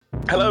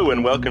Hello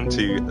and welcome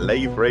to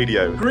Lave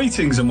Radio.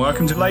 Greetings and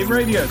welcome to Lave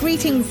Radio.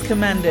 Greetings,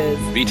 Commanders.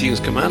 Greetings,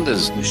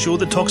 Commanders. The show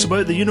that talks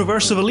about the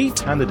universe of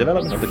Elite. And the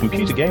development of the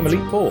computer game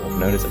Elite 4,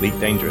 known as Elite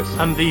Dangerous.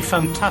 And the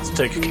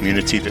fantastic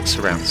community that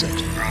surrounds it.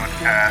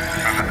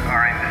 Broadcast from a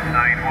current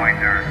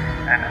Sidewinder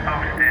and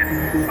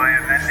hosted by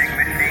a vending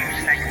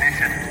machine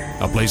technician.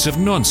 A place of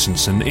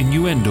nonsense and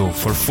innuendo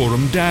for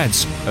forum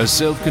dads. A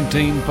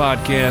self-contained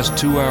podcast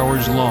 2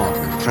 hours long.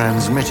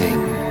 Transmitting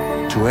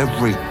to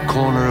every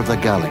corner of the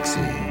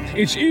galaxy.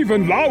 It's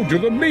even louder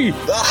than me.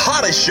 The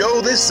hottest show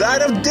this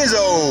side of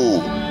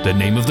Dizzo. The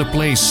name of the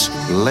place.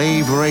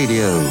 Lave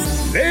Radio.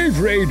 Lave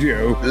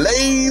Radio.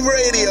 Lave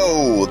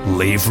Radio.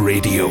 Lave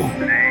Radio.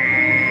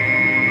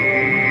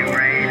 Lave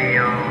Radio.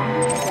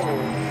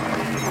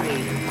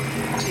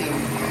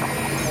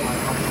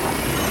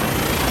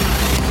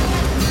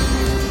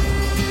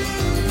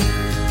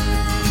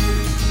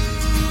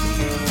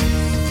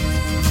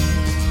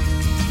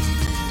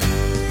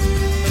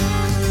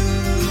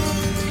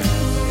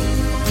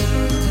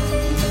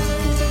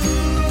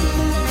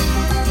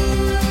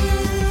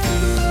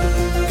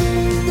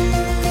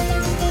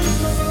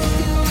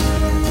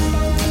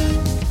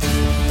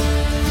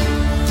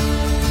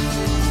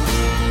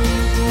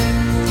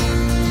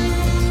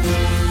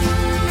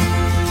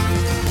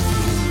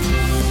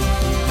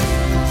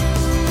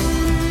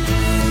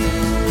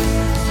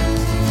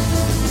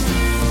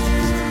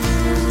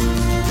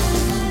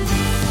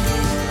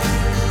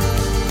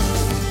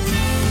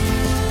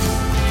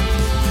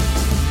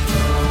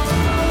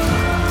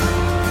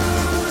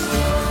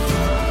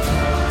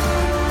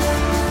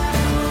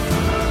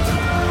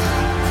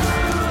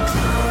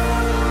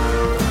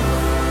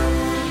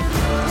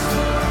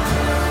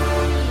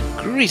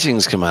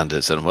 Greetings,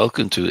 Commanders, and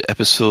welcome to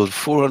episode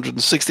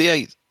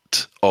 468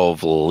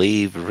 of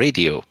Lave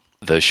Radio,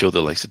 the show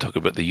that likes to talk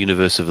about the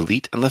universe of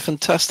Elite and the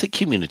fantastic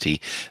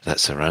community that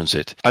surrounds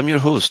it. I'm your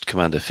host,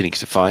 Commander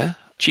Phoenix Fire,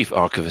 Chief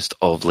Archivist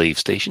of Lave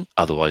Station,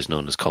 otherwise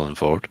known as Colin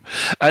Ford.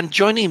 And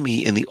joining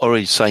me in the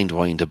Orange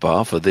Sidewinder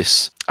bar for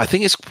this, I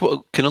think it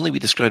can only be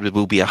described as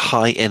will be a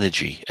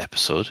high-energy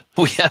episode.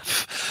 We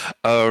have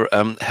our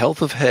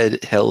health of head...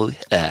 I'll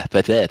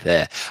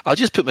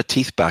just put my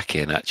teeth back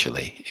in,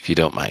 actually, if you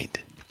don't mind.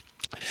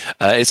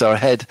 It's our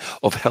head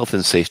of health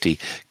and safety,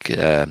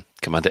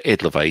 Commander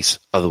Ed Levice,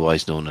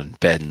 otherwise known as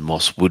Ben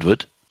Moss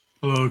Woodward.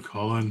 Hello,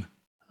 Colin.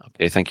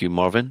 Okay, thank you,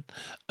 Marvin.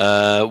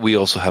 We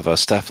also have our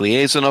staff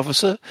liaison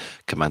officer,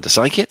 Commander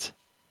Psychit.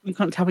 You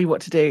can't tell me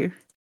what to do.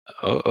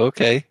 Oh,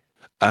 okay.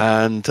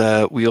 And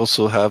we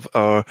also have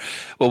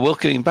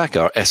welcoming back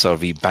our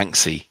SRV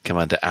Banksy,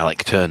 Commander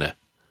Alec Turner.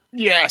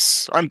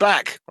 Yes, I'm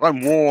back.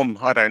 I'm warm.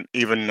 I don't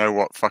even know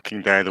what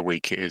fucking day of the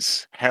week it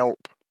is.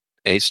 Help.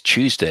 It's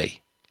Tuesday.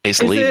 It's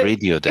Late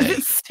Radio Day. Is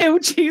it still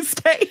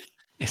Tuesday?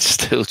 It's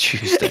still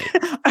Tuesday.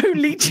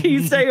 Only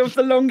Tuesday of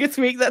the longest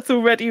week that's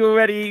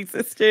already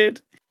existed.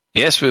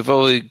 Yes, we've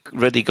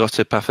already got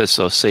Epaphras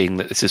saying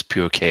that this is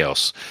pure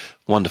chaos.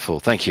 Wonderful,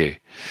 thank you.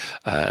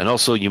 And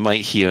also you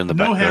might hear in the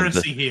background... No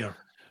heresy here.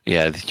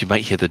 Yeah, you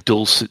might hear the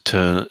dulcet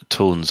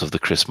tones of the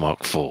Chris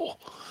Mark IV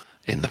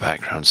in the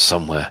background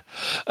somewhere.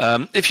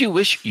 If you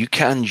wish, you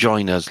can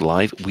join us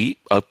live.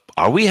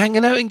 Are we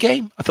hanging out in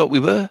game? I thought we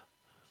were.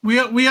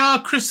 We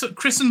are. Chris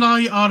and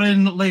I are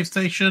in Lave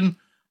Station.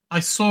 I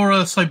saw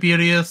a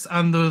Siberius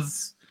and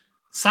there's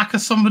Saka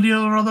somebody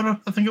or other.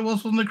 I think it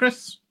was, wasn't it,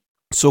 Chris?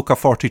 Soka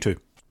 42.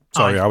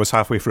 Sorry, I was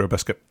halfway through a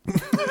biscuit.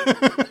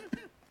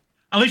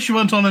 At least you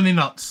weren't on any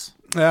nuts.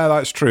 Yeah,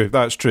 that's true.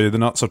 The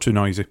nuts are too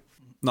noisy.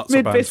 Not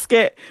so bad.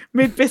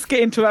 Mid-biscuit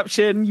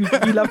interruption. You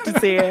love to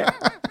see it.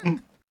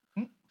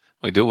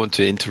 I don't want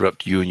to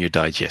interrupt you and your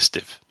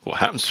digestive. What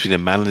happens between a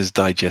man and his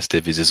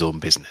digestive is his own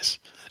business.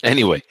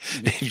 Anyway,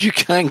 if you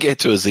can get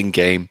to us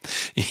in-game,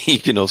 you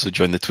can also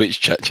join the Twitch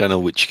chat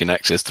channel, which you can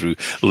access through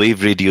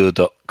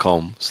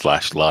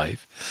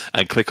laveradio.com/live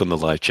and click on the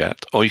live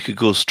chat. Or you could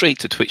go straight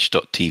to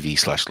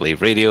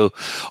twitch.tv/laveradio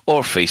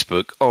or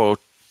Facebook or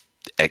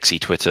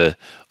XE Twitter,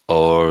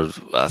 or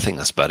I think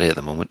that's about it at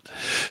the moment.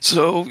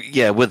 So,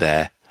 yeah, we're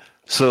there.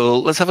 So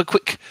let's have a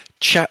quick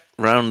chat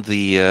around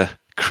the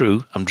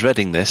crew. I'm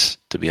dreading this,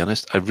 to be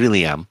honest. I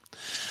really am.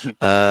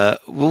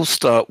 We'll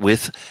start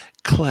with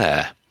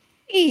Claire.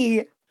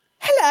 Hey.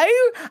 Hello.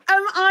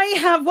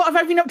 What have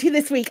I been up to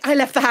this week? I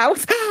left the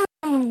house.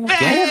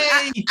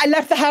 Hey! I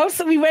left the house.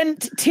 We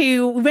went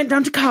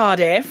down to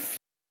Cardiff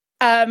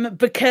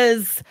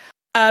because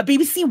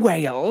BBC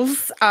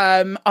Wales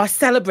are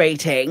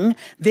celebrating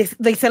this.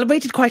 They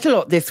celebrated quite a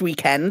lot this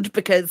weekend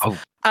because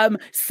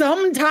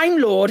some Time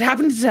Lord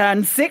happened to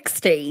turn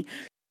 60.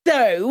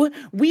 So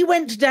we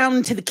went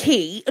down to the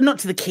quay, not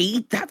to the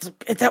quay.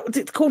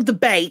 It's called the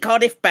Bay,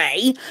 Cardiff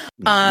Bay.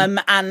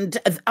 And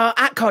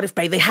at Cardiff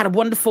Bay, they had a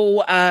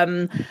wonderful.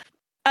 A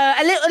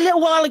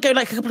little while ago,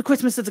 like a couple of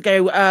Christmases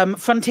ago,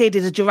 Frontier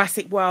did a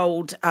Jurassic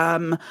World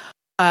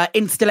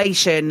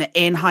installation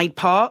in Hyde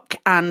Park,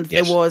 and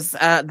there was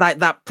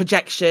that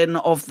projection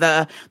of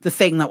the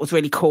thing that was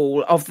really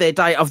cool of the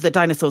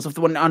dinosaurs, of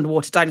the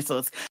underwater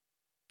dinosaurs.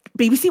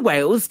 BBC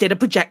Wales did a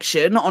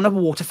projection on a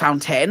water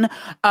fountain,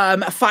 a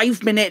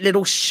 5-minute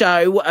little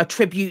show, a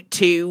tribute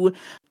to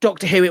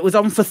Doctor Who. It was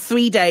on for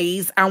 3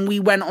 days, and we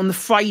went on the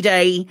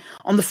Friday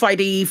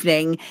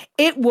evening.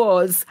 It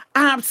was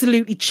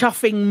absolutely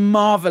chuffing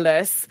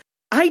marvellous.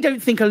 I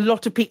don't think a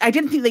lot of people, I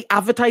didn't think they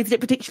advertised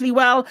it particularly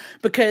well,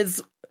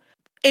 because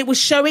it was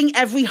showing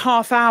every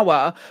half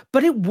hour,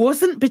 but it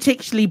wasn't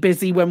particularly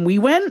busy when we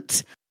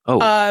went.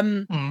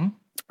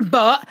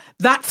 But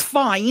that's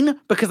fine,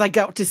 because I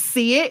got to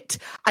see it.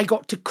 I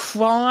got to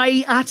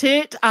cry at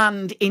it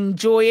and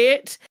enjoy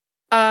it.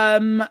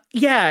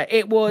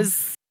 It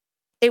was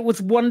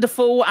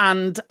wonderful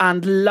and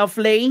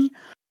lovely.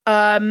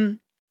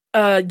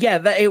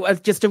 It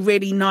was just a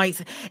really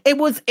nice. There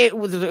was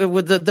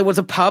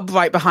a pub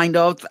right behind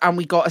us, and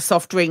we got a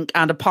soft drink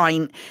and a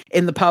pint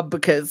in the pub,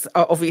 because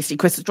obviously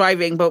Chris was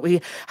driving, but we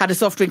had a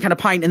soft drink and a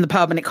pint in the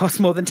pub, and it cost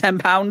more than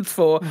 £10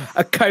 for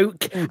a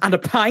Coke and a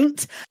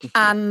pint.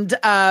 And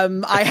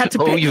I had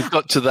to. You've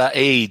got to that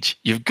age.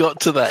 You've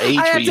got to that age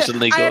where you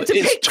suddenly go. I had to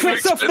pick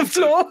Chris off the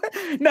floor.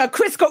 No,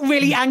 Chris got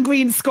really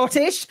angry and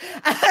Scottish,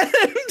 and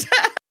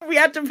we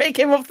had to pick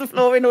him off the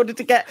floor in order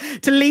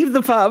to leave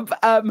the pub.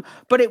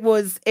 But it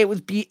was a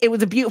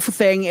beautiful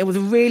thing. It was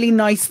a really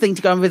nice thing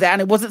to go and visit, and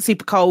it wasn't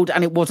super cold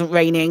and it wasn't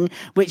raining,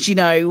 which,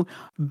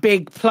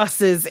 big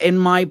pluses in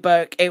my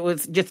book. It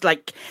was just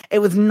it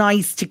was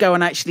nice to go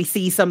and actually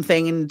see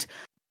something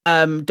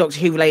and Doctor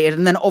Who related.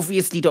 And then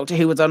obviously Doctor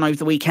Who was on over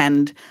the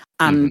weekend,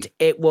 and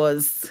it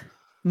was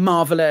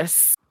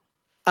marvelous.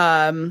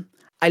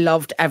 I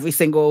loved every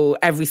single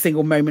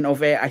moment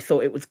of it. I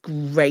thought it was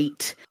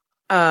great.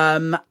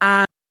 My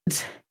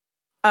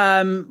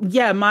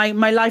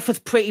life was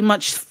pretty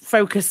much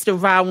focused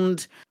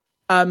around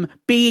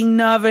being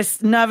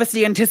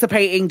nervously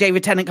anticipating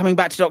David Tennant coming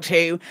back to Doctor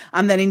Who,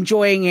 and then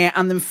enjoying it,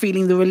 and then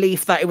feeling the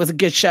relief that it was a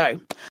good show.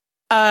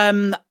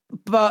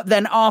 But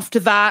then after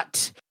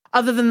that,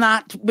 other than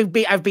that,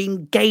 I've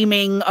been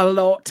gaming a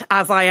lot,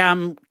 as I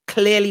am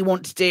clearly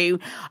want to do.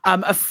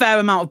 A fair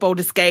amount of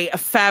Baldur's Gate, a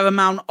fair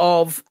amount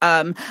of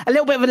a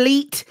little bit of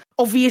Elite,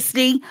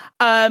 obviously.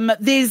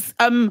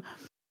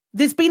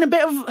 There's been a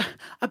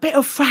bit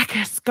of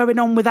fracas going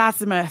on with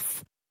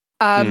Azimuth.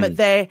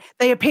 They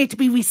appear to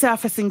be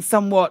resurfacing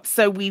somewhat,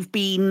 so we've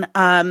been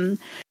getting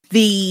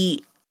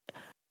the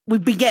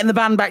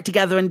band back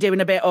together and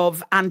doing a bit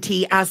of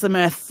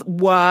anti-Azimuth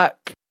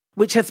work,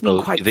 which has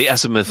been quite the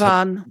Azimuth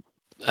fun.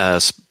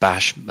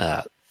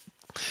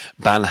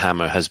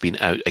 Banhammer has been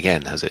out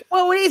again, has it?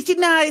 Well, it's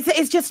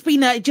just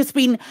been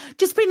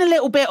a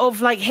little bit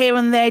of here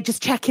and there,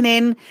 just checking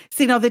in,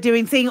 seeing how they're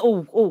doing. Seeing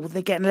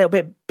they're getting a little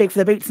bit big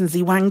for their boots and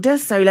Zwangda,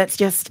 so let's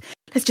just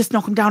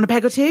knock them down a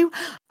peg or two.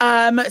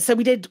 So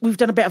we've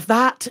done a bit of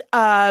that.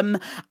 And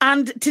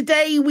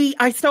today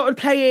I started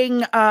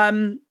playing.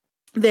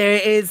 There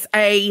is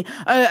a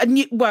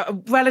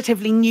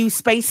relatively new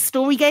space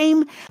story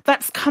game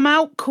that's come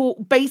out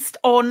based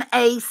on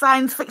a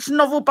science fiction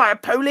novel by a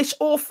Polish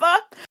author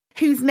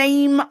whose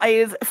name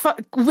is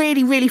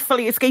really, really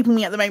fully escaping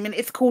me at the moment.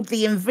 It's called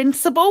The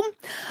Invincible,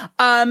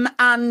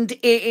 and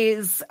it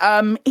is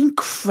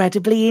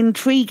incredibly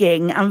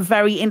intriguing and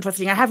very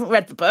interesting. I haven't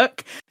read the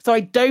book, so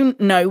I don't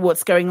know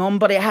what's going on,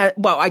 but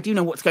I do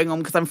know what's going on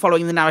because I'm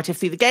following the narrative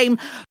through the game.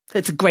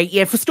 It's a great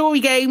year for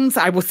story games,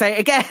 I will say it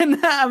again.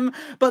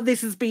 But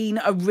this has been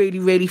a really,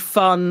 really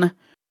fun.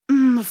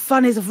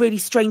 Fun is a really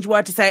strange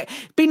word to say.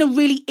 It's been a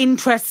really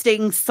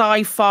interesting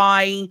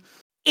sci-fi.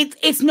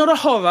 It's not a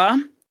horror,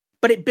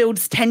 but it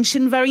builds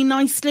tension very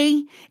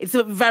nicely. It's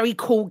a very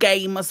cool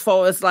game as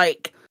far as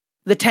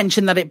the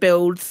tension that it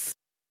builds.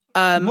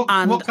 What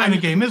kind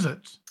of game is it?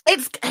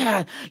 It's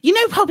how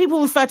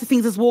people refer to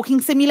things as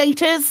walking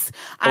simulators.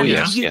 And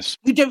yes.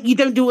 You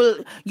don't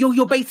do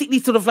you're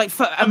basically sort of like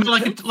No,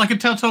 not like a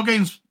Telltale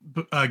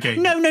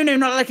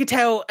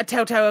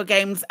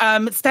Games.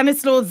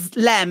 Stanislaus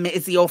Lem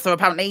is the author,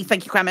 apparently.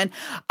 Thank you, Kremen.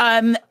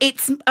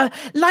 It's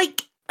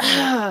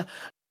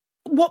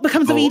what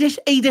becomes of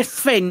Edith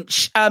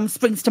Finch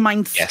springs to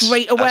mind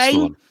straight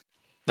away.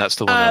 That's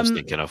the one I was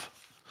thinking of.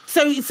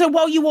 So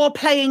while you are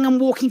playing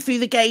and walking through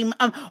the game,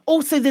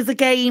 also there's a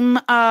game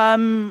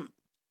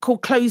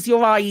called Close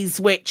Your Eyes,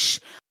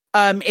 which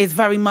is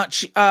very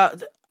much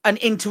an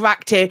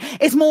interactive.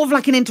 It's more of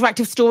like an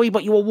interactive story,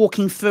 but you are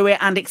walking through it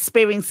and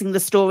experiencing the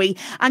story,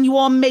 and you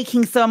are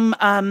making some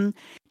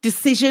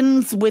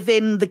decisions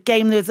within the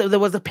game. There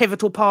was a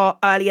pivotal part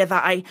earlier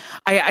that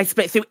I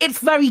split through. It's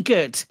very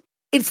good.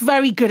 It's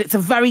very good. It's a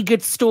very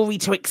good story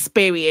to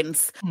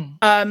experience.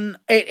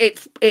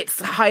 It's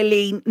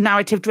highly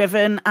narrative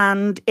driven,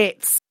 and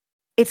it's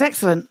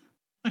excellent.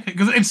 Okay,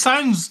 because it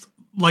sounds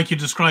like you're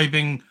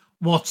describing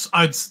what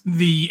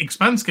the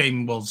Expanse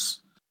game was.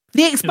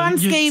 The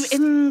Expanse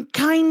game,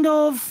 kind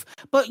of,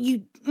 but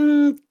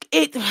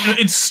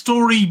it's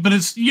story, but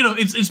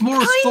it's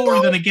more a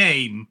story than a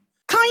game.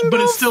 But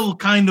it's still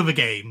kind of a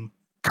game.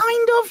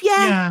 Kind of,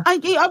 yeah. I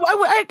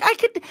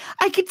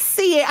could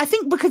see it. I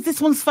think because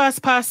this one's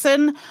first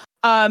person,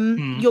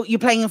 you're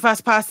playing in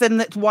first person.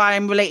 That's why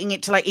I'm relating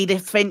it to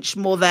Edith Finch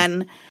more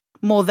than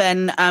more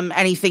than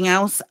anything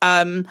else.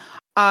 I'm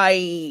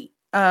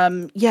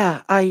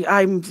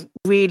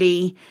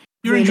really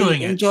You're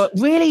enjoying it.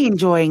 Really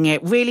enjoying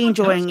it. Really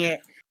enjoying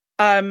it.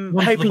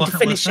 Hoping to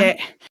finish it.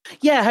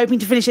 Yeah, hoping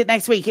to finish it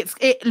next week.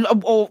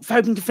 Or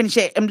hoping to finish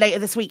it later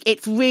this week.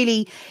 It's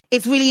really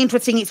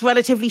interesting. It's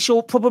relatively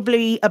short,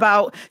 probably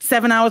about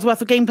 7 hours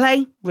worth of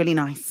gameplay. Really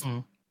nice.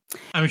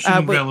 I'm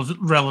assuming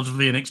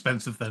relatively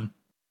inexpensive then.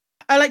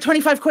 Like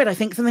 25 quid, I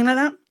think, something like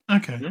that.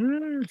 Okay.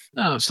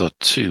 No, it's not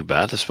too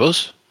bad, I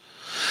suppose.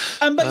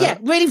 But yeah,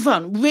 really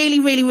fun. Really,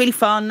 really, really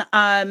fun.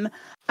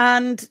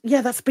 And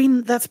yeah, that's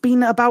been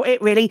about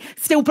it, really.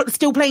 Still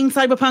playing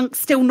Cyberpunk.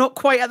 Still not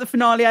quite at the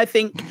finale. I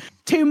think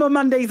 2 more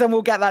Mondays and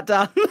we'll get that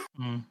done.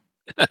 Who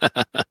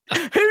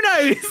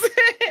knows?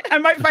 I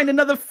might find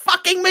another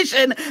fucking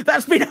mission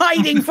that's been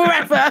hiding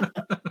forever.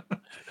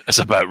 That's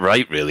about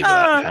right, really, with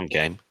that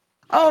game.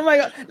 Oh my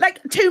god! Like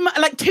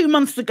 2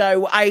 months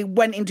ago, I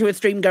went into a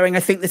stream going,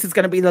 "I think this is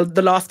going to be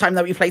the last time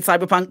that we play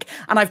Cyberpunk,"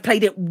 and I've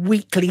played it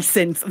weekly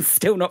since and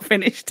still not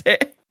finished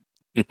it.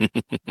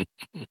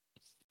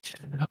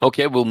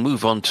 Okay, we'll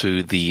move on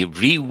to the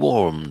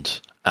rewarmed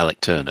Alec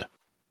Turner.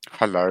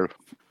 Hello.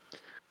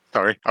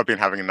 Sorry, I've been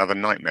having another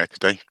nightmare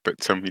today, but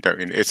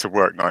it's a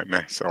work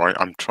nightmare, so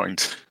I'm trying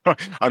to.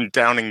 I'm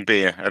downing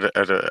beer at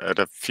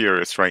a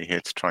furious rate here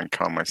to try and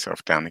calm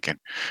myself down again.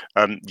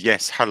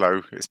 Yes,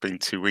 hello. It's been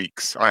 2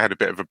 weeks. I had a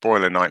bit of a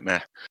boiler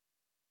nightmare.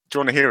 Do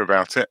you want to hear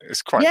about it?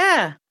 It's quite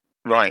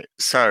right.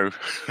 So,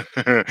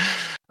 I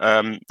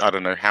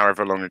don't know,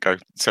 however long ago,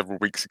 several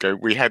weeks ago,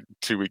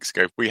 2 weeks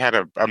ago, we had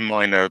a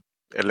minor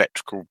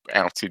electrical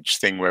outage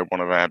thing where one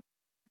of our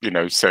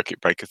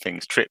circuit breaker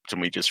things tripped, and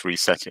we just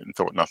reset it and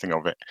thought nothing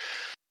of it.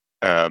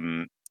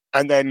 And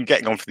then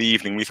getting on for the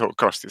evening, we thought,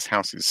 gosh, this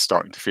house is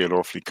starting to feel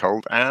awfully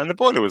cold, and the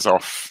boiler was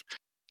off.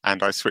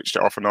 And I switched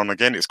it off and on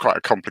again. It's quite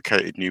a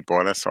complicated new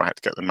boiler, so I had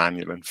to get the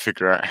manual and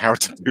figure out how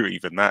to do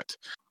even that.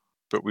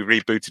 But we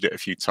rebooted it a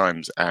few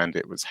times, and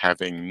it was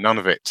having none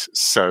of it.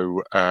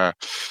 So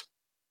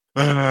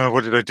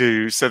what did I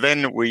do? So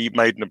then we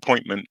made an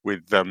appointment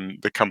with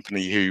the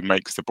company who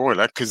makes the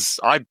boiler, because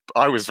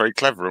I was very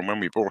clever, and when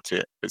we bought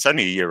it, it's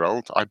only a year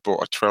old, I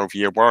bought a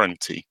 12-year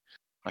warranty.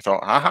 I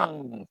thought,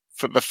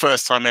 for the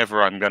first time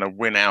ever, I'm going to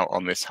win out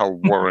on this whole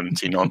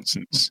warranty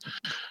nonsense.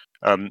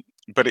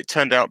 But it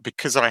turned out,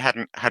 because I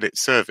hadn't had it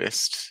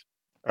serviced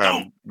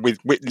with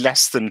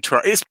less than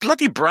 12, it's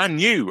bloody brand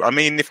new. I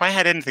mean, if I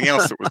had anything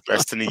else that was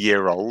less than a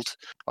year old,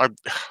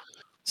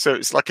 so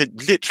it's like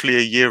literally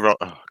a year old.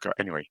 Oh god!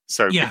 Anyway,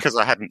 because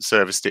I hadn't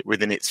serviced it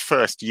within its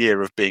first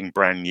year of being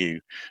brand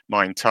new,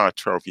 my entire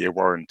 12-year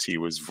warranty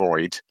was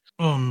void.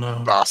 Oh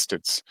no,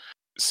 bastards!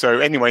 So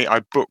anyway,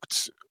 I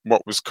booked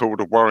what was called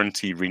a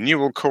warranty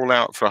renewal call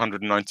out for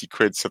 190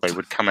 quid. So they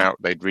would come out,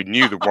 they'd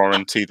renew the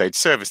warranty, they'd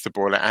service the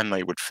boiler, and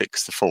they would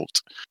fix the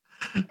fault.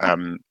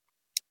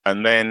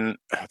 And then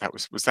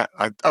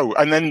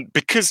and then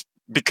because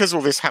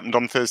all this happened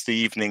on Thursday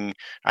evening,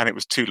 and it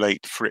was too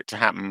late for it to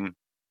happen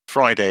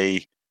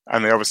Friday,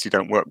 and they obviously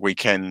don't work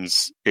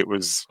weekends, it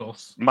was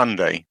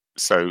Monday.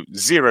 So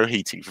 0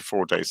 heating for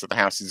 4 days. So the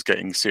house is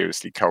getting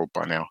seriously cold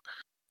by now.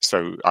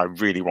 So I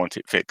really want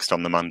it fixed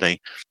on the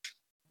Monday.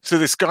 So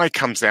this guy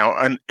comes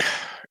out, and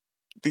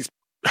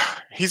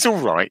he's all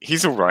right.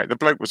 He's all right. The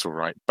bloke was all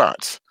right.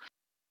 But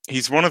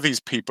he's one of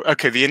these people.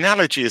 Okay, the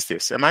analogy is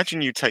this.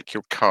 Imagine you take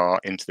your car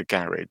into the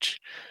garage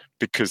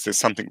because there's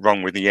something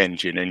wrong with the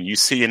engine, and you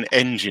see an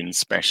engine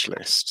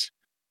specialist,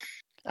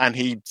 and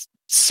he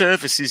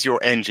services your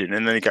engine,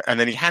 and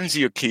then he hands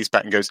you your keys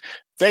back and goes,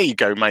 "There you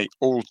go, mate,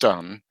 all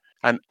done."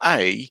 And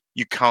A,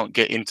 you can't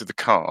get into the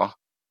car,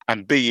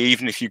 and B,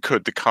 even if you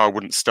could, the car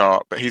wouldn't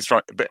start. But he's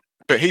right, but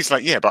he's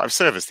like, "Yeah, but I've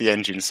serviced the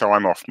engine, so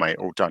I'm off, mate,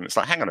 all done." It's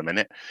like, hang on a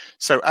minute.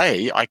 So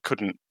A, I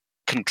couldn't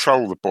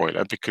control the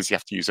boiler because you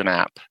have to use an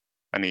app,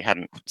 and he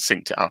hadn't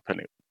synced it up, and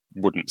it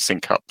wouldn't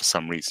sync up for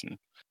some reason.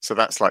 So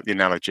that's like the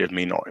analogy of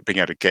me not being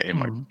able to get in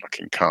my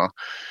fucking car.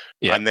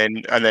 Yeah. And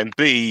then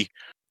B,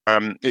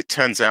 it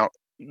turns out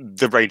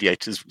the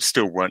radiators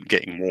still weren't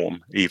getting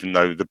warm, even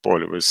though the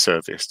boiler was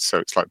serviced. So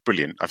it's like,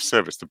 brilliant, I've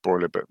serviced the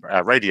boiler, but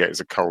our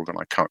radiators are cold and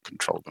I can't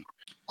control them.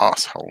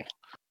 Arsehole.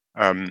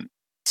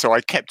 So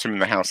I kept him in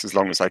the house as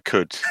long as I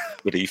could,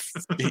 but he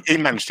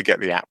managed to get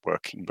the app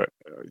working, but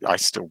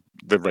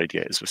the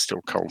radiators were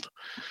still cold.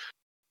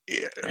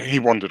 He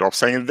wandered off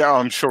saying, "Oh,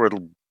 I'm sure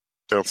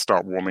they'll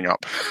start warming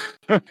up,"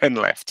 and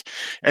left.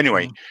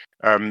 Anyway,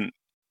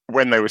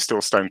 when they were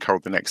still stone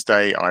cold the next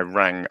day, I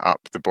rang up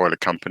the boiler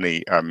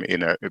company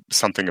in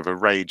something of a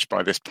rage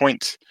by this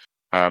point,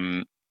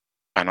 and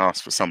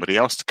asked for somebody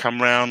else to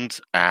come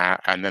round.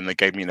 And then they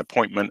gave me an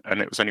appointment,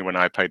 and it was only when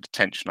I paid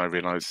attention I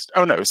realised,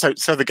 oh no,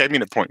 so they gave me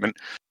an appointment.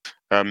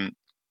 And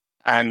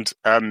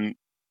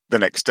the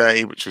next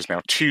day, which was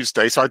now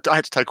Tuesday, so I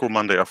had to take all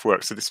Monday off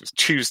work. So this was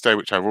Tuesday,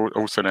 which I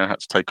also now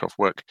had to take off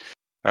work.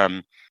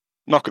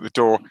 Knock at the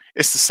door.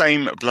 It's the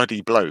same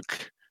bloody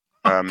bloke.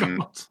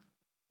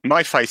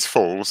 My face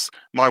falls.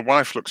 My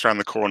wife looks around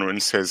the corner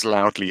and says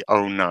loudly,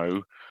 "Oh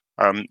no."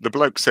 The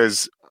bloke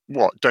says,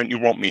 "What? Don't you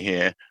want me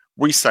here?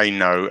 We say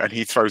no, and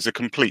he throws a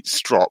complete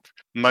strop,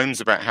 moans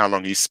about how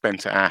long he's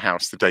spent at our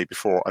house the day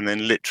before, and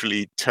then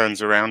literally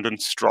turns around and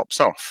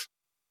strops off.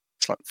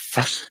 It's like,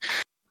 fuck.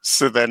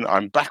 So then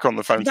I'm back on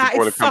the phone to the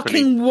boiler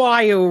company. That is fucking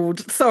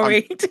wild.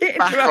 Sorry.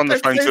 Back on the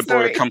phone to the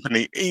boiler sorry.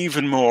 company,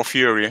 even more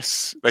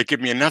furious. They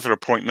give me another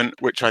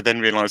appointment, which I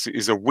then realise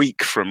is a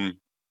week from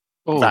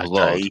that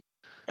Lord. day.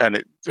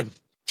 And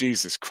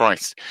Jesus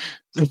Christ.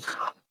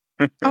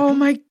 Oh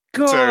my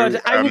God. So,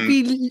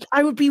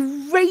 I would be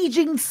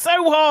raging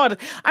so hard.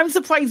 I'm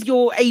surprised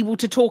you're able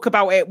to talk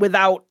about it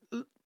without.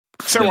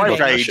 So I Blood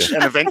raged, pressure.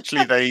 and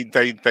eventually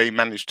they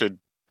managed to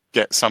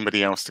get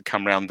somebody else to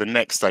come round the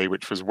next day,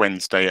 which was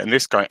Wednesday, and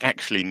this guy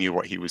actually knew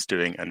what he was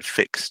doing and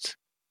fixed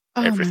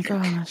everything.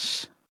 My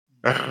gosh.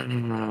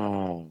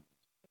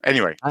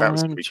 Anyway, that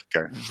was a week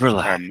ago.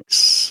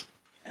 Relax.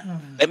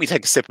 Let me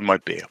take a sip of my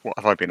beer. What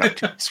have I been up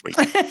to this week?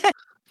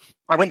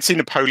 I went to see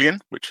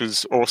Napoleon, which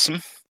was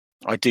awesome.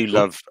 I do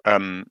love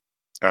I've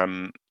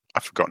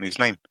forgotten his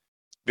name.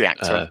 The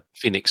actor.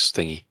 Phoenix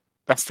thingy.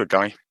 That's the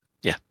guy.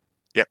 Yeah.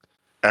 Yep.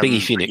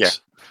 Thingy Phoenix. Yeah.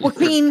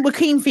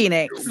 Joaquin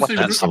Phoenix.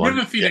 That's the one.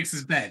 River Phoenix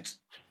is dead.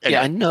 Anyway,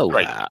 Yeah, I know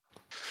great. that.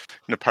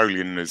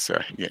 Napoleon is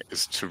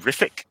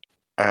terrific.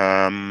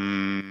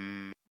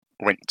 Went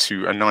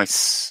to a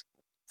nice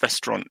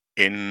restaurant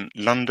in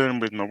London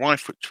with my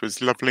wife, which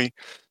was lovely.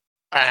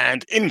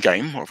 And in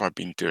game, what have I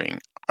been doing?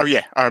 Oh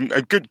yeah,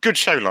 a good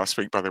show last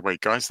week, by the way,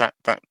 guys. That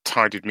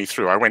tidied me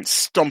through. I went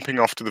stomping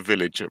off to the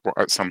village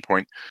at some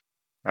point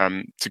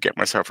to get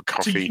myself a So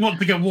coffee. you want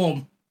to get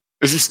warm?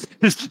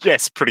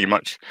 Yes, pretty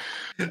much.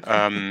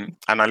 And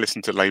I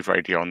listened to Lave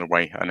Radio on the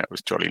way, and it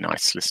was jolly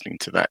nice listening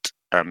to that.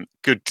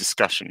 Good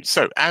discussion.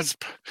 So as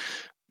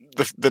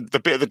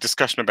the bit of the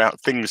discussion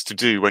about things to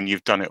do when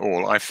you've done it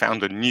all, I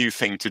found a new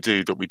thing to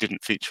do that we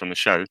didn't feature on the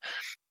show.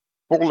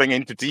 Falling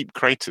into deep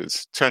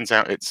craters. Turns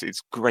out it's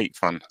great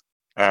fun.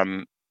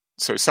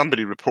 So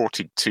somebody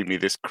reported to me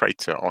this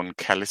crater on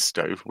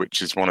Callisto,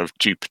 which is one of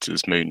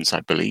Jupiter's moons,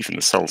 I believe, in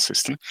the Sol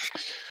system.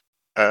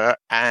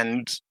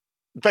 And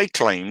they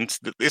claimed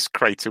that this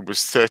crater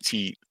was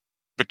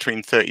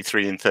between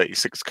 33 and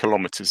 36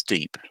 kilometers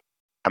deep.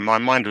 And my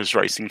mind was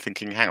racing,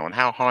 thinking, hang on,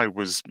 how high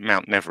was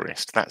Mount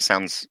Everest? That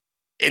sounds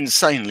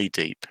insanely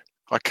deep.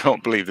 I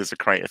can't believe there's a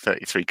crater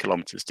 33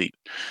 kilometers deep.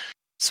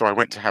 So I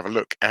went to have a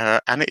look,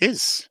 and it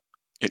is.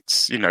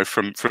 It's,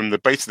 from the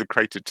base of the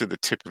crater to the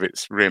tip of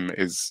its rim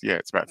it's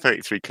about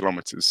 33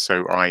 kilometers.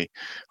 So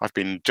I've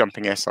been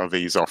jumping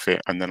SRVs off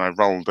it, and then I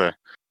rolled a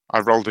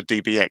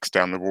DBX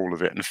down the wall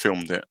of it and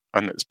filmed it,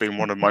 and it's been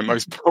one of my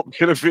most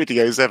popular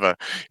videos ever.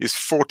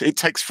 It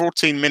takes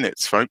 14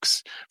 minutes,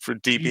 folks, for a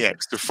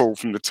DBX to fall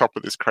from the top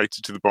of this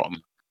crater to the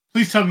bottom.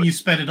 Please tell me you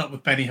sped it up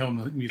with Benny Hill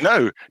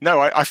music. No,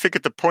 I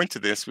figured the point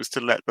of this was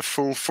to let the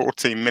full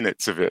 14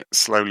 minutes of it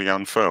slowly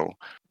unfurl.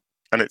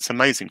 And it's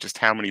amazing just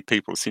how many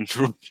people seem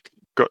to have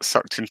got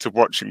sucked into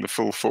watching the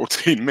full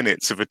 14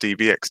 minutes of a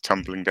DBX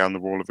tumbling down the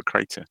wall of a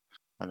crater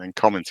and then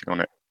commenting on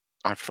it.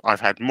 I've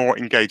had more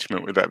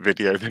engagement with that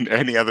video than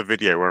any other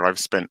video where I've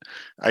spent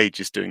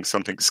ages doing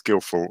something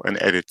skillful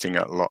and editing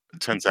it a lot.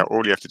 It turns out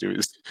all you have to do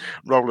is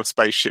roll a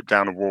spaceship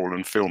down a wall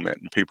and film it,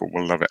 and people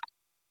will love it.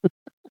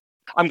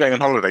 I'm going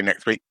on holiday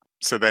next week,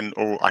 so then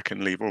I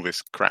can leave all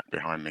this crap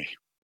behind me.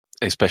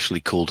 Especially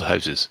cold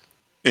houses.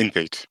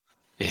 Indeed.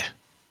 Yeah.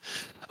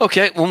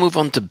 Okay, we'll move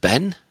on to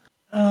Ben.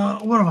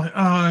 What have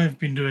I've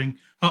been doing?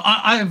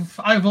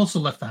 I've also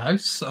left the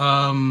house.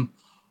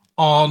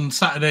 On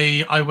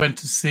Saturday, I went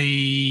to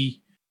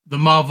see The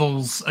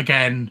Marvels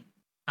again.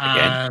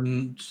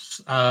 And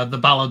The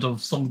Ballad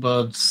of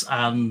Songbirds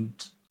and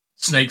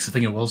Snakes, I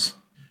think it was.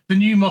 The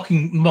new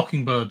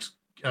Mockingbird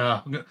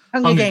Hunger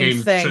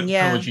Games thing,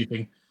 trilogy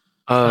thing.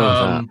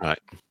 Oh, right.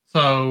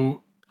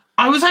 So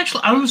I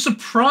was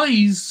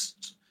surprised.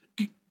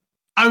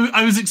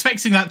 I was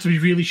expecting that to be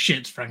really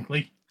shit,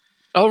 frankly.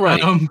 Oh,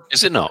 right.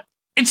 Is it not?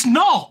 It's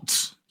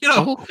not.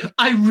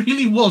 I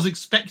really was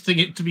expecting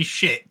it to be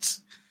shit.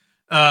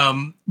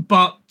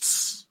 But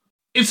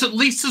it's at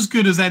least as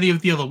good as any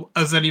of the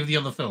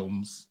other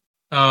films.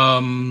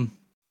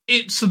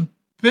 It's a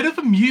bit of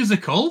a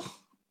musical,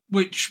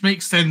 which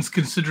makes sense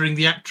considering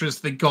the actress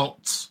they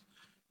got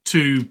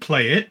to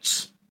play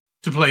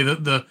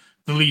the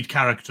lead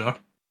character.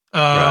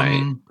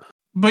 Right.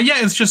 But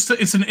yeah,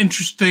 it's an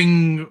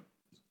interesting.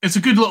 It's a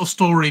good little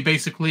story,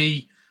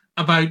 basically,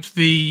 about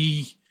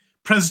the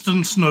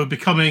President Snow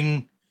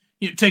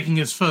taking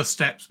his first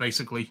steps,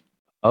 basically.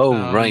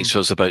 Oh, right.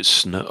 So it's about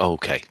Snow.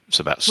 Okay, it's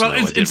about Snow.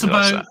 Well, it's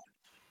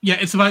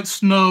about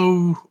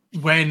Snow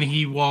when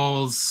he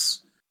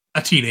was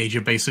a teenager,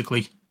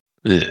 basically.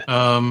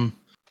 Yeah.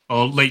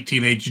 Or late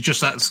teenager,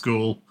 just at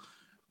school,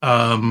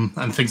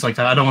 and things like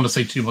that. I don't want to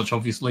say too much,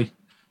 obviously,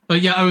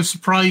 but yeah, I was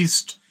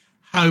surprised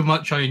how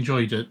much I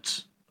enjoyed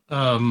it.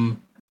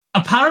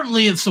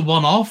 Apparently, it's a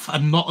one-off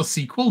and not a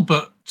sequel,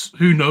 but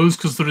who knows?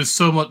 Because there is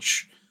so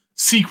much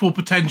sequel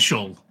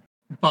potential.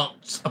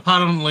 But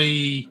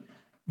apparently,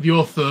 the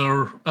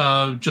author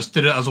just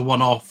did it as a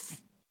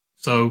one-off,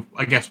 so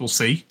I guess we'll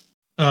see.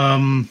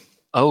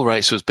 Oh,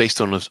 right. So it's based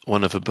on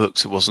one of her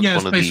books. It wasn't Yeah,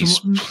 one of these.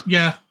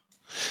 yeah.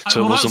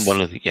 So it wasn't one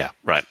of the. Yeah,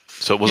 right.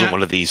 So it wasn't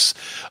one of these.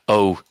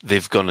 Oh,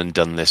 they've gone and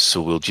done this,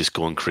 so we'll just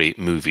go and create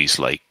movies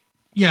like.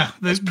 Yeah,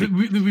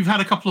 we've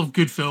had a couple of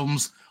good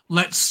films.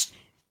 Let's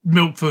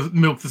milk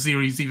the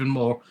series even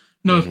more.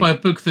 No, it's by a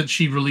book that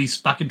she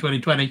released back in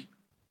 2020.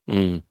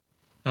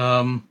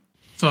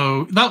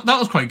 So that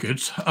was quite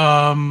good.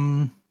 I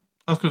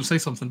was going to say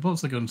something. What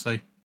was I going to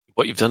say?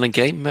 What you've done in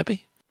game,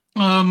 maybe?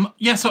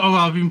 Yeah. So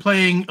I've been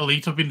playing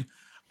Elite.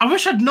 I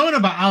wish I'd known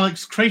about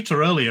Alex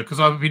Crater earlier because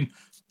I've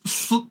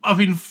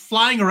been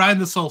flying around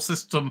the Sol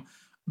system,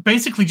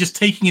 basically just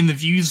taking in the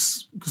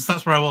views because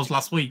that's where I was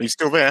last week. He's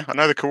still there. I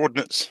know the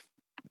coordinates.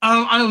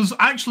 I was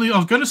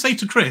going to say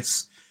to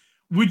Chris,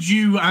 would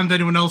you and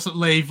anyone else at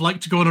Lave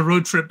like to go on a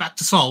road trip back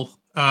to Sol?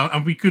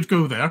 And we could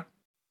go there.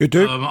 You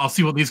do. I'll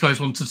see what these guys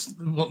want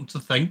to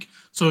think.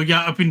 So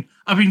yeah, I've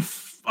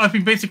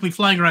been basically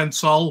flying around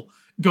Sol,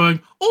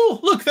 going, oh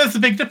look, there's the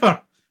Big Dipper,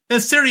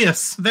 there's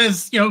Sirius,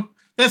 there's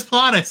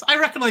Polaris. I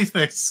recognise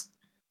this.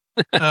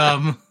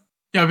 Yeah,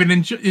 I've been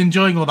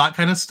enjoying all that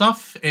kind of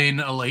stuff in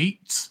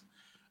Elite.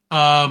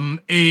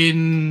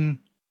 In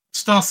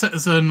Star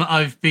Citizen,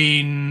 I've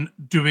been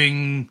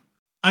doing.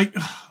 I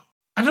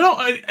don't know.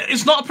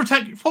 It's not a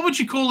protect. What would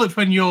you call it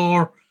when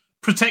you're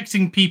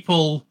protecting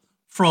people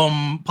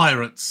from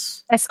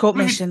pirates? Escort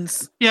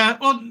missions. Yeah,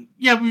 well,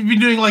 yeah, we've been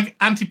doing like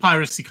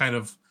anti-piracy kind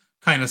of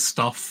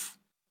stuff.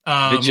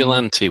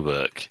 Vigilante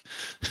work.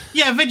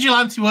 Yeah,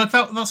 vigilante work.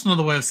 That's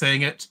another way of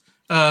saying it.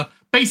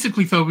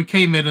 Basically, though, we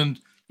came in and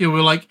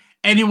we're like,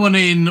 anyone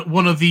in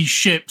one of these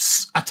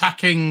ships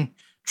attacking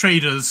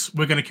traders,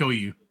 we're going to kill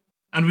you,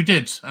 and we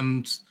did,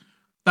 and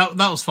that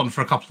was fun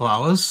for a couple of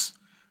hours.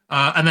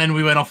 And then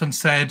we went off and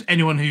said,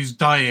 anyone who's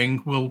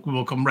dying,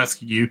 we'll come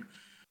rescue you.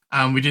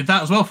 And we did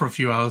that as well for a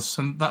few hours.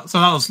 And that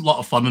was a lot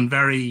of fun and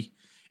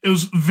it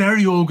was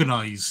very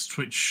organized,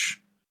 which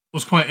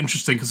was quite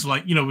interesting because,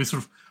 like,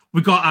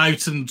 we got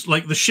out and,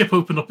 like, the ship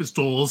opened up its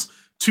doors,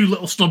 2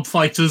 little snub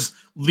fighters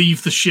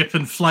leave the ship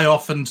and fly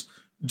off and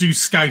do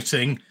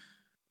scouting.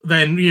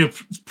 Then,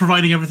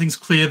 providing everything's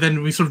clear,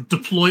 then we sort of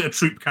deploy a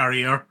troop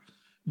carrier,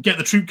 get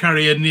the troop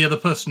carrier near the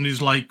person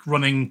who's, like,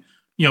 running,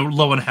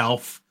 low on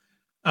health.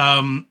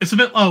 It's a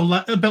bit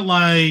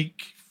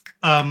like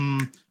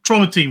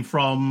Trauma Team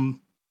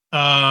from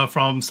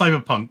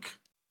Cyberpunk.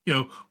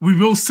 We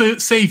will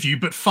save you,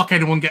 but fuck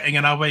anyone getting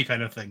in our way,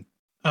 kind of thing.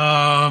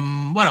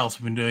 What else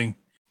have I been doing?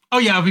 Oh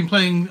yeah, I've been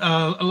playing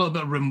a little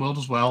bit of RimWorld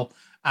as well,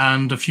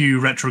 and a few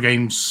retro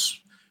games.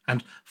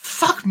 And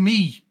fuck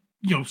me,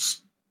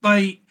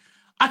 I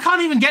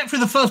can't even get through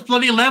the first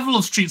bloody level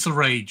of Streets of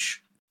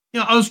Rage.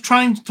 I was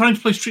trying to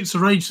play Streets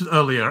of Rage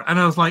earlier, and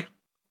I was like,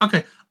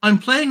 okay, I'm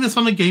playing this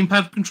on a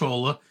gamepad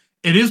controller.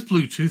 It is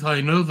Bluetooth,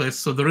 I know this,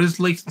 so there is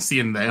latency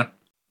in there.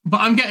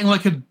 But I'm getting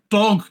like a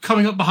dog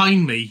coming up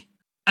behind me,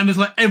 and it's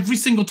like every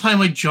single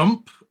time I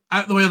jump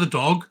out the way of the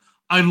dog,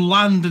 I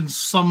land in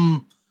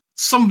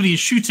somebody is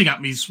shooting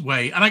at me's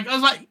way. And I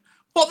was like,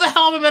 what the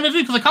hell am I meant to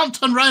do? Because I can't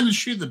turn around and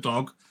shoot the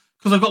dog,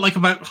 because I've got like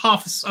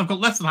I've got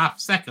less than half a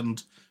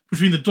second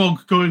between the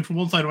dog going from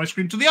one side of my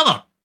screen to the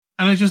other.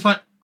 And it's just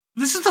like,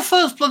 this is the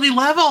first bloody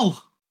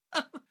level.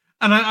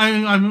 And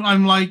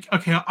I'm like,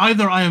 okay,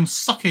 either I am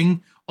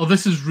sucking or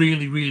this is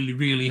really, really,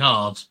 really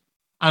hard.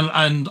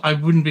 And I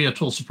wouldn't be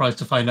at all surprised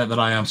to find out that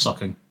I am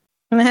sucking.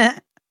 I'm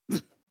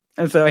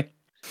sorry.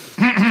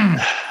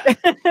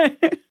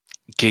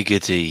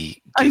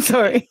 Giggity. I'm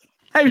sorry.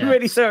 I'm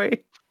really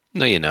sorry.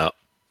 No, you're not.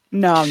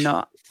 No, I'm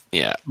not.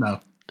 Yeah.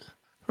 No.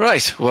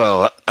 Right.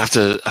 Well,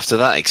 after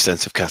that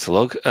extensive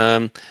catalogue,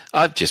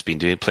 I've just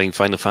been playing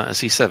Final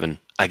Fantasy VII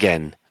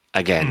again,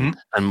 and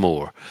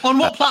more. On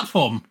what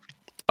platform?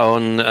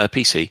 On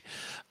PC.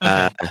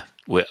 Okay.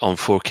 We're on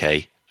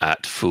 4K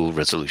at full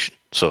resolution.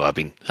 So I've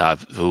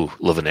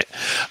loving it,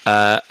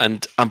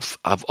 and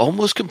I've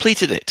almost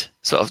completed it.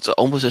 So it's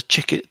almost a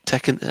check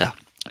in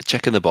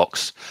the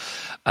box.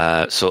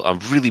 So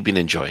I've really been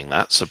enjoying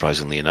that,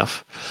 surprisingly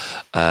enough.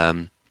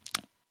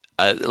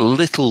 A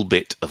little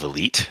bit of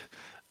Elite,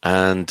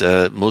 and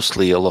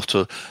mostly a lot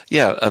of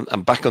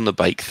I'm back on the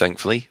bike,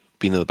 thankfully.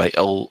 Been on the bike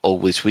all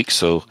this week,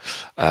 so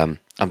I'm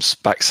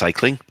back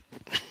cycling.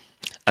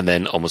 And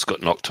then almost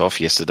got knocked off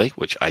yesterday,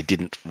 which I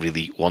didn't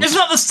really want. Isn't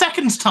that the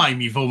second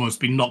time you've almost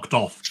been knocked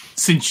off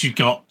since you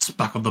got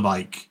back on the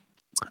bike?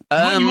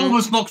 You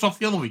almost knocked off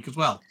the other week as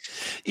well.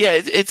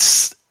 Yeah,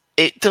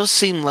 it does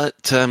seem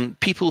that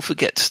people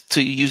forget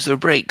to use their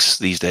brakes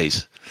these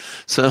days.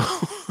 So,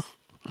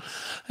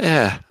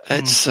 yeah,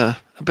 it's a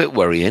bit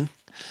worrying.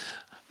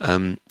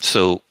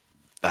 So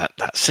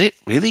that's it,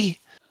 really.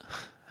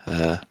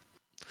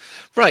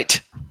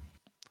 Right,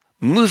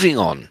 moving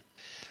on.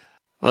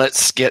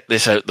 Let's get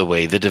this out the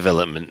way, the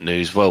development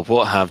news. Well,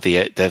 what have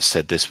the devs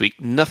said this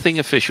week? Nothing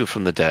official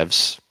from the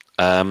devs.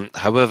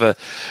 However,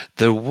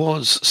 there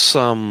was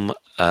some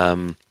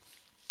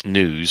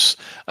news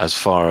as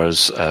far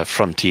as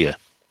Frontier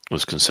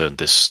was concerned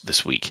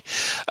this week.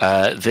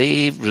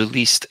 They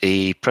released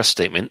a press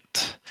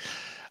statement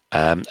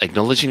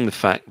acknowledging the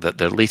fact that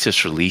their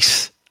latest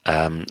release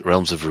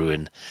Realms of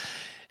Ruin,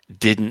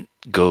 didn't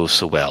go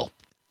so well.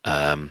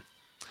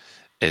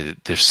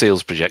 Their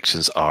sales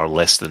projections are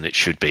less than it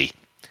should be,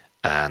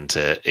 and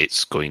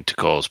it's going to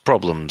cause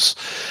problems.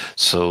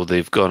 So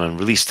they've gone and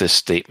released this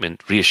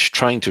statement,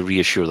 trying to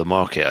reassure the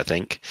market, I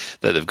think,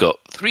 that they've got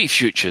 3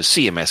 future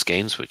CMS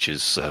games, which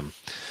is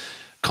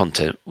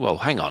content. Well,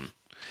 hang on.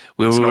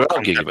 We were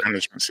arguing about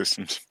management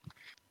systems.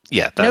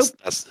 Yeah,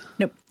 that's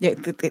nope. Yeah,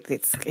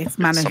 it's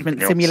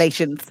management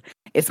simulations.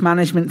 It's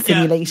management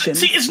simulations.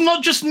 See, it's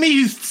not just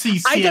me who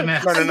sees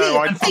CMS. No.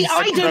 I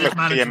develop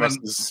management.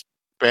 CMSs.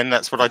 Ben,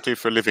 that's what I do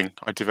for a living.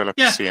 I develop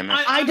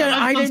CMS. I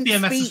don't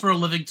CMSs for a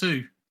living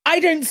too.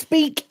 I don't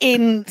speak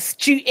in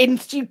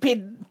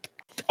stupid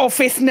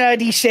office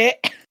nerdy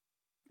shit.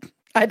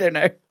 I don't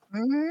know.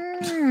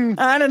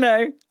 I don't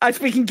know. I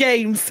speak in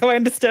games, so I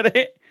understood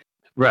it.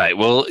 Right.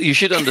 Well, you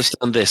should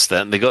understand this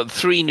then. They got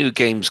 3 new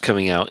games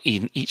coming out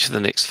in each of the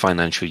next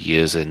financial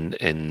years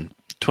in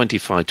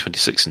 25,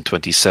 26, and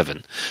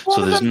 27.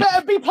 One of them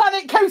better be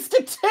Planet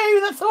Coaster 2.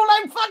 That's all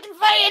I'm fucking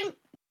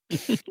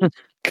saying.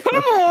 Come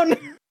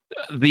on.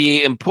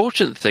 The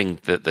important thing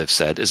that they've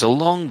said is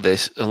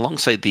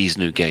alongside these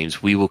new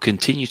games, we will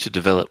continue to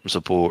develop and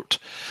support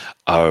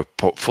our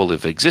portfolio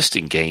of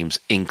existing games,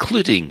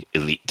 including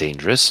Elite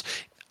Dangerous,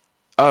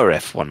 our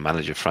F1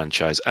 Manager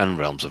franchise, and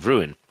Realms of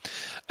Ruin.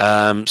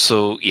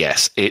 So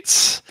yes,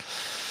 it's,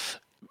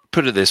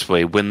 put it this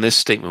way, when this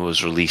statement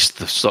was released,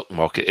 the stock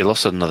market, it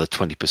lost another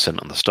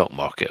 20% on the stock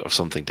market or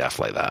something daft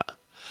like that.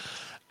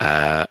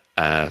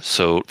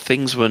 So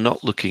things were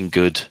not looking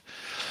good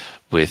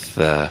with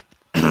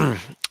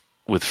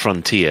with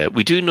Frontier.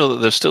 We do know that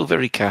they're still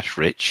very cash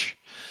rich,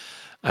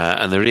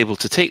 and they're able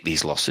to take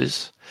these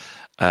losses.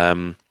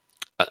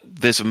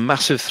 There's a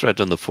massive thread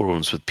on the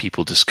forums with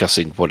people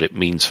discussing what it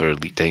means for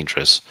Elite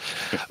Dangerous,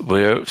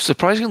 where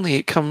surprisingly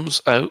it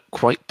comes out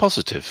quite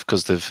positive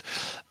because they've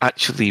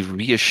actually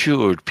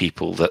reassured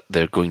people that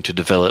they're going to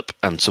develop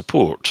and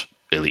support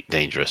Elite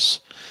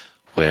Dangerous.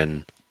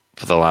 When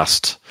for the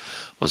last,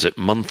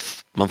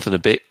 month and a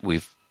bit,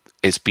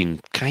 it's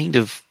been kind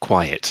of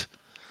quiet.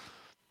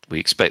 We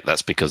expect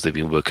that's because they've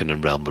been working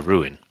on Realm of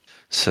Ruin.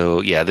 So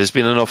yeah, there's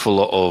been an awful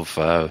lot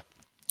of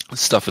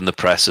stuff in the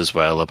press as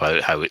well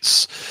about how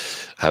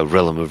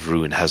Realm of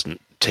Ruin hasn't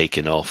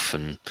taken off,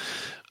 and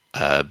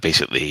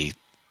basically,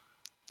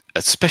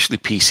 especially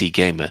PC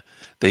Gamer.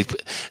 The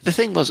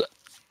thing was,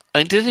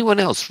 did anyone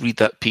else read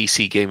that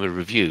PC Gamer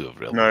review of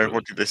Realm of Ruin? No,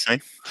 what did they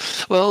say?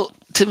 Well,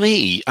 to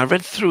me, I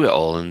read through it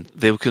all, and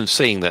they were kind of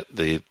saying that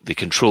the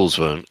controls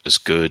weren't as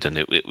good, and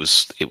it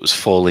was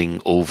falling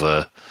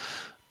over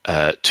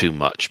too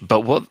much.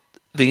 But what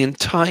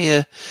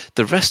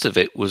the rest of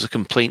it was a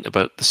complaint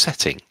about the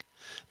setting.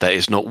 That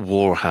is not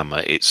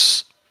Warhammer;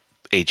 it's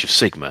Age of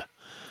Sigmar.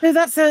 No,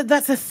 that's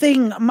a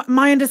thing.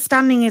 My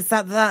understanding is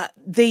that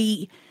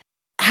they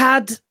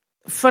had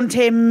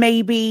Frontier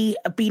maybe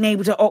been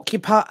able to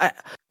occupy,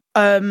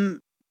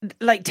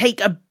 take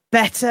a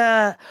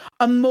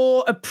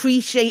more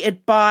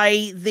appreciated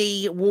by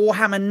the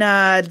Warhammer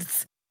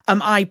nerds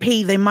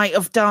IP. They might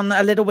have done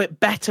a little bit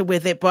better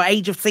with it, but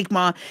Age of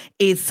Sigmar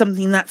is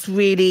something that's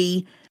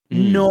really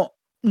not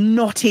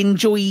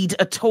enjoyed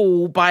at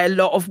all by a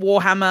lot of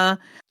Warhammer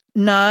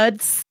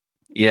nerds.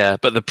 Yeah,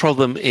 but the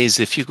problem is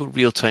if you've got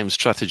real-time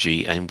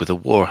strategy and with a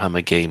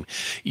Warhammer game,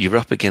 you're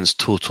up against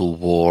Total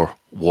War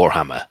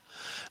Warhammer,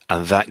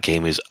 and that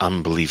game is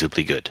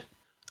unbelievably good.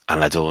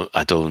 And I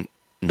don't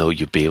know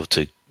you'd be able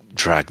to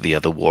drag the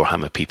other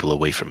Warhammer people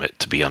away from it,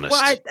 to be honest.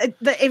 Well,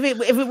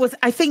 if it was,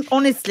 I think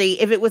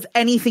honestly, if it was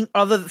anything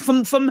other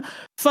from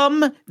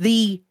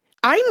the,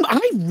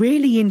 I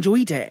really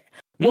enjoyed it.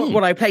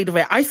 What I played of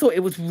it, I thought it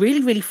was really,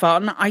 really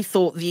fun. I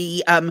thought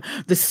the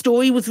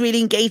story was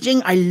really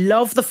engaging. I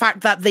love the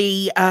fact that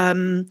the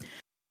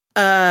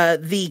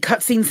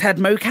cutscenes had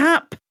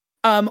mocap.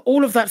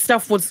 All of that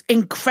stuff was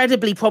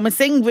incredibly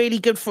promising. Really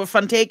good for a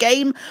Frontier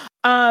game.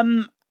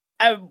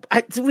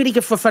 It's really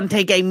good for a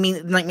Frontier game.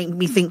 Make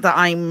me think that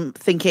I'm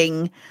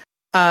thinking,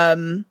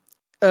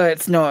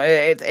 it's not.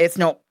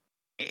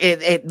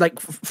 Like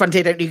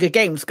Frontier don't do good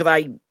games because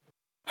I.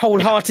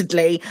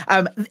 Wholeheartedly,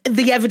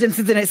 the evidence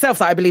is in itself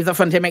that I believe that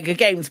Frontier make good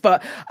games,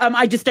 but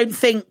I just don't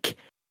think.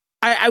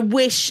 I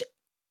wish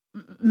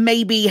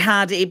maybe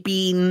had it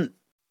been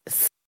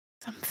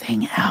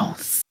something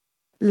else,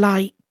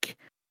 like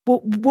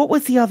what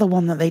was the other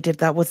one that they did?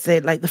 That was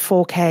it, like the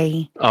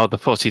 4K. Oh, the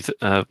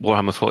Warhammer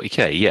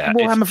 40K, yeah,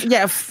 Warhammer,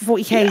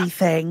 40K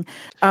thing.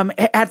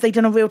 Had they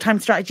done a real time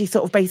strategy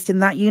sort of based in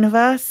that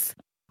universe?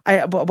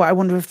 I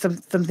wonder if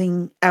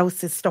something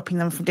else is stopping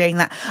them from doing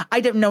that. I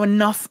don't know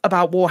enough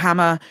about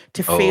Warhammer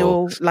to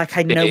feel like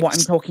I know what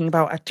I'm talking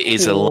about at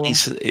all.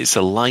 It's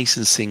a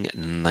licensing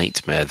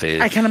nightmare.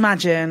 I can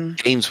imagine.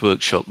 Games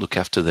Workshop look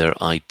after their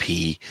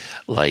IP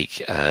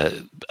like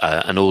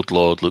an old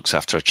lord looks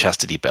after a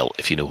chastity belt,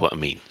 if you know what I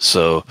mean.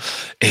 So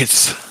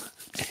it's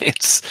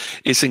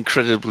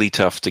incredibly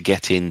tough to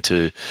get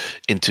into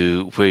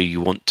where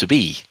you want to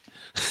be.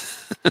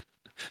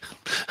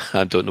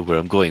 I don't know where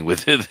I'm going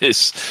with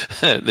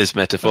this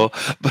metaphor,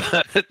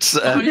 but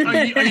Are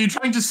you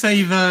trying to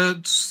say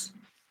that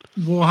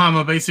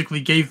Warhammer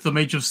basically gave them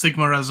Age of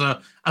Sigmar as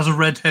a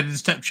red-headed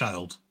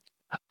stepchild?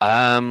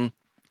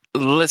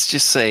 Let's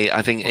just say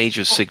I think Age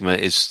of Sigmar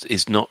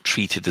is not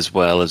treated as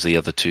well as the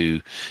other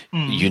two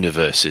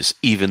universes,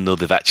 even though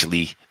they've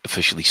actually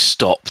officially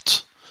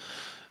stopped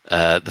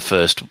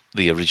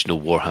the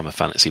original Warhammer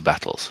Fantasy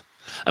Battles.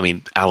 I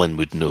mean, Alan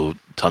would know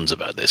tons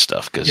about this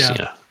stuff because,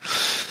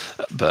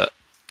 but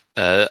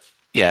they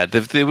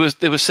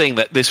were saying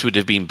that this would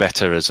have been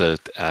better as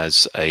a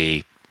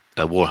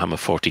Warhammer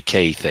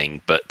 40k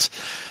thing, but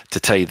to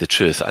tell you the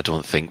truth, I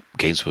don't think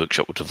Games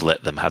Workshop would have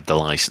let them have the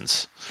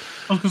license.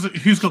 Oh, because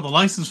who's got the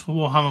license for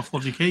Warhammer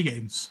 40k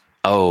games?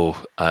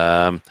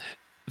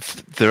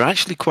 They're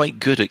actually quite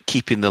good at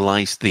keeping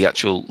the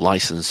actual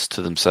license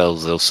to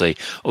themselves. They'll say,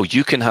 "Oh,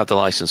 you can have the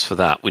license for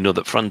that." We know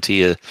that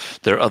Frontier,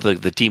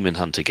 the Demon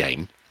Hunter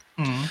game.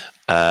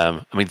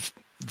 I mean,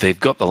 they've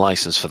got the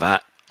license for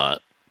that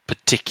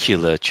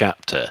particular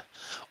chapter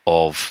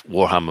of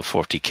Warhammer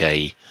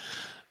 40k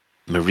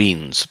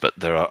Marines, but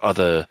there are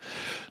other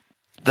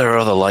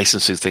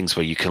licensing things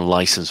where you can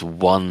license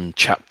one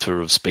chapter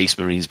of Space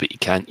Marines, but you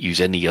can't use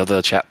any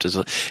other chapters.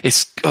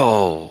 They've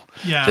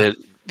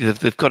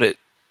got it.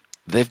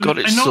 They've got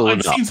it sewn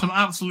up. I've seen some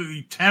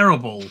absolutely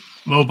terrible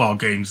mobile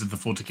games in the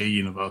 40k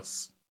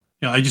universe.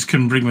 I just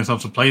couldn't bring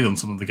myself to play them.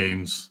 Some of the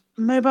games.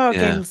 Mobile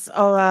games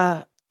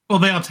are. Well,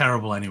 they are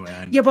terrible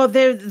anyway. Yeah, but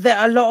they're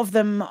a lot of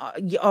them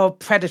are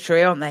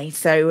predatory, aren't they?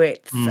 So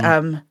it's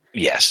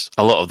Yes,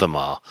 a lot of them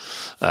are.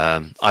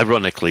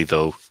 Ironically,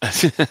 though,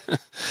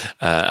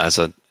 as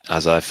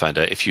I found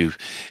out, if you've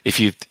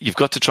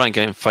got to try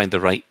and find the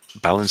right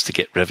balance to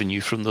get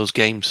revenue from those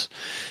games.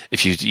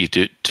 If you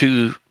do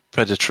too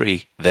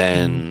predatory,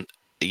 then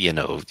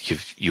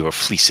you are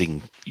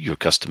fleecing your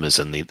customers,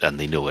 and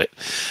they know it.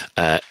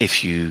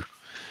 If you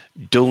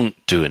don't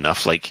do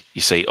enough, like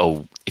you say,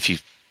 if you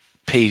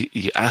pay,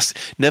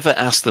 never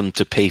ask them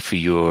to pay for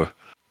your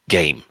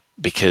game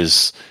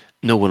because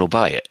no one will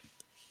buy it.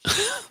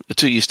 They're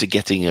too used to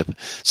getting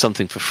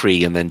something for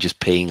free and then just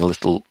paying a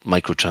little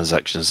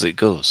microtransactions as it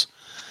goes.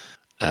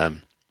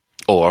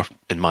 Or,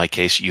 in my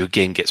case, your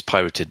game gets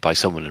pirated by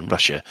someone in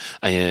Russia,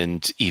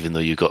 and even though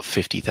you got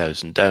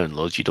 50,000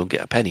 downloads, you don't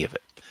get a penny of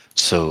it.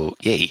 So,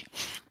 yay.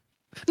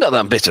 Not that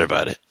I'm bitter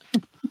about it.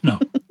 No.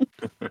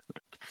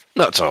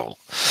 Not at all.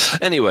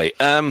 Anyway,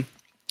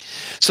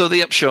 so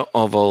the upshot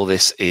of all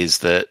this is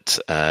that,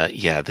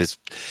 there's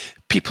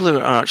people who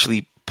are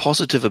actually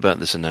positive about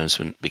this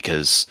announcement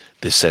because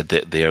they said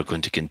that they are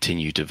going to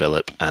continue to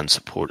develop and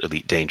support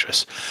Elite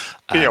Dangerous.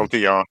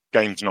 TLDR,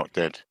 game's not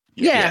dead.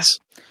 Yes.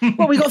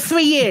 Well, we got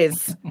 3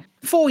 years,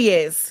 4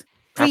 years,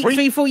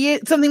 4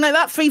 years, something like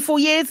that. 3-4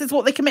 years is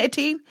what they committed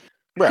to.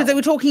 Because they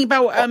were talking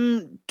about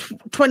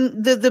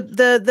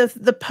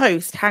the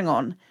post. Hang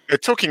on, they're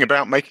talking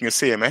about making a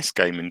CMS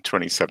game in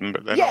 27,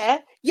 but but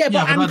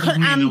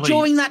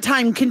during that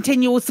time,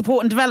 continual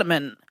support and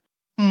development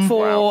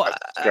for that's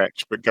a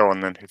stretch. But go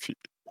on then, if you.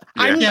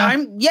 I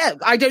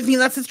don't think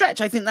that's a stretch.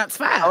 I think that's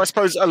fair. I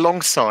suppose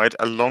alongside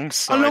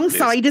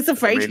is a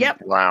phrase.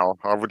 Yep. Wow,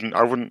 I wouldn't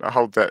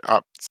hold that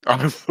up.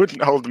 I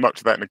wouldn't hold them up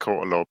to that in a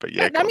court of law. But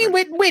yeah, I mean,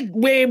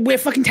 we're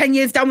fucking 10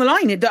 years down the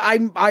line.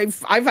 I've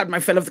had my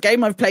fill of the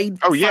game. I've played.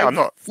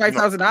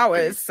 5,000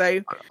 hours.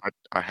 So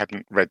I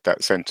hadn't read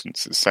that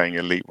sentence as saying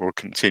Elite will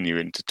continue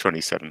into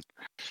 27.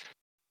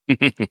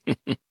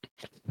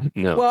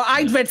 No. Well,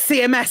 I'd read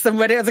CMS and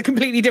read it as a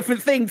completely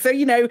different thing. So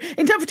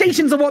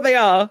interpretations of what they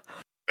are.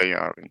 They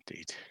are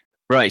indeed.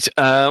 Right.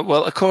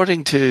 Well,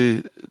 according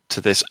to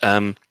this,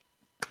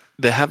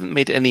 they haven't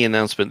made any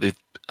announcement.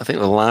 I think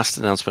the last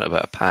announcement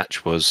about a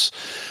patch was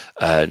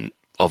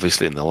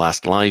obviously in the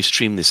last live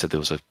stream. They said there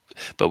was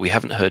but we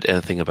haven't heard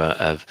anything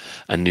about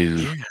a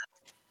new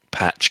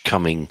patch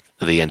coming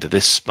at the end of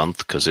this month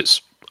because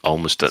it's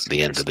almost at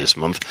the end of this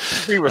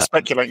month. We were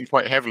speculating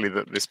quite heavily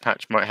that this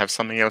patch might have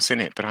something else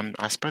in it, but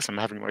I suppose I'm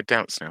having my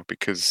doubts now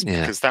because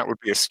that would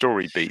be a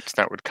story beat.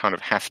 That would kind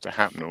of have to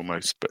happen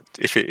almost. But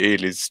if it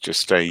is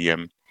just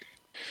a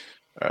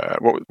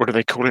what do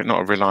they call it?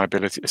 Not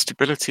a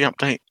stability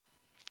update.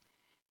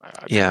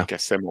 I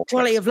guess they're more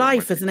quality of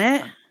life, isn't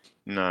it?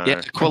 No.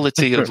 Yeah,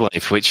 quality of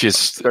life, which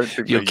is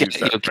you'll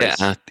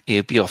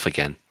be off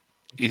again.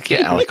 You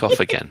get Alec off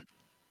again.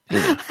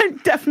 I'm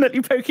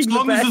definitely poking as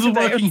long the bear as there's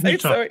today. a working heater.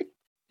 Sorry.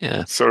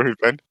 Yeah. Sorry,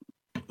 Ben.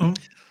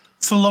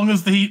 So long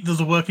as there's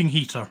a working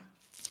heater.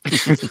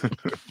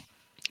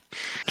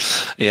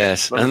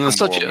 Yes, and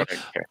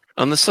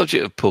on the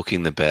subject of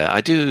poking the bear,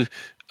 I do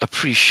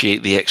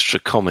appreciate the extra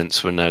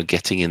comments we're now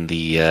getting in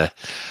the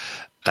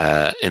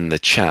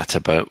chat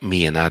about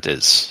me and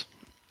Adders.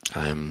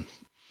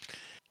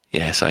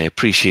 Yes, I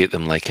appreciate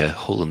them like a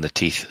hole in the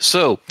teeth.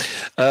 So,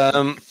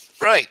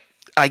 right,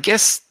 I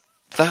guess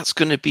that's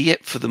going to be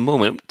it for the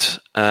moment.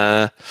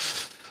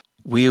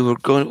 We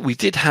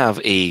did have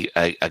a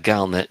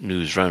Galnet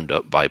news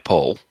roundup by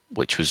Paul,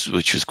 which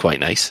was quite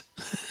nice.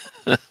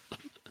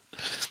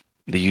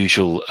 The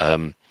usual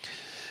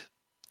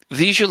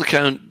The usual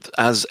account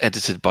as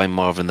edited by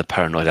Marvin the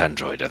Paranoid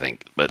Android, I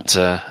think. But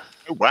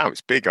Oh, wow,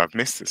 it's big. I've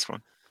missed this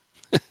one.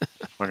 I'm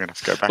going to have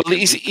to go back. well,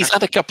 he's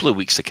had a couple of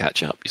weeks to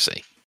catch up, you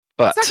see.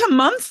 But It's like a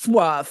month's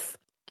worth.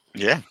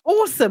 Yeah.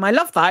 Awesome. I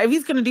love that. If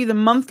he's going to do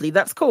them monthly,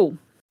 that's cool.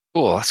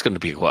 oh, that's going to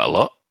be quite a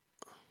lot.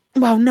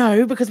 Well,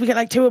 no, because we get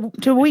like two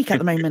a week at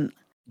the moment.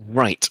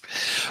 Right.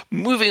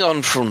 Moving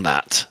on from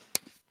that,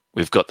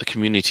 we've got the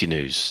community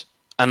news.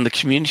 And the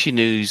community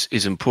news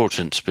is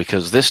important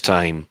because this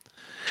time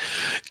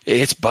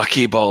it's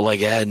Buckyball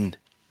again.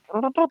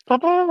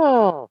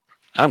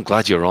 I'm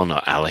glad you're on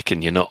it, Alec,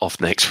 and you're not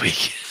off next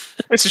week.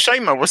 It's a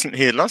shame I wasn't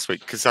here last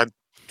week because I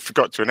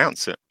forgot to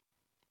announce it.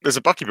 There's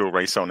a Buckyball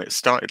race on. It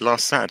started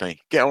last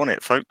Saturday. Get on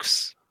it,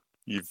 folks.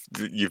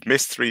 You've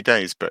missed 3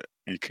 days, but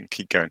you can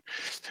keep going.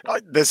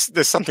 There's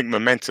something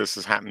momentous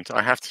has happened.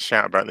 I have to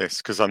shout about this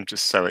because I'm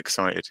just so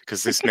excited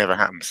because this never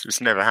happens. This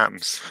never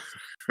happens.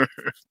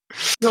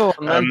 Go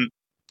on, man.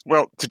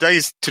 Well,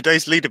 today's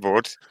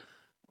leaderboard.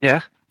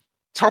 Yeah.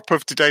 Top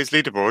of today's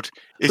leaderboard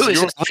is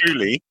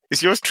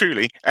yours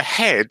truly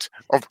ahead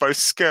of both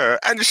Sker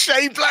and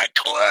Shane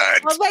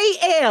Blackwood. Are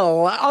they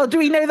ill? Oh, do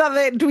we know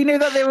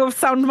that they're of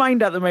sound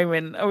mind at the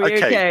moment? Are we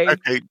okay?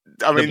 Okay.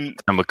 I mean,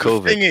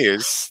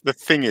 the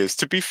thing is,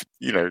 to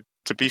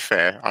be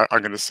fair, I'm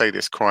going to say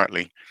this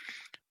quietly,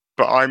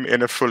 but I'm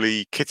in a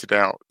fully kitted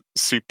out,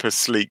 super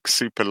sleek,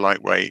 super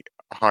lightweight,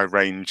 high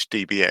range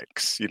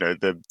DBX. You know,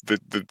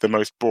 the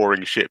most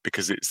boring shit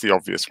because it's the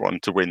obvious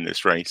one to win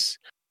this race.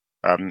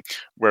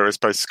 Whereas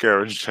both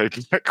Sker and Shane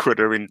Blackwood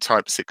are in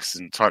Type 6s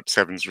and Type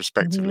 7s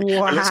respectively.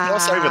 Wow. But let's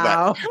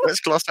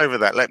gloss over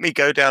that. Let me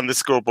go down the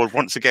scoreboard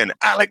once again.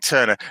 Alec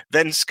Turner,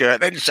 then Sker,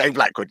 then Shane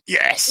Blackwood.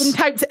 Yes!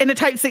 In a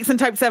Type 6 and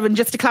Type 7,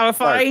 just to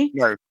clarify?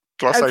 No,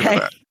 gloss over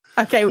that.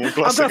 Okay,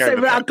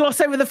 I'll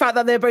gloss over the fact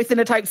that they're both in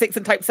a Type 6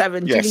 and Type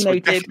 7. Yes, duly we're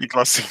noted. definitely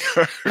glossing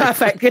over.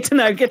 Perfect, good to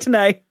know.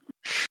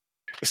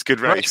 It's a good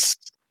race. Right.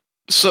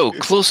 So,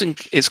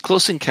 it's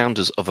close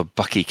encounters of a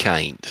Bucky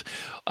kind.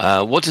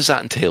 What does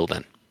that entail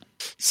then?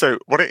 So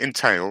what it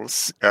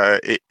entails,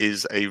 it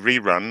is a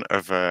rerun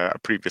of a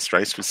previous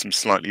race with some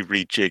slightly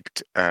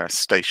rejigged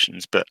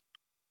stations. But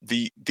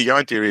the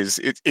idea is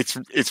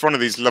it's one of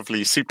these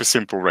lovely, super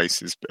simple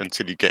races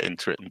until you get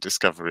into it and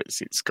discover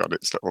it's got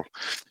its little.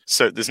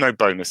 So there's no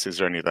bonuses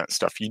or any of that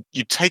stuff.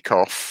 You take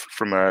off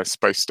from a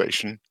space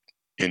station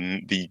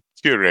in the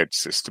Cured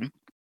system,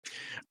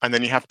 and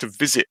then you have to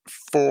visit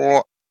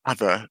 4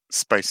 other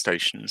space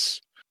stations.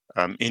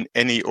 In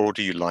any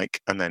order you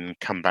like, and then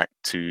come back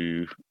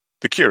to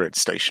the Cured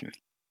station.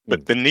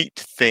 But the neat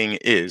thing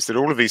is that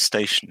all of these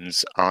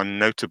stations are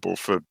notable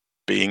for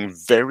being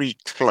very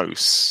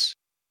close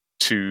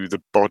to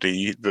the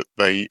body that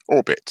they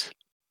orbit.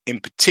 In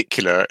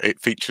particular,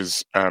 it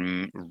features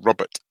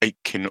Robert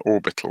Aitken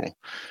Orbital,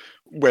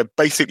 where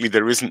basically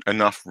there isn't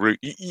enough route.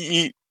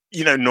 You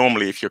know,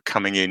 normally if you're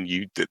coming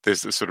in,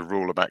 there's this sort of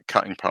rule about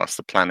cutting past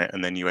the planet,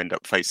 and then you end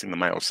up facing the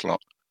mail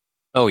slot.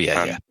 Oh,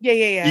 yeah.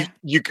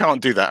 You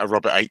can't do that at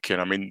Robert Aitken.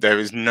 I mean, there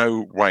is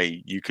no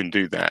way you can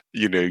do that,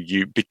 you know,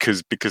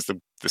 because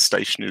the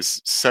station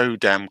is so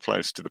damn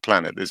close to the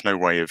planet. There's no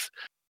way of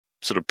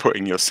sort of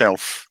putting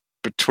yourself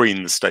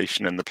between the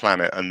station and the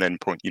planet and then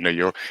point, you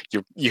know,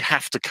 you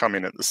have to come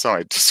in at the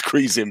side to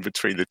squeeze in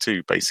between the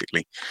two,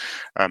 basically.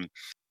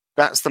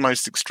 That's the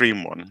most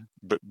extreme one,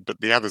 but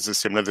the others are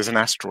similar. There's an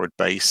asteroid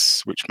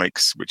base,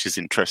 which is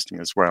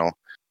interesting as well.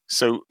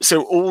 So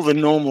all the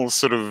normal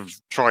sort of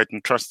tried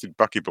and trusted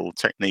buckyball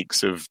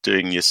techniques of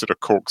doing your sort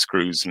of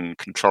corkscrews and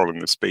controlling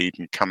the speed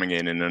and coming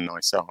in a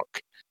nice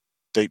arc,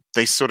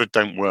 they sort of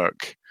don't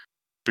work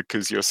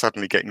because you're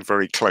suddenly getting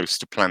very close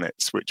to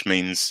planets, which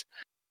means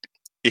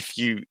if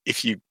you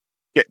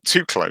get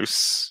too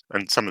close,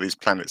 and some of these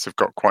planets have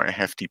got quite a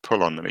hefty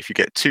pull on them, if you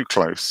get too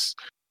close,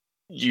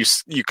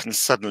 you can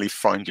suddenly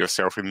find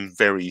yourself in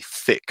very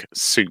thick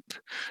soup.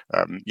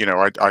 You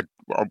know, I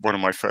one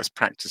of my first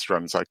practice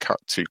runs, I cut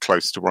too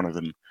close to one of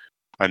them,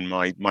 and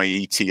my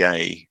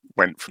ETA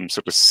went from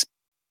sort of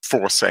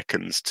 4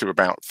 seconds to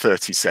about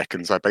 30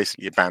 seconds. I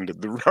basically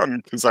abandoned the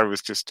run because I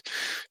was just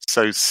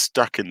so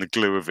stuck in the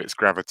glue of its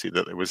gravity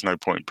that there was no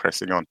point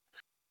pressing on.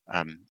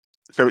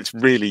 So it's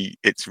really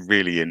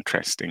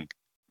interesting.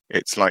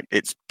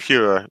 It's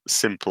pure,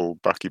 simple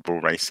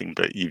buckyball racing,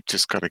 but you've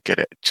just got to get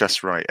it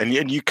just right. And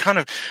you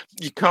can't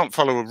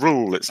follow a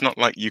rule. It's not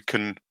like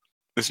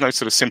there's no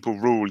sort of simple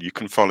rule you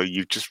can follow.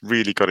 You've just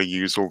really got to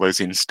use all those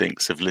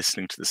instincts of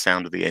listening to the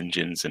sound of the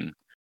engines and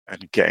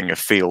getting a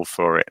feel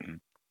for it.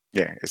 And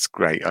yeah, it's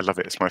great. I love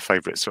it. It's my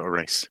favourite sort of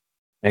race.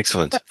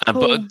 Excellent.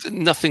 But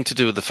nothing to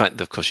do with the fact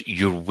that, of course,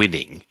 you're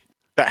winning.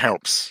 That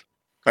helps.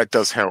 That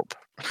does help.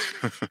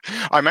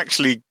 I'm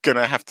actually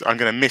I'm going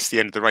to miss the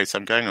end of the race.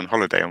 I'm going on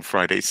holiday on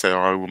Friday,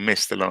 so I will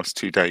miss the last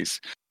 2 days,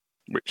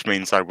 which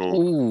means I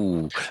will.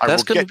 Ooh,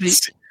 that's going to be.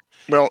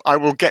 Well, I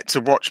will get to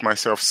watch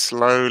myself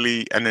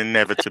slowly and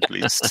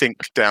inevitably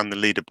sink down the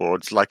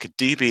leaderboards like a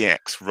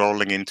DBX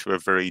rolling into a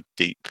very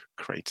deep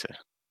crater.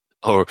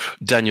 Or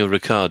Daniel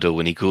Ricciardo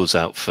when he goes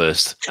out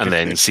first and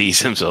then sees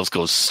himself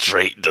go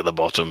straight to the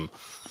bottom.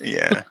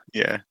 Yeah.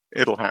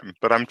 It'll happen.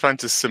 But I'm trying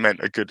to cement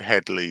a good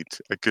head lead,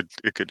 a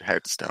good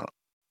head start.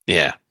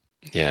 Yeah.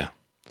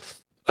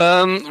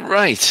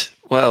 Right.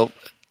 Well,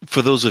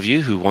 for those of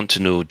you who want to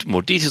know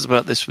more details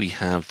about this, we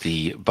have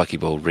the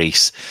Buckyball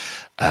race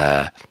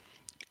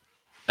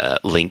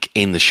link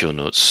in the show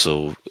notes.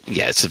 So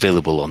yeah, it's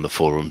available on the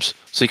forums,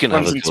 so you can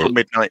have a until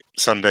midnight,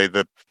 Sunday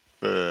the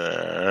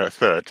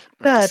 3rd.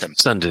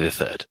 Sunday the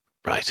 3rd.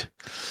 Right.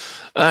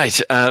 All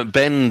right.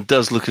 Ben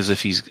does look as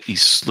if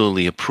he's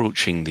slowly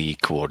approaching the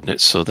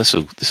coordinates, so this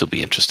will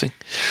be interesting.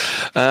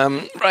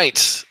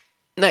 Right.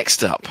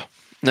 Next up.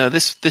 Now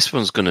this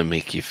one's going to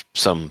make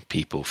some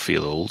people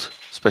feel old,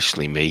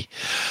 especially me.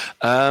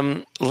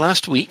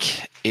 Last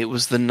week it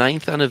was the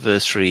 9th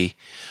anniversary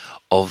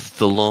of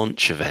the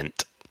launch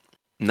event.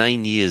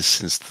 9 years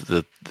since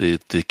the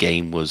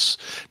game was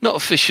not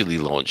officially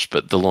launched,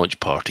 but the launch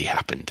party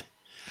happened.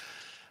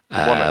 The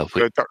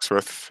one at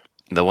Duxworth.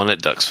 The one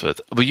at Duxworth.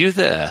 Were you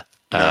there?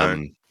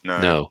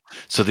 No.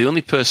 So the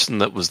only person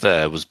that was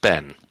there was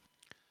Ben.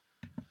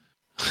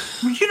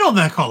 Were you not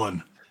there,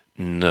 Colin?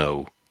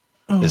 No.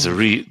 Oh. There's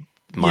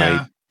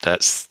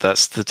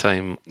that's the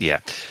time.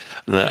 Yeah.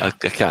 I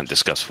can't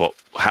discuss what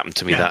happened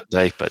to me that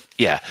day, but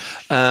yeah.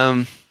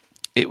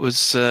 It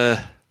was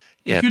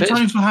good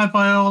times were had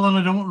by all, and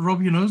I don't want to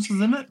rub your nose,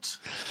 isn't it?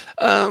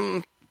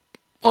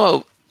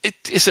 Well,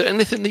 is there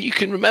anything that you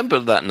can remember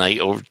that night,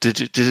 or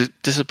did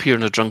it disappear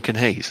in a drunken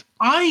haze?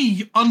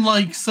 I,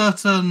 unlike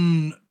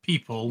certain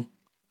people,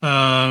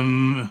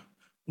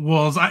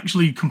 was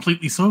actually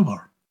completely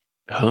sober.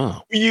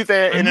 Oh. Were you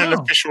there in an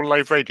official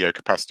Lave Radio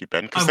capacity,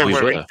 Ben? Because there were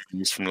there.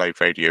 interviews from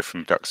Lave Radio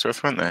from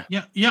Duxworth, weren't there?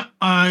 Yeah.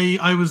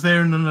 I was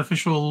there in an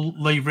official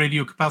Lave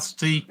Radio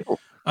capacity.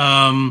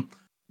 I am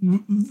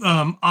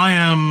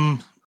I'm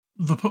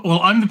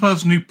the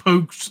person who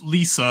poked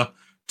Lisa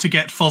to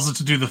get Fozza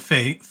to do the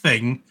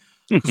thing,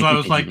 because I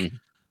was like,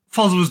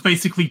 Fozza was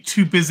basically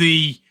too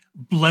busy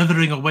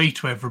blethering away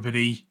to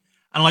everybody,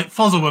 and like,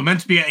 Fozza, we're meant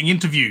to be getting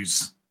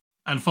interviews,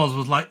 and Fozza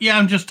was like, yeah,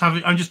 I'm just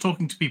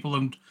talking to people,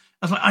 and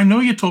I was like, I know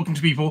you're talking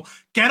to people.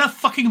 Get a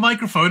fucking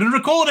microphone and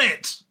record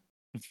it.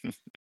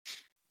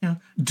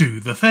 Do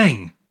the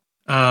thing.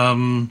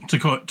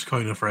 To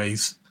coin a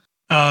phrase.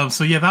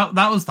 So yeah,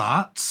 that was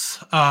that.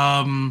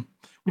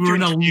 We were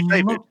in a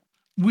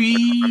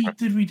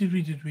did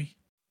we?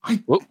 I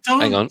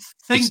don't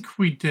think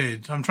we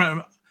did. I'm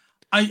trying to.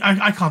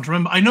 I can't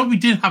remember. I know we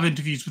did have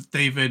interviews with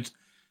David.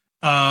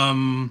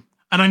 And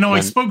I know I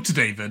spoke to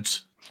David.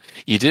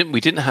 You didn't. We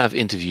didn't have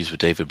interviews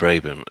with David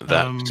Braben at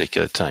that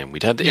particular time.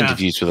 We'd had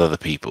interviews with other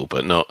people,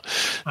 but not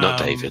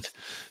David.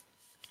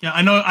 Yeah,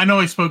 I know.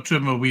 I spoke to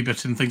him a wee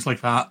bit and things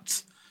like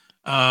that.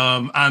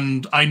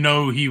 And I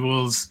know he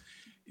was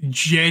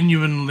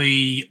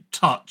genuinely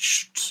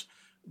touched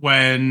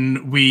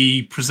when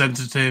we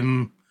presented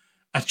him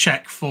a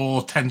check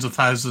for tens of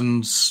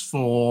thousands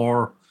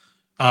for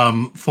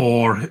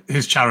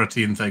his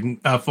charity and thing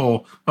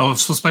for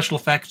special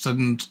effects,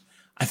 and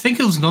I think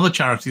it was another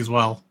charity as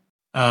well.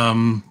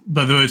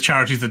 But there were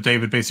charities that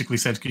David basically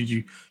said, "Could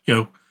you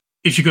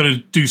if you're going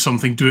to do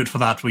something, do it for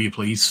that, will you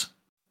please?"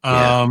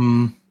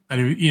 And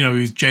he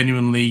was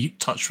genuinely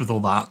touched with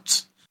all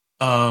that.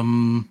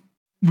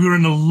 We were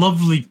in a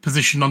lovely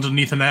position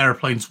underneath an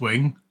airplane's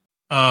wing,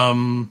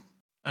 and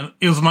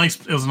it was a nice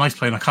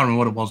plane. I can't remember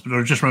what it was, but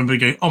I just remember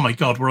going, "Oh my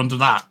god, we're under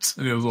that,"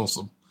 and it was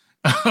awesome.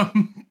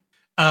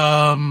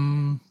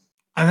 And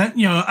then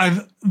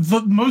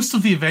most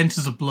of the event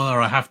is a blur,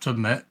 I have to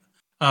admit.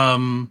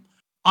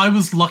 I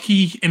was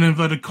lucky in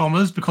inverted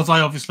commas because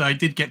I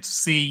did get to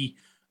see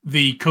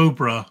the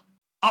Cobra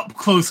up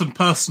close and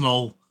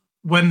personal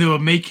when they were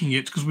making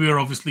it, because we were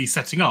obviously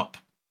setting up.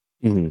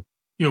 Mm-hmm.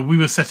 We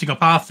were setting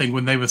up our thing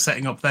when they were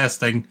setting up their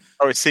thing.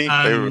 Oh, I see.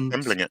 They were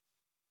assembling it.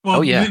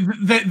 Well,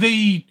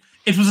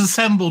 it was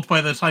assembled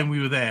by the time we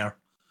were there,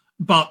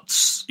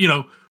 but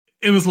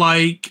it was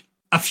like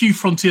a few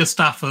Frontier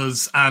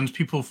staffers and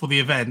people for the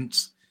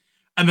event,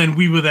 and then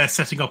we were there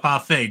setting up our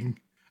thing,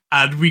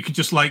 and we could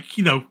just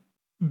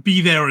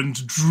be there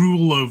and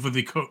drool over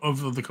the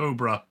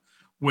Cobra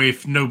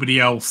with nobody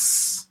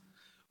else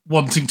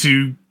wanting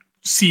to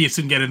see it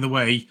and get in the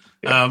way.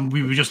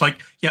 We were just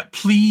like, yeah,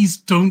 please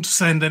don't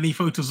send any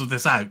photos of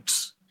this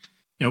out.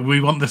 We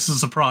want this as a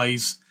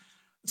surprise.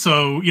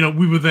 So,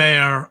 we were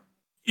there,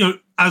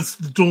 as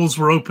the doors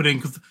were opening,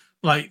 because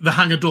the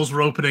hangar doors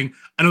were opening,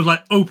 and it was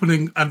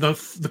opening, and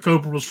the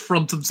Cobra was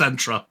front and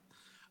center.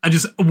 And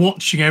just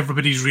watching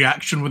everybody's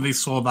reaction when they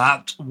saw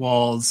that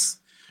was,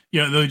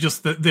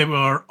 they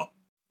were,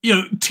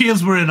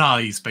 tears were in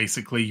eyes,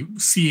 basically,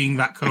 seeing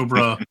that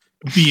Cobra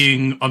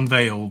being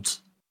unveiled.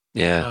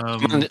 Yeah. I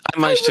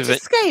managed to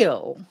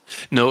scale.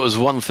 No, it was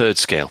 1/3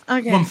 scale.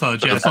 Okay.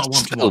 1/3, yeah. It's not 1-to-1.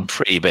 Still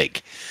pretty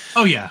big.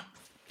 Oh yeah.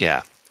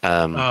 Yeah.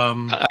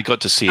 I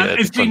got to see it at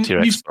the Frontier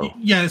Expo.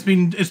 Yeah, it's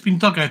been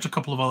dug out a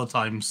couple of other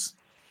times.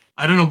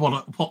 I don't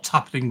know what's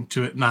happening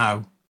to it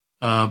now,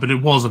 but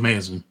it was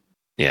amazing.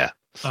 Yeah.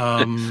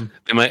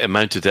 They might have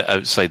mounted it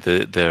outside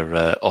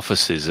their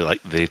offices,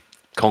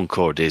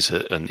 Concorde is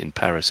in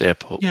Paris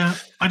airport. Yeah,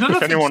 I don't know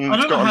if anyone's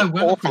got an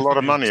awful lot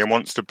of money and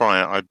wants to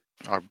buy it,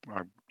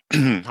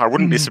 I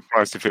wouldn't be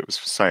surprised if it was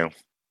for sale.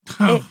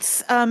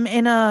 It's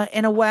in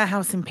a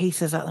warehouse in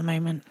pieces at the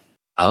moment.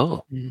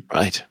 Oh,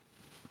 right.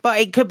 But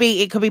it could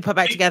be put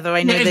back together.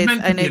 I know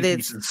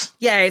there's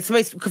it's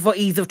supposed to for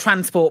ease of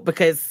transport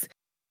because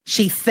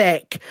she's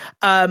thick.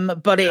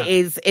 But it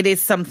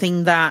is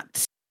something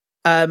that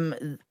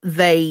they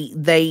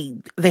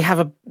have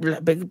a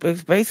big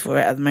space for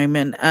it at the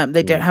moment.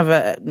 They don't have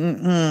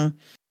a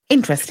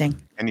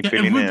interesting. Any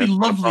billionaire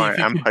buy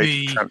and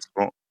pay for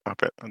transport? I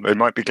bet they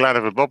might be glad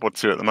of a bob or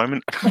two at the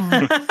moment.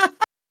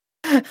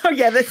 Oh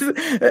yeah,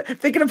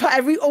 they're gonna put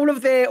all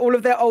of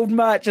their old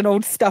merch and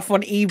old stuff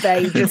on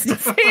eBay just to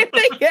see if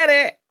they get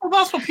it. Well,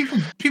 that's what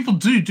people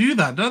do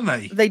that, don't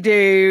they? They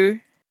do.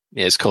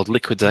 Yeah, it's called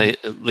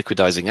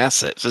liquidizing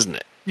assets, isn't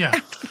it? Yeah.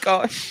 Oh,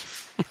 gosh.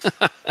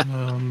 But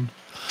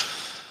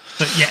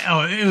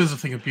yeah, it was a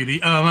thing of beauty.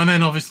 And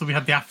then obviously we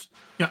had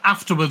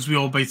afterwards we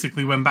all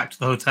basically went back to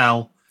the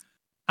hotel,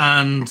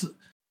 and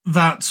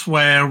that's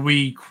where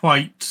we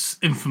quite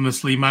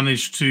infamously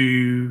managed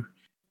to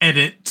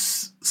edit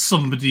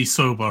somebody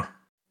sober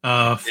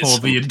for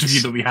the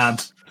interview that we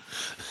had.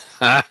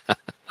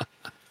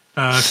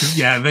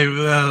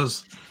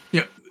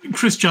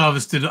 Chris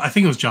Jarvis did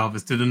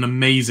an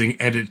amazing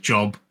edit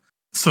job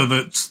so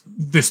that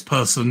this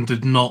person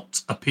did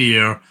not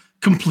appear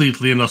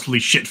completely and utterly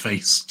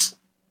shit-faced.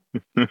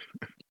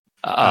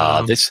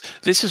 This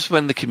is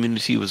when the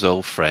community was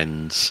all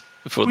friends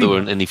before there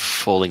weren't any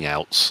falling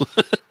outs.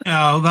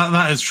 Yeah,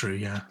 that is true.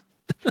 Yeah,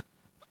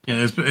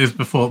 yeah, it's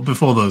before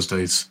those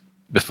days.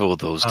 Before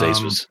those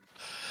days was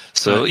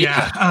so. It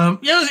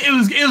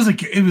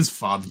was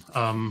fun.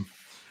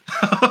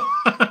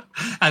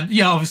 And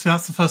yeah, obviously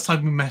that's the first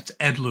time we met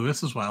Ed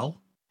Lewis as well.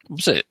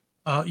 Was it?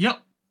 Yep.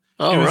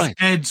 Oh, right.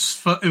 It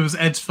was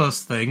Ed's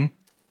first thing.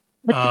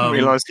 I didn't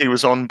realise he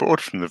was on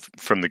board from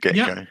the get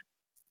go.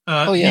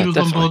 He was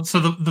on board. So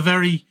the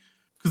very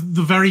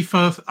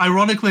first,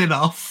 ironically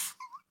enough.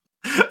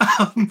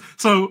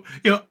 So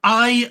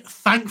I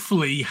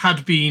thankfully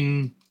had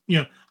been,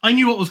 I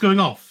knew what was going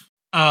off.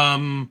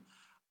 And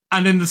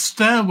in the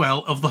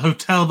stairwell of the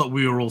hotel that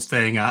we were all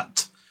staying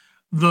at,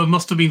 there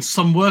must have been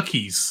some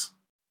workies.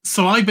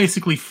 So I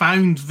basically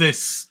found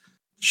this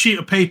sheet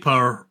of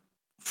paper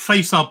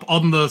face up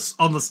on the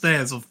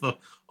stairs of the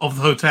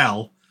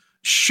hotel,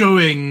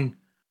 showing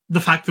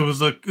the fact there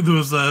was a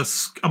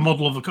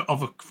model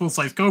of a full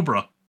size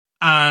Cobra,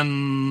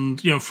 and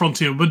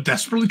Frontier were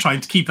desperately trying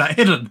to keep that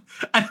hidden,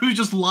 and it was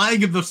just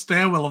lying in the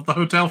stairwell of the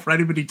hotel for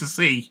anybody to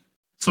see.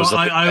 So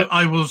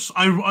I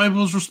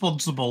was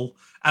responsible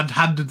and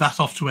handed that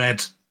off to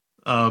Ed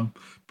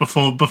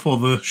before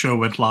the show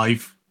went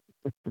live.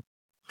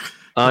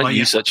 Aren't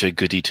you such a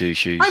goody two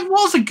shoes? I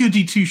was a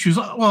goody two shoes.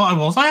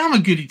 Well, I am a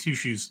goody two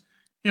shoes.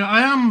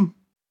 I am.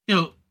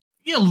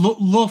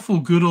 Lawful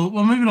good, or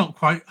well, maybe not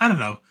quite. I don't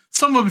know.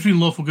 Somewhere between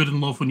lawful good and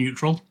lawful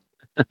neutral.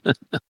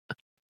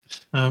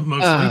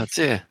 Mostly. Oh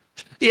dear.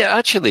 Yeah,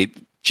 actually,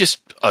 just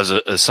as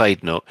a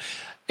side note,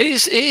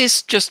 it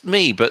is just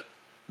me, but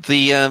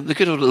the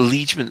good old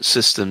allegiance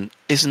system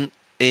isn't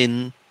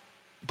in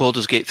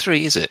Baldur's Gate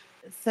 3, is it?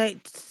 Say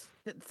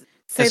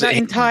that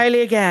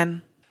entirely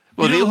again.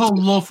 Well, the whole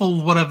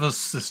lawful whatever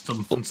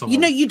system and so on.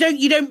 You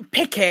don't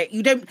pick it.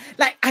 You don't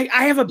like. I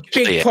have a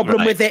big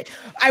problem with it.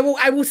 I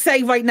will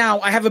say right now,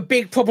 I have a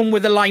big problem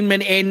with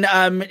alignment in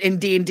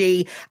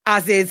D&D,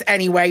 as is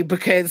anyway,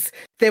 because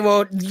there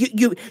are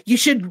you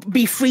should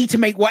be free to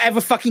make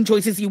whatever fucking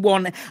choices you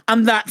want,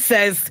 and that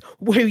says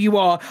who you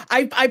are.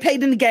 I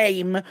played in a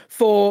game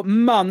for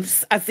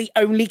months as the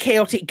only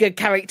chaotic good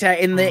character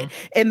in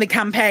the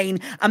campaign,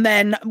 and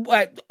then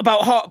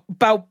about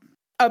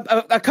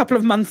a couple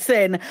of months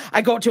in,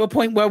 I got to a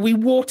point where we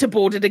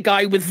waterboarded a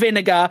guy with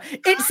vinegar.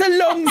 It's a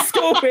long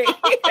story.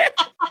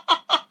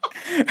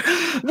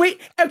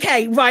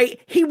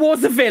 He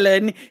was a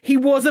villain. He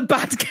was a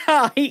bad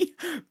guy,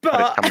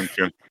 but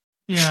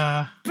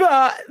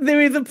there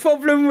is a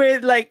problem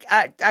with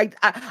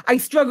I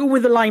struggle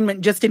with alignment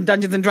just in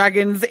Dungeons and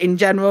Dragons in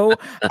general.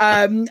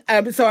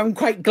 So I'm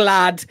quite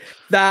glad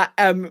that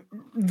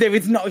there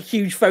is not a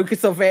huge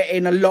focus of it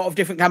in a lot of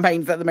different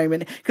campaigns at the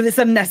moment, because it's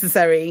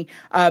unnecessary,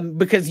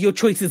 because your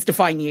choices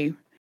define you.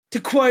 To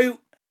quote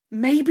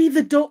maybe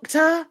the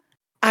Doctor,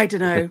 I don't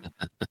know.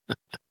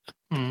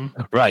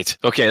 Right.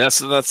 Okay. That's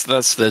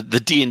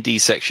the D&D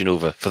section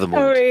over for the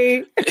moment.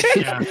 Sorry.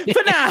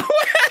 For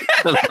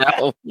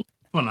now.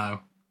 For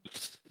now.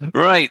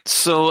 Right.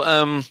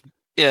 So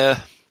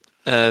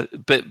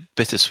bit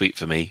bittersweet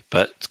for me,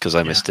 but because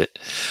I missed it.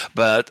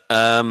 But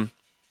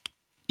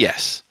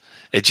yes,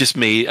 it just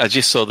me. I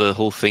just saw the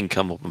whole thing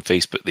come up on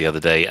Facebook the other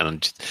day,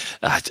 and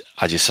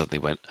I just suddenly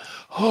went,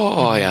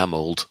 "Oh, I am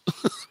old."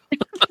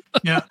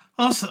 Yeah.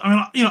 Also,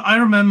 I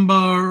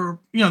remember,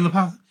 in the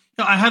past,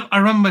 I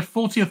remember my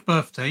 40th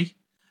birthday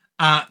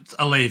at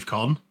a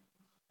LaveCon.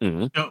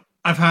 Mm-hmm.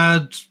 I've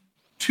had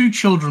 2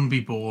 children be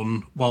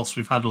born whilst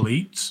we've had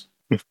Elite.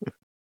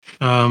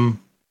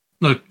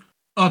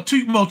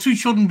 Two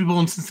children be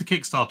born since the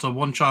Kickstarter.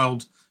 One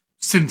child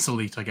since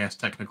Elite, I guess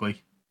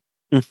technically.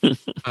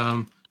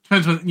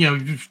 Depends on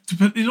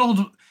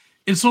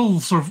it's all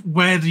sort of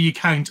where do you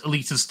count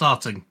Elite as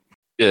starting?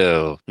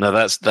 Oh no,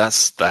 that's a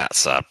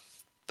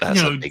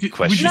big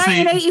question.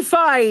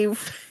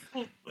 1985.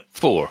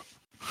 Four.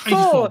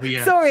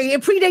 Yeah. Sorry,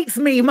 it predates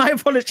me. My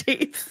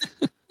apologies.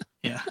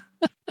 Yeah.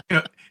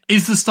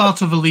 Is the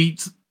start of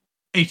Elite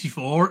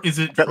 84? Is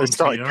it? They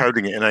started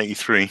coding it in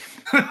 83.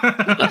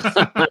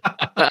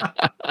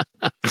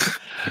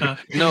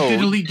 No.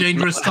 Did Elite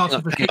Dangerous start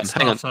with the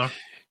Kickstarter?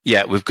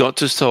 Yeah, we've got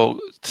to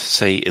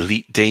say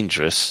Elite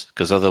Dangerous,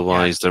 because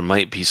otherwise there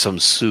might be some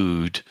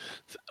sued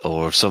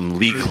or some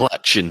legal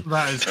action.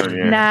 That is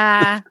true.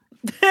 Nah.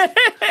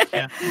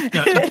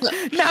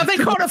 Now they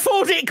can't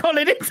afford it,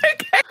 Colin. It's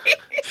okay.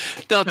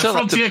 No, tell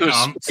that to poor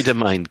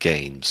Spider-Mind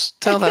Games.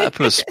 Tell that to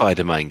poor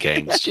Spider-Mind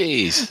Games.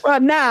 Jeez. Well,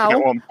 now... We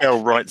don't want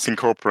Bell Rights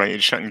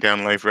Incorporated shutting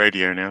down Lave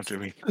Radio now, do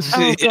we?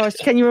 Oh, gosh,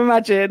 can you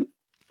imagine?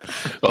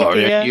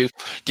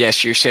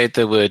 Yes, you said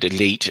the word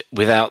elite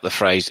without the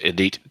phrase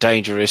elite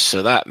dangerous,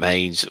 so that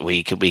means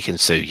we can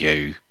sue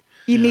you.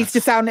 You need to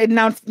sound like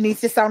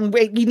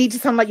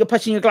you're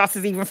pushing your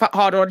glasses even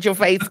harder onto your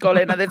face,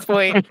 Colin, at this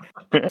point.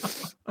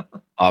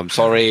 I'm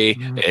sorry,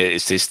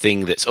 it's this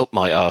thing that's up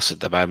my arse at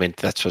the moment.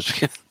 That's what.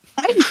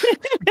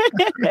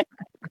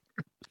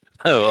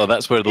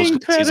 That's where those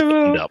glasses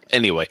end up.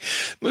 Anyway,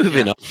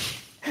 moving on.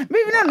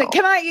 Moving on.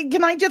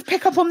 Can I just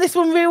pick up on this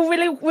one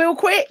real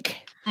quick?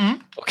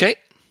 Mm-hmm. Okay.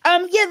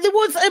 There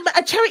was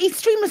a charity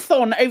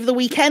streamathon over the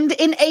weekend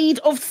in aid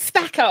of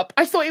Stack Up.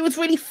 I thought it was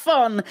really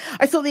fun.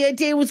 I thought the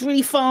idea was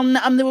really fun.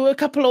 There were a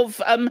couple of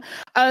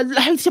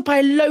hosted by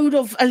a load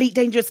of Elite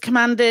Dangerous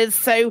commanders.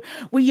 So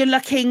you're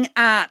looking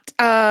at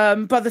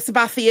Brother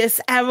Sabathius,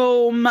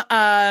 Errol,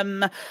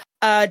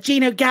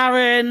 Gino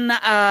Garin,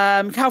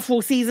 Cal for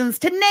All Seasons,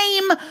 to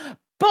name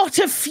but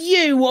a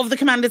few of the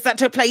commanders that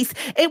took place.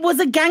 It was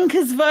a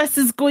gankers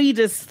versus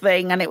Goiders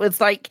thing, and it was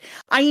like,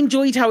 I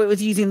enjoyed how it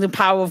was using the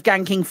power of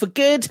ganking for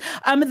good.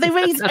 They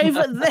raised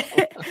over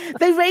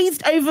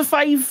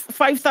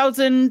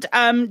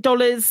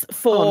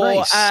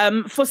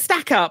 $5,000 for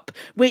Stack Up,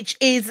 which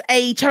is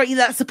a charity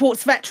that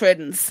supports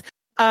veterans.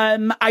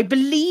 I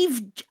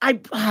believe I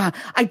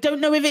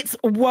don't know if it's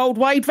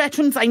worldwide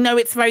veterans. I know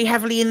it's very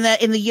heavily in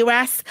the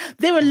US.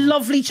 They're a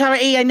lovely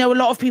charity. I know a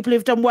lot of people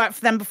who've done work for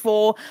them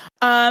before.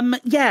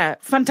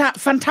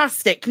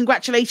 Fantastic.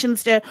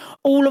 Congratulations to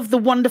all of the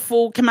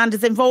wonderful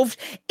commanders involved.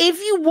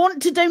 If you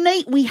want to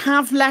donate, we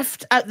have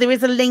left. There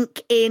is a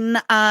link in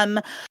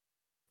the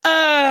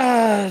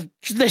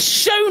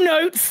show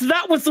notes.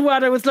 That was the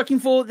word I was looking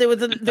for. There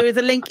is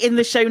a link in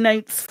the show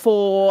notes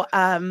for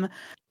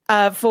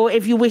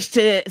if you wish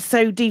to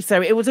do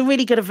so. It was a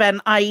really good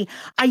event. I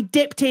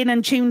dipped in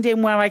and tuned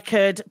in where I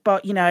could,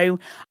 but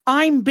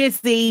I'm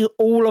busy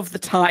all of the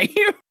time.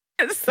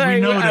 So we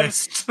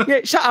noticed.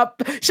 Shut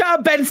up,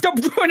 Ben. Stop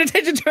drawing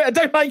attention to it. I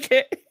don't like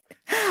it.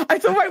 I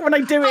feel like when I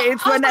do it,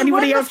 it's when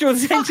anybody else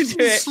draws attention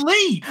to it.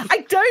 Sleep.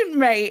 I don't,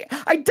 mate.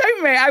 I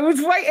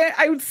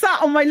was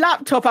sat on my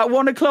laptop at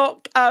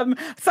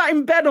 1:00. Sat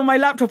in bed on my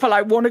laptop at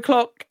like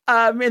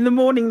 1:00 in the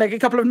morning, like a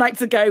couple of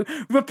nights ago,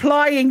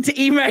 replying to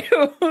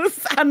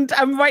emails and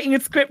writing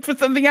a script for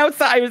something else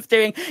that I was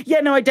doing. Yeah,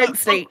 no, I don't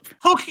sleep.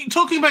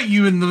 Talking about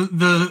you and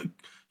the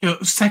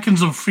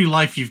seconds of free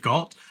life you've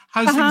got.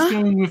 How's things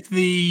going with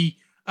the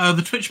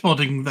Twitch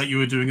modding that you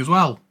were doing as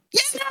well?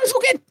 Yeah, no, it's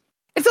all good.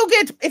 It's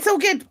all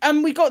good.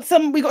 We got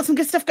some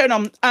good stuff going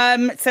on.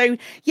 So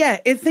yeah,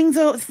 things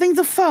are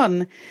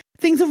fun.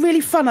 Things are really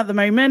fun at the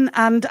moment,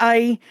 and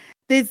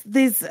it's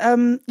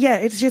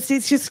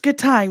just good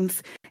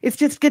times. It's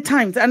just good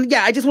times, and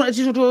yeah, I just wanted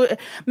to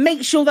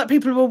make sure that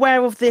people are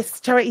aware of this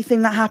charity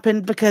thing that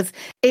happened because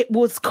it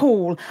was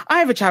cool. I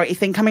have a charity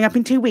thing coming up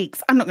in 2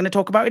 weeks. I'm not going to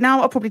talk about it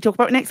now. I'll probably talk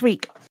about it next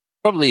week.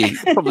 Probably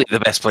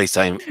the best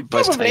time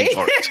for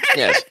it.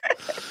 Yes.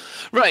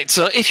 Right,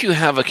 so if you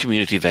have a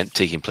community event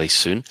taking place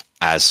soon,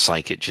 as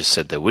Psychic just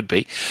said there would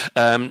be,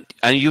 and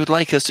you would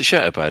like us to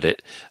shout about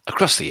it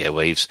across the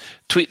airwaves,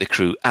 tweet the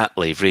crew at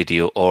Lave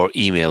Radio or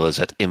email us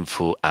at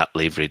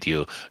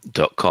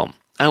info@laveradio.com,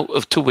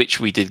 to which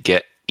we did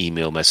get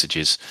email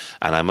messages,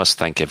 and I must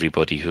thank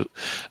everybody who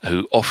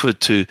offered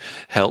to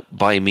help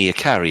buy me a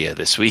carrier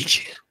this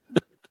week.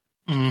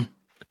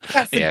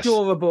 That's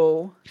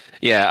adorable.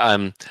 Yeah,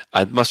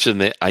 I must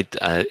admit,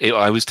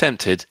 I was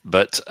tempted,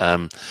 but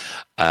I'm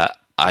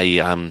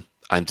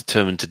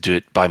determined to do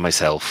it by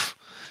myself,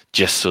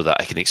 just so that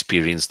I can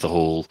experience the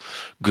whole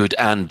good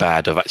and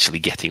bad of actually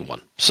getting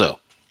one. So,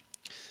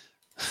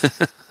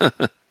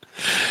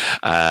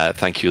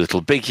 thank you,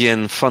 Little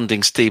Bigyan.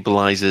 Funding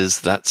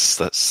stabilizers.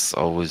 That's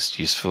always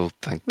useful.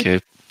 Thank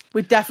you.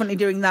 We're definitely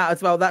doing that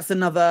as well. That's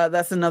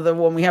another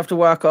one we have to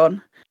work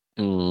on.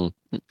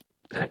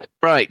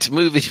 Right,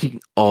 moving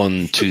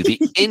on to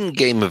the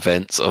in-game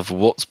events of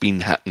what's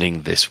been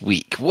happening this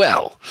week.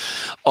 Well,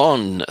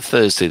 on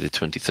Thursday, the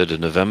 23rd of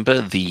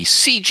November, the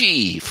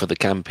CG for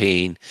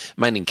the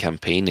mining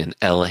campaign in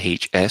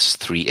LHS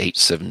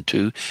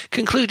 3872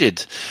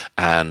 concluded,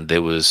 and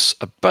there was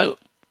about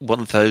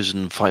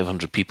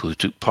 1,500 people who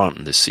took part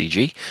in this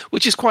CG,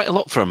 which is quite a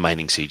lot for a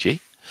mining CG.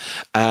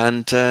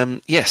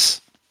 And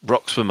yes,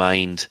 rocks were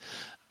mined,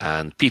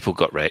 and people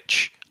got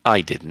rich.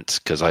 I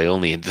didn't, because I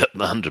only ended up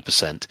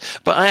 100%.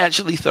 But I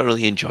actually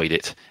thoroughly enjoyed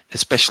it,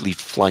 especially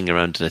flying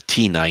around in a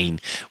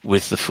T9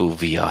 with the full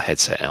VR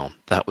headset on.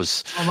 That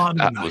was...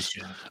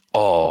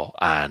 Oh,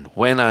 and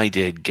when I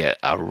did get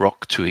a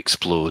rock to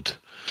explode,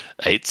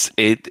 it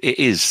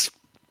is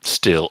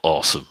still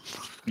awesome.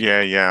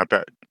 Yeah, I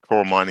bet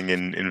core mining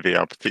in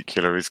VR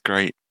particular is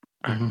great.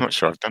 I'm not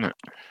sure I've done it.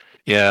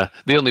 Yeah,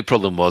 the only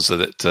problem was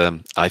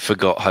that I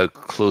forgot how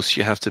close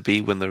you have to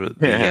be when the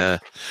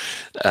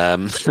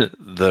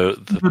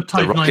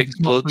rock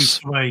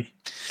explodes.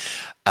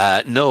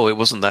 No, it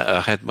wasn't that.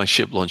 I had my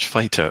ship launch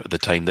fighter at the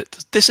time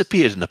that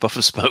disappeared in a puff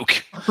of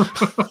smoke.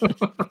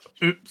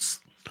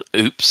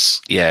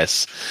 Oops.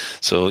 Yes.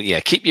 So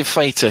yeah, keep your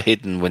fighter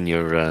hidden when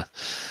you're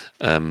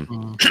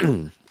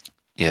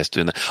yes,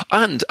 doing that.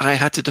 And I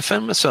had to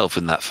defend myself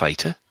in that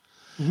fighter.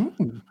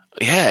 Ooh.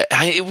 Yeah,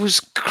 it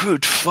was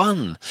good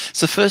fun.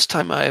 It's the first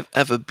time I've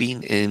ever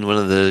been in one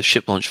of the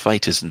ship launch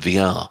fighters in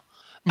VR,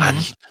 and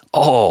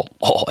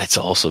it's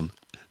awesome.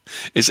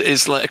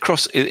 It's like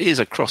it is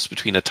a cross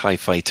between a TIE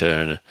fighter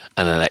and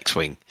an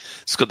X-wing.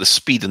 It's got the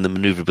speed and the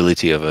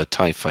maneuverability of a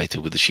TIE fighter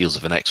with the shields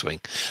of an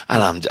X-wing,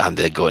 and I'm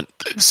there going,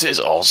 this is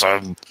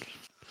awesome.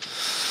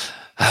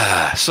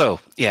 So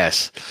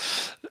yes,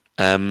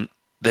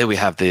 there we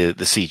have the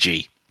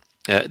CG.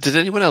 Did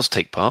anyone else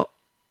take part,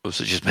 or was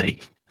it just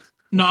me?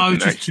 No, I was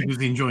just too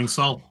busy enjoying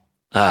Sol.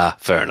 Ah,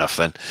 fair enough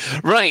then.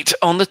 Right,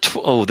 on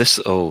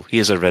the...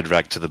 here's a red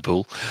rag to the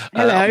bull.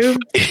 Hello.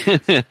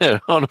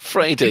 On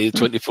Friday, the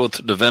 24th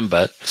of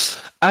November,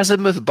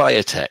 Azimuth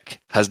Biotech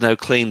has now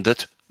claimed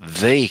that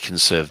they can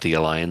serve the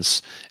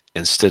Alliance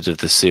instead of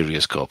the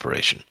Sirius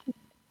Corporation.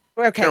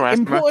 Okay, Go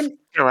important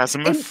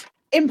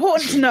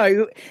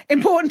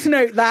to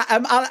note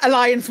that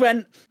Alliance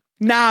went,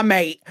 nah,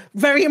 mate.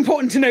 Very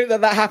important to note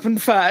that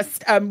happened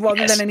first,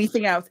 rather than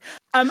anything else.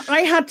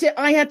 I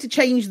had to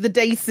change the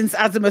day since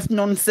Azimuth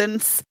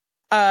nonsense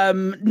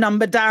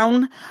number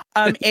down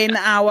in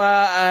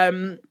our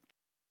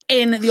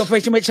in the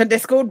Operation Witch Hunt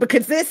Discord,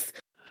 because this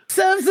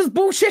serves as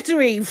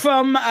bullshittery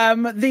from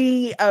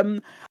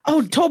Torben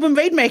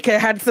Raidmaker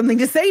had something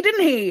to say,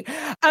 didn't he?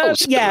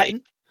 Yeah.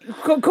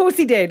 Of course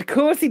he did.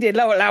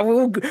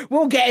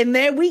 We'll get in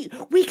there.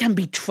 We can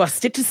be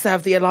trusted to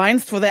serve the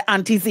Alliance for their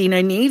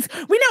anti-Xeno needs.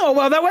 We know how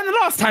well that went the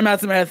last time,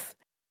 Azimuth.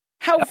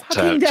 How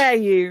fucking dare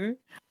you?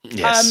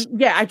 Yes.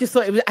 I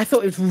thought it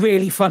was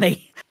really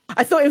funny.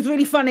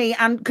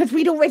 And because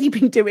we'd already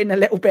been doing a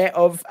little bit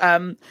of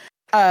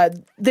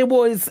there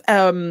was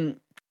some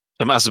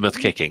Azimuth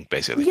kicking,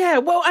 basically. Yeah,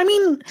 well, I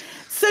mean,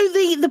 so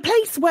the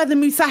place where the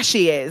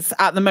Musashi is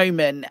at the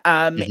moment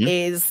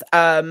is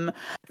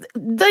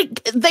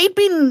they've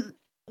been.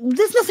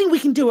 There's nothing we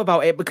can do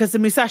about it because the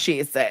Musashi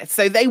is there.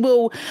 So they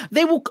will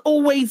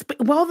always be,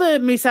 while the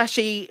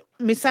Musashi,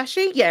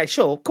 yeah,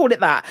 sure, call it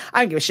that.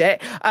 I don't give a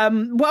shit.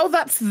 While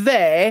that's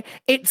there,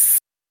 it's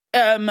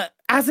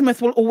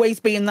Azimuth will always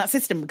be in that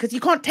system because you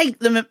can't take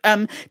them,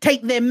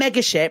 take their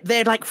megaship,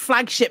 their like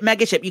flagship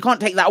megaship. You can't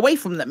take that away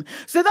from them.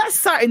 So that's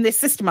sat in this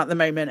system at the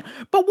moment.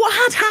 But what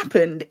had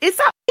happened is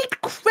that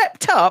it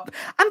crept up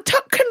and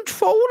took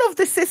control of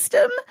the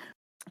system.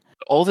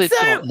 All they've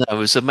got now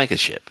is a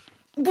megaship.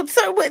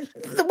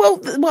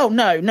 Well,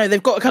 no,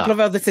 they've got a couple of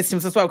other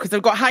systems as well because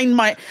they've got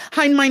Heinmine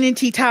and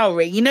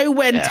T-Tauri. You know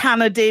when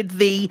Tanner did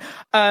the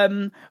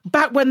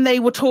back when they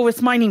were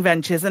Taurus Mining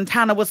Ventures, and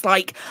Tanner was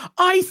like,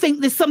 "I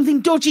think there's something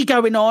dodgy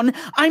going on.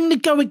 I'm going to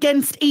go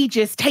against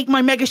Aegis, take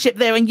my megaship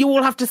there, and you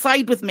all have to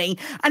side with me."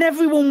 And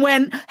everyone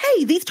went,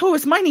 "Hey, these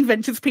Taurus Mining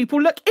Ventures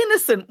people look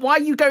innocent. Why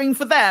are you going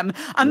for them?"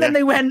 And then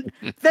they went,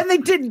 then they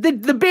did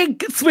the big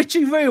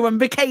switcheroo and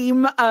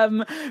became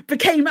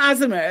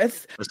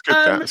Azimuth. That's good.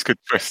 That's good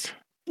twist.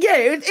 Yeah,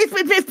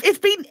 it's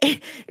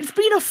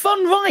been a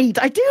fun ride.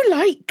 I do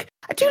like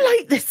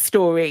this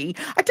story.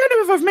 I don't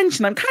know if I've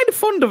mentioned I'm kind of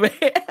fond of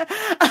it.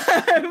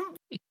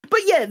 But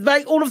yeah,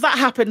 like all of that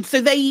happened.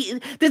 So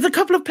there's a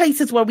couple of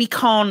places where we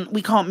can't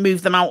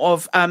move them out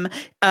of.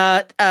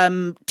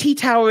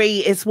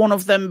 T-Tauri is one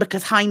of them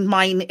because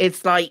Heinmine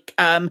is like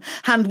hand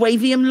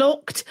wavium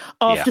locked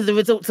after the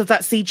results of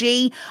that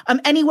CG.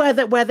 Anywhere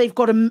where they've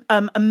got a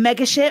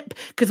megaship,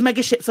 because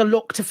megaships are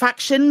locked to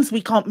factions,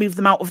 we can't move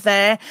them out of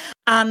there.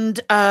 And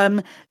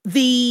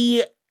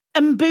the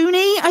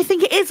Mbuni, I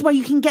think it is, where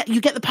you get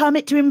the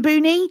permit to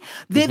Mbuni.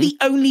 They're the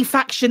only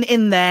faction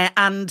in there,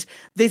 and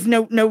there's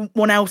no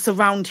one else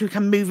around who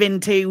can move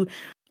into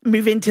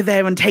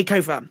there and take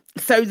over.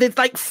 So there's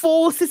like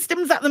 4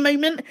 systems at the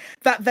moment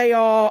that they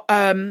are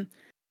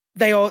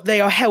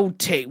held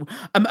to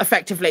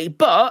effectively.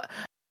 But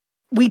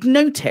we'd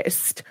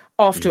noticed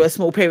after a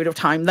small period of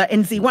time, that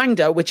in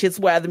Zwangda, which is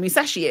where the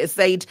Musashi is,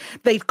 they'd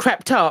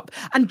crept up.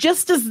 And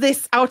just as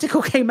this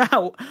article came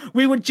out,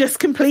 we were just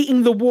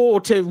completing the war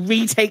to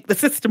retake the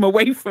system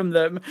away from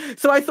them.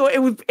 So I thought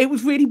it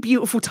was really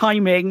beautiful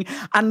timing,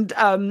 and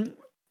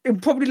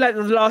probably like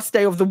the last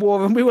day of the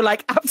war, and we were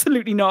like,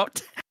 absolutely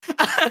not.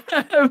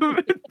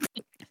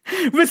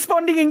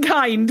 Responding in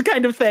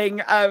kind of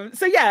thing.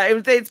 So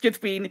yeah, it's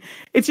just been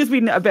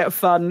a bit of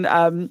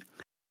fun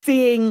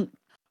seeing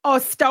our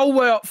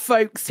stalwart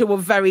folks who were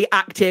very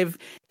active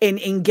in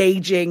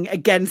engaging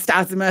against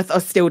Azimuth are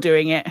still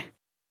doing it.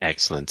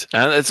 Excellent.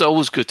 And it's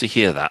always good to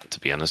hear that, to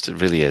be honest.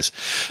 It really is.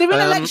 They're in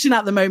election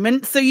at the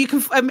moment, so you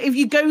can, if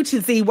you go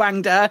to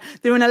Zwangda,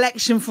 they're in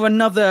election for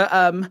another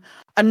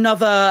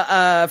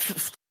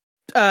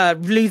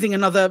losing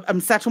another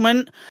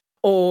settlement,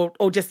 or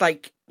just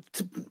like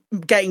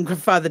getting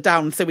further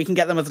down so we can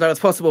get them as low as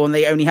possible, and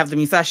they only have the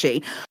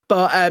Musashi.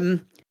 But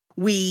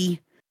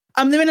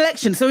they're in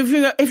election, so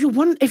if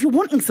you're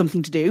wanting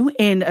something to do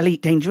in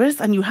Elite Dangerous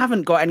and you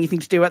haven't got anything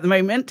to do at the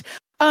moment,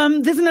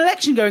 there's an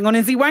election going on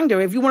in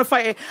Zwangda. If you want to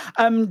fight,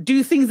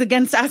 do things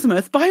against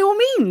Azimuth, by all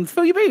means,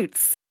 fill your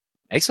boots.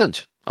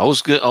 Excellent.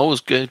 Always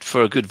good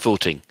for a good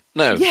voting.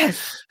 No.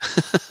 Yes.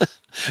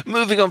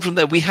 Moving on from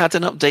there, we had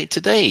an update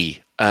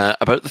today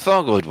about the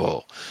Thargoid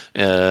War.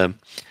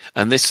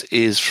 And this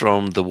is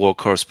from the war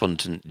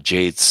correspondent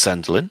Jade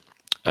Sandelin,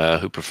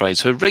 who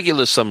provides her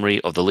regular summary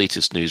of the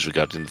latest news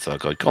regarding the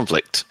Thargoid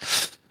conflict.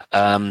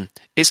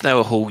 It's now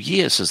a whole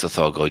year since the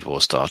Thargoid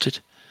War started.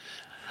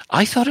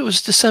 I thought it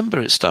was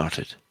December it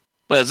started.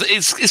 Well,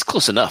 it's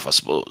close enough, I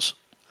suppose.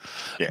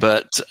 Yeah.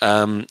 But,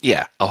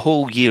 a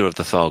whole year of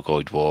the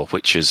Thargoid War,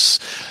 which is,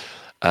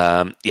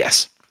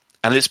 yes.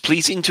 And it's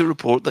pleasing to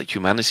report that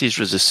humanity's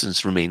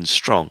resistance remains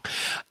strong.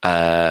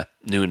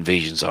 New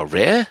invasions are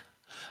rare,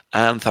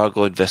 and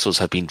Thargoid vessels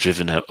have been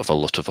driven out of a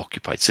lot of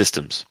occupied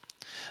systems.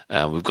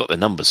 We've got the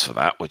numbers for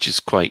that, which is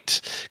quite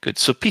good.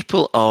 So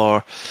people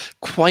are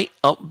quite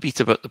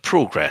upbeat about the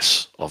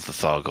progress of the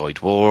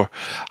Thargoid War.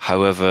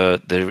 However,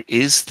 there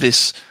is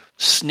this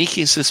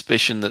sneaky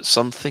suspicion that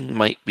something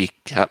might be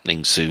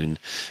happening soon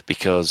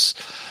because,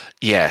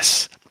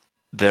 yes,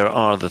 there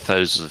are the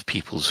thousands of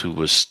peoples who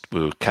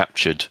were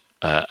captured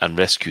and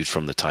rescued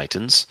from the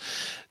Titans.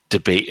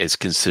 Debate is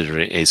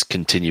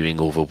continuing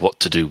over what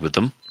to do with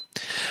them.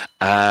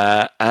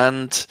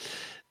 And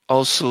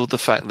also the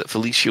fact that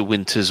Felicia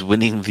Winters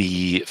winning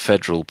the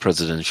federal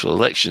presidential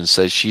election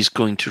says she's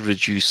going to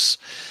reduce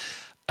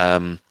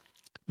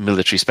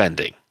military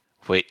spending,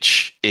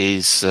 which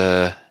is,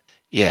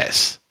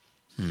 yes.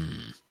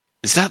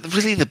 Is that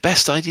really the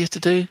best idea to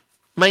do?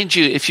 Mind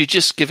you, if you're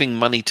just giving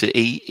money to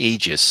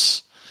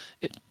Aegis,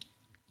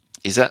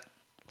 is that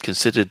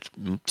considered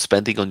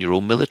spending on your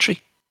own military?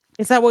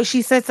 Is that what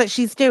she says that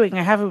she's doing?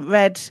 I haven't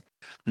read.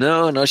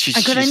 No, she's.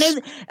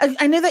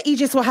 I know that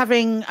Aegis were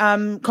having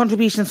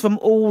contributions from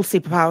all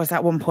superpowers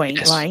at one point,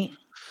 yes. Right?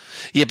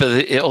 Yeah, but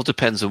it all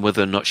depends on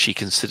whether or not she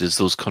considers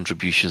those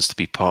contributions to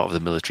be part of the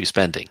military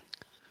spending.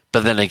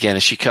 But then again,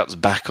 if she cuts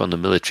back on the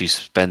military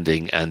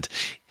spending and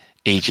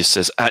Aegis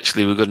says,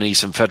 actually, we're going to need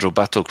some federal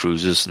battle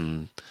cruisers,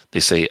 and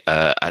they say,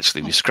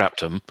 actually, we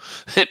scrapped them,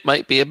 it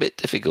might be a bit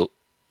difficult.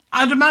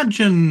 I'd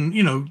imagine,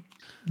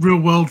 real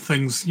world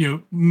things,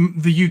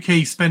 the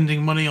UK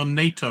spending money on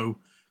NATO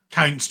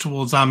counts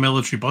towards our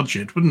military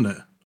budget, wouldn't it?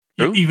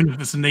 Oh. Even if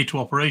it's a NATO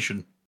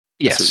operation.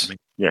 Yes. Absolutely.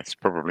 Yes,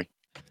 probably.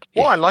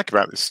 Yeah. What I like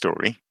about this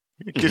story,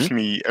 it gives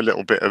me a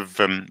little bit of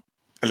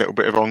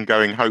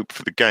ongoing hope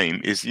for the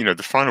game is,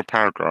 the final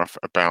paragraph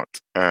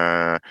about,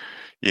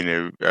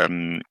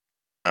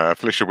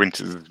 Felicia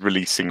Winters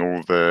releasing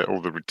all the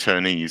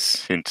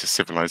returnees into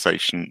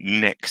civilization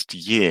next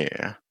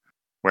year,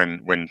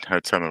 when her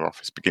term of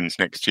office begins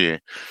next year.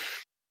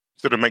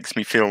 Sort of makes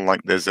me feel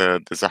like there's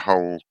a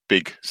whole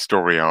big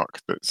story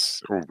arc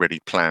that's already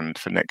planned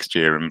for next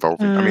year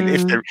involving. I mean,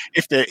 if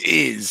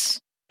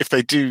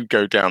they do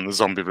go down the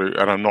zombie route,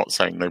 and I'm not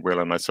saying they will,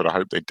 and I sort of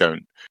hope they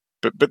don't,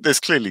 but there's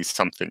clearly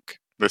something.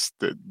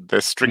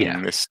 They're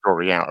stringing this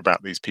story out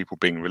about these people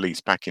being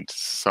released back into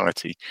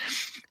society.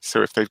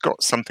 So if they've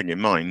got something in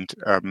mind,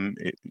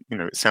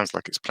 it sounds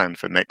like it's planned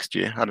for next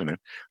year. I don't know.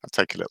 I'll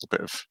take a little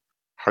bit of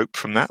hope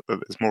from that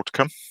there's more to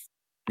come.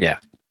 Yeah.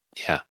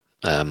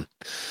 Add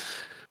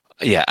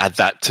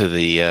that to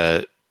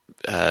the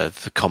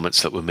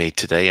comments that were made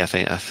today. I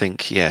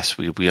think yes,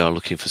 we are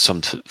looking for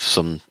some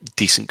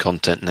decent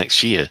content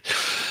next year.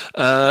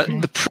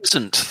 The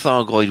present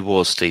Thargoid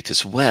War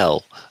status.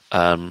 Well,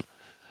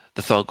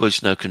 the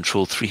Thargoids now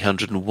control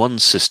 301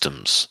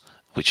 systems,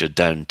 which are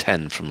down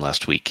 10 from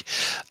last week.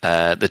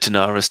 The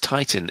Tanaris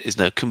Titan is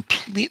now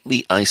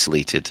completely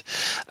isolated,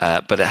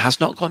 but it has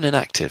not gone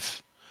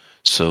inactive,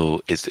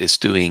 so it's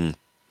doing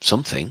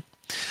something.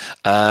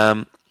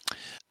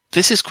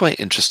 This is quite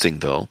interesting,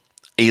 though.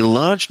 A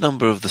large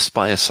number of the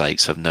Spire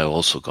sites have now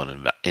also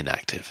gone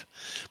inactive,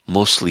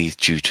 mostly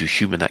due to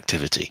human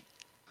activity.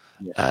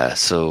 We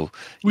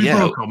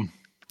broke them.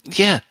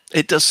 Yeah,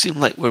 it does seem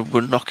like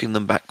we're knocking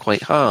them back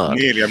quite hard.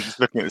 Nearly. I'm just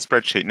looking at the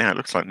spreadsheet now. It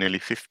looks like nearly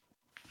 50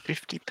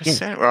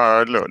 50%.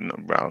 Well, look,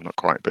 not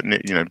quite, but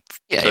Yeah,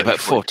 about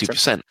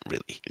 40%,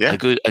 really. Yeah, a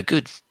good,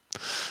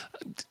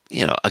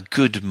 a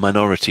good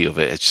minority of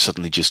it has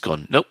suddenly just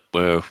gone. Nope,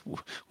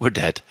 we're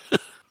dead.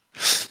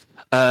 It's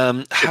a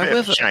bit of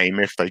However, a shame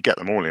if they get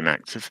them all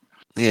inactive.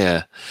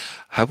 yeah.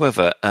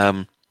 However,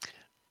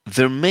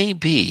 there may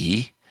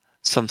be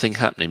something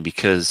happening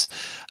because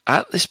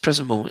at this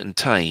present moment in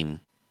time,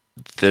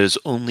 there's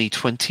only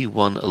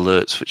 21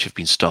 alerts which have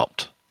been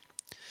stopped,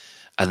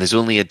 and there's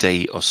only a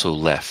day or so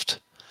left.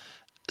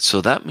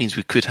 So that means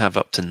we could have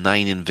up to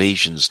 9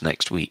 invasions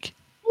next week.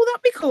 Well,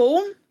 that'd be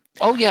cool.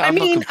 Oh yeah, I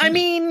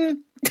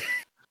mean,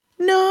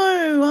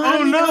 no.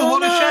 Oh no!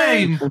 What a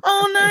shame!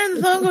 Oh no,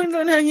 it's not going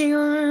to hanging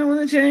on. What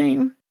a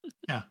shame.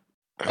 Yeah.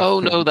 Oh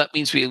no, that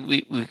means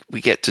we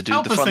get to do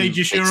Alpha the fun Sage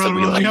is bits your that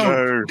we only like.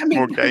 hope. No,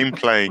 more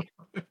gameplay.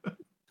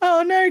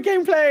 Oh no,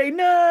 gameplay!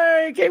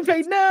 No,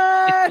 gameplay!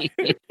 No.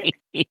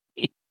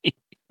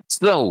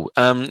 So,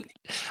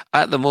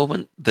 at the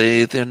moment,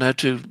 they're now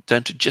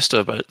down to just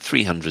about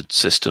 300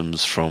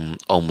 systems from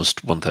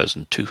almost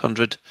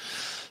 1,200.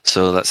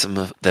 So that's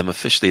them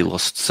officially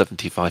lost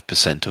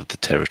 75% of the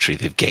territory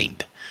they've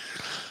gained.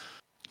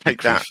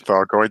 Take that,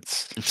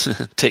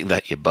 Thargoids. Take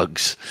that, you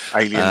bugs.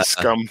 Alien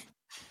scum.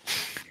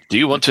 Do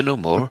you want to know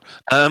more?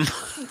 Can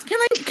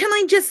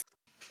I just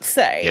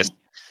say? Yes.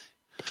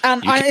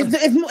 And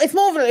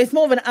it's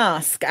more of an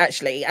ask,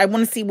 actually. I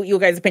want to see what your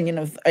guys'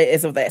 opinion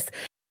is of this.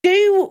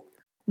 Do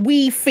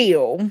we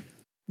feel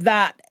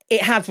that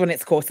it has run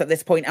its course at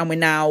this point, and we're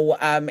now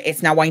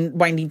it's now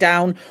winding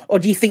down, or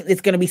do you think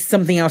there's going to be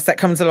something else that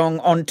comes along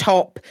on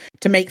top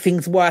to make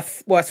things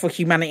worse for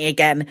humanity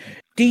again?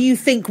 Do you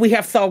think we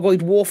have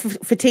Thargoid war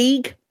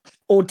fatigue,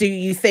 or do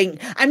you think?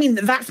 I mean,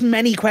 that's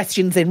many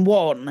questions in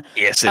one.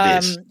 Yes,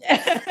 it is.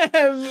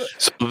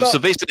 So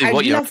basically,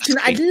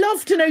 I'd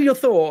love to know your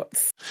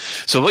thoughts.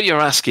 So what you're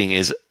asking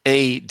is,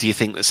 A, do you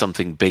think that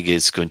something big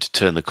is going to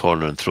turn the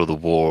corner and throw the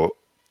war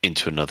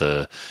into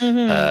another?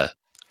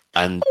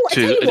 And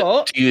two,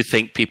 do you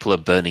think people are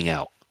burning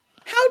out?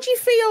 How do you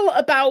feel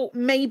about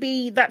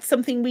maybe that's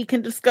something we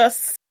can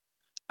discuss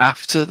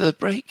after the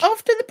break?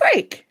 After the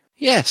break?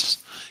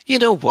 Yes. You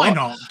know what? Why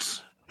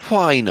not?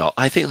 Why not?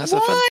 I think that's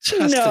a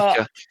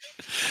fantastic...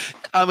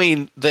 I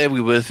mean, there we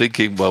were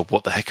thinking, well,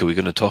 what the heck are we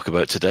going to talk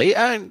about today?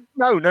 And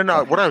No.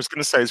 What I was going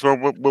to say is,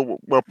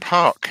 we'll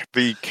park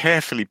the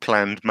carefully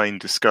planned main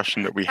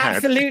discussion that we had.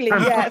 Absolutely,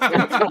 yes.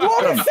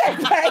 What a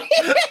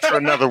segue! For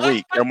another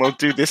week, and we'll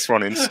do this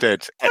one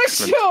instead.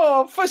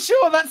 Excellent. For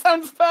sure. That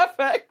sounds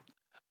perfect.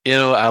 You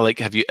know, Alec,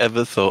 have you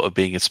ever thought of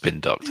being a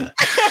spin doctor?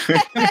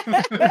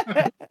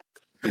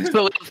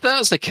 So if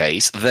that's the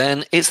case,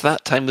 then it's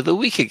that time of the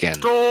week again.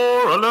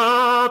 Score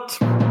alert!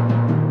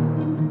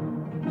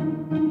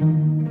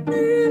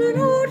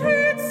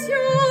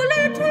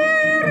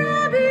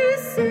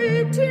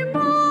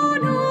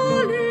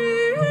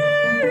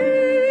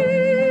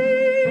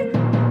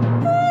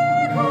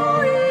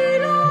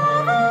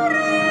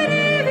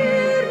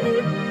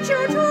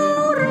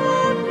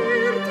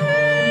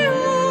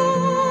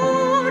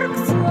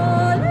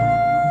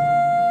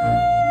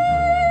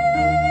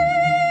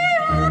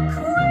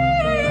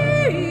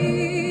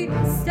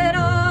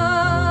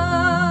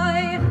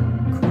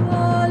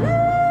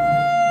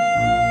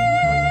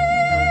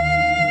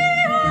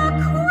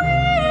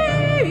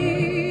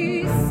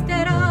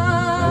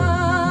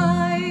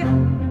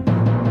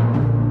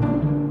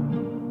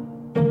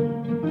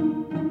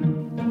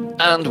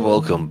 And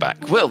welcome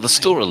back. Well, the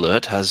store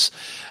alert has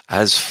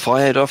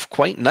fired off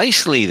quite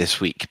nicely this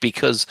week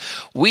because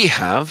we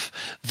have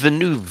the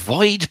new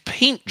Void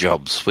paint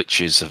jobs, which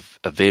is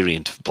a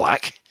variant of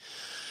black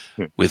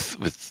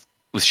with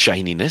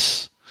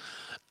shininess.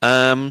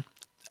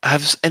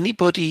 Has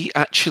anybody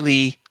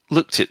actually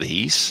looked at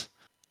these,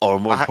 or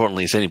more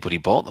importantly, has anybody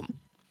bought them?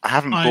 I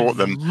haven't bought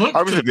them.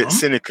 I was a bit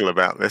cynical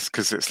about this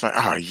because it's like,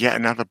 yet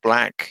another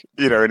black,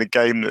 in a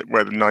game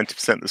where the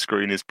 90% of the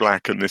screen is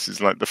black, and this is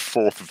like the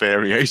fourth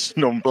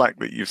variation on black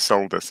that you've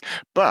sold us.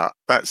 But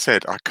that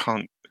said, I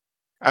can't.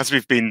 As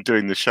we've been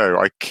doing the show,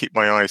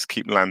 my eyes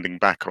keep landing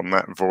back on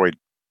that Void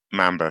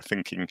Mamba,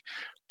 thinking,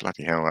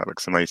 bloody hell, that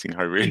looks amazing.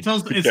 How really? It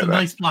does. It's a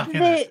nice black,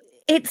 isn't it?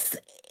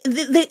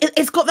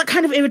 It's got that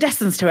kind of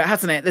iridescence to it,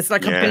 hasn't it? There's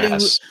like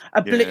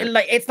a blue,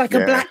 like it's like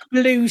a black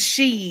blue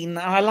sheen.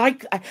 I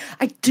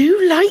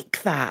do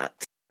like that.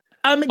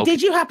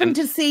 Did you happen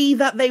to see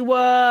that they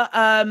were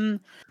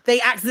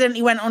they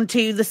accidentally went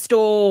onto the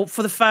store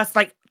for the first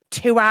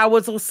 2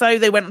 hours or so?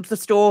 They went onto the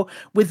store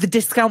with the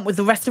discount with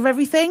the rest of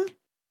everything.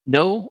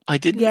 No, I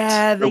didn't.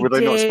 Yeah, they were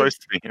did. They not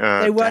supposed to be?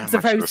 They weren't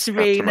supposed to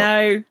be.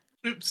 No.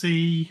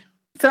 Oopsie.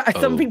 So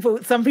some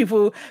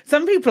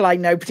people I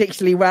know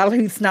particularly well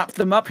who snapped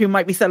them up, who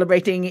might be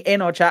celebrating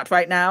in our chat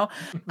right now,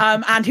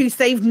 and who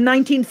saved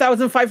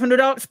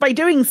 19,500 arcs by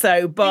doing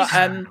so. But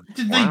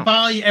did they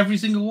buy every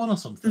single one or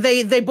something?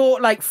 They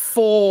bought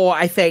 4,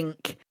 I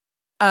think,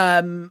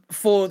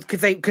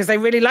 because they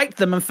really liked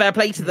them, and fair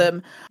play to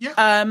them.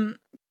 Yeah.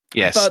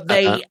 Yes, but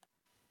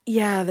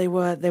they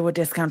were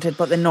discounted,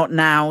 but they're not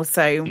now.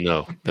 So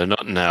no, they're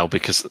not now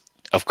because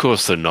of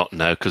course they're not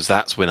now, because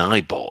that's when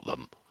I bought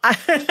them.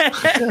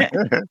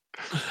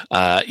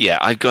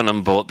 I've gone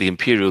and bought the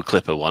Imperial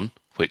Clipper one,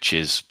 which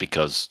is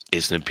because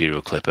it's an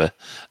Imperial Clipper,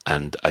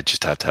 and I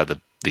just have to have the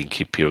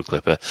Imperial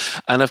Clipper.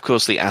 And, of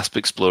course, the Asp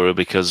Explorer,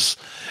 because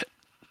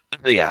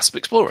the Asp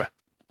Explorer.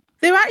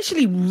 They're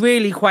actually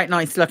really quite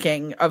nice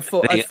looking as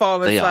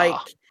far as like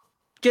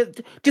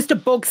just a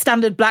bog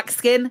standard black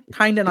skin,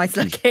 kind of nice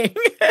looking.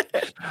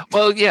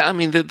 Well, yeah, I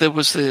mean, there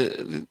was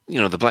the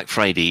Black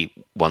Friday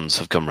ones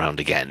have come round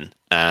again,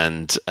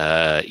 and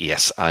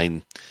yes,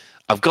 I've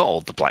got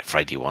all the Black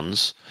Friday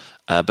ones,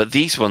 but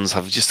these ones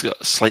have just got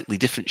a slightly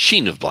different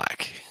sheen of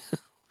black.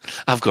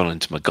 I've gone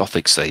into my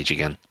Gothic stage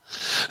again.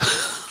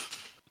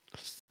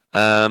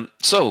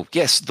 So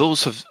yes,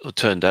 those have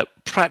turned out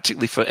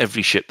practically for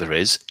every ship there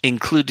is,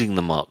 including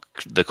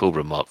the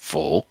Cobra Mark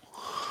IV,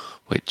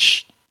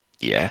 which,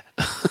 yeah.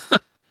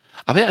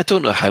 I mean, I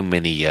don't know how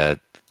many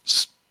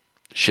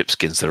ship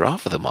skins there are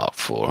for the Mark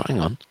IV.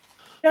 Hang on.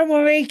 Don't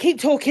worry, keep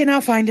talking,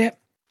 I'll find it.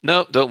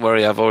 No, don't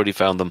worry, I've already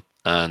found them.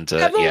 And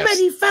I've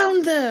already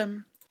found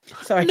them.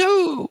 Sorry.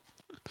 No.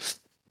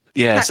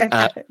 Yes.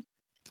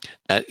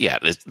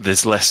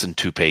 There's less than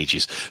 2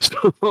 pages.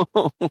 So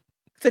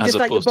just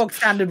like the bog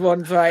standard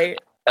ones, right?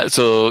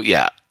 So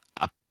yeah,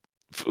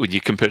 when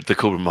you compare it to the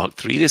Cobra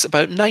Mark III, there's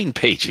about 9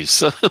 pages.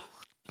 So,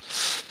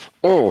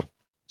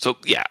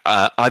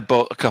 I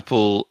bought a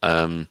couple.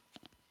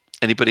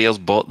 Anybody else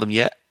bought them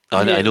yet?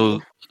 I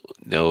know,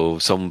 no,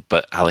 some,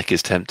 but Alec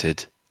is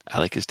tempted.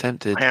 I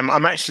am.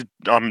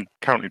 I'm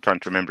currently trying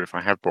to remember if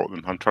I have bought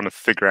them. I'm trying to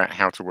figure out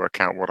how to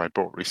work out what I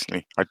bought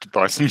recently. I did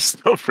buy some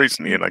stuff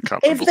recently, and I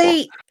can't remember.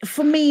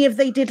 If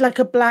they did like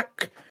a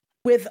black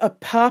with a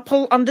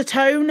purple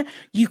undertone,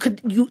 you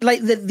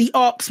like the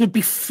arcs would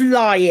be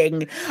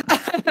flying.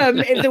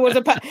 If it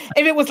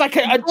was like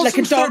a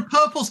dark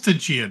purple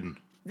Stygian.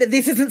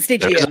 This isn't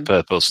Stygian. There is a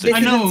purple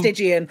Stygian. This isn't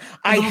Stygian.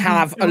 I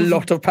have a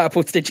lot of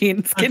purple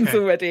Stygian skins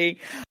already.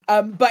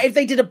 But if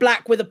they did a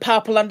black with a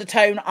purple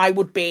undertone, I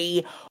would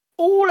be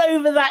all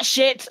over that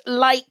shit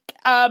like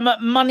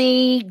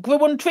money grew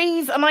on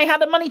trees, and I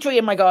had a money tree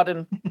in my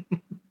garden.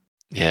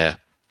 Yeah.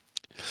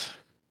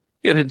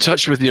 Get in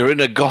touch with your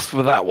inner goth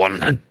with that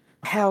one.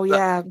 Hell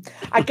yeah.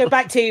 I'd go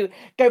back to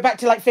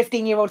like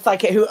 15-year-old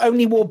psychic who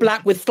only wore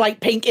black with slight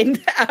pink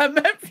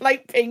accents.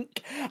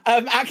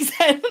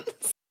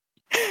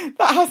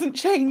 That hasn't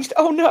changed.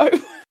 Oh no.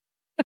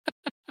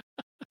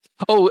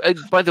 Oh,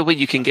 by the way,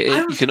 you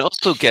can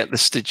also get the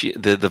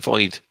Stygian, the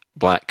Void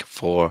Black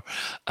for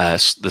the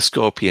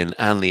Scorpion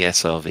and the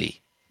SRV.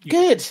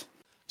 Good.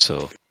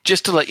 So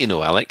just to let you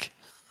know, Alec.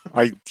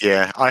 I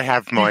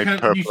have my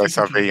purple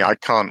SRV. I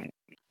can't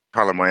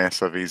colour my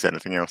SRVs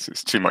anything else.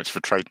 It's too much for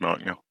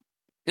trademark now.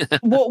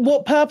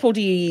 What purple do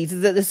you use?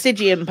 Is it the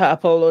Stygian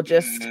purple or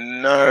just?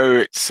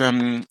 No, it's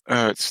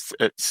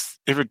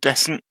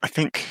iridescent, I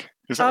think.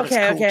 Is that what it's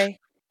called? Okay.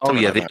 Oh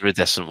yeah, the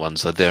iridescent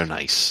ones. They're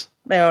nice.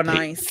 They are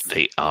nice.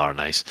 They are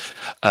nice.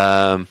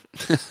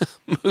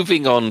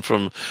 Moving on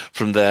from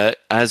there,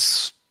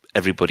 as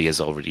everybody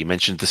has already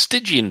mentioned, the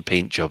Stygian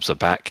paint jobs are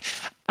back,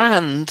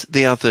 and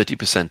they are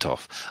 30%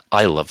 off.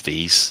 I love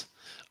these.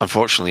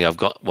 Unfortunately, I've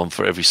got one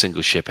for every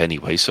single ship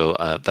anyway, so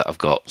that I've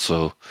got.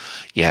 So,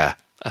 yeah.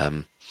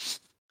 Are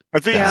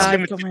they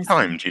limited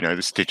time? Do you know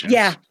the Stygians?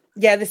 Yeah.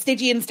 The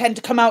Stygians tend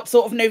to come out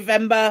sort of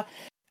November,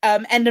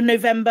 end of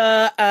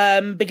November,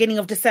 beginning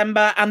of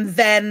December, and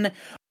then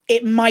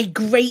it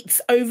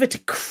migrates over to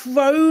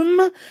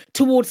chrome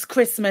towards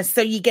Christmas. So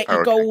you get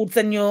your golds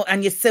and your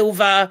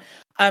silver,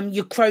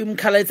 your chrome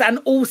colours, and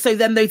also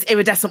then those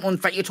iridescent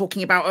ones that you're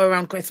talking about are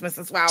around Christmas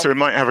as well. So it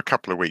might have a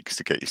couple of weeks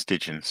to get your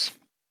Stygians.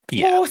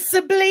 Yeah.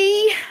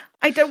 Possibly.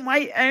 I don't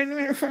mind.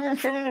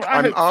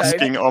 I'm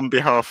asking on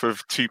behalf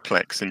of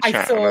Tuplex in chat.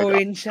 I saw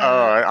in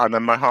chat. And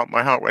then my heart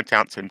went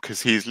out to him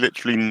because he's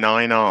literally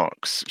 9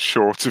 arcs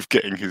short of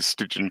getting his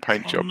Stygian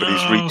paint job, but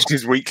he's reached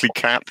his weekly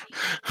cap.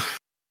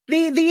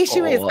 The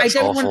issue is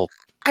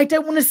I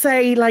don't want to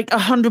say like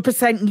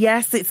 100%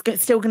 yes, it's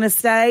still going to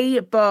stay,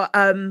 but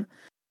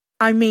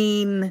I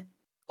mean,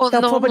 they'll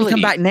probably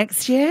come back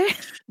next year.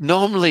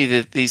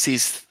 Normally,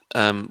 these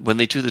when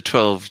they do the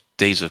 12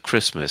 days of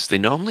Christmas, they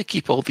normally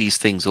keep all these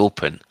things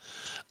open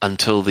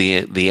until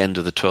the end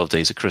of the 12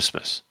 days of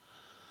Christmas.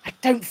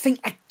 I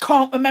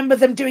can't remember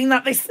them doing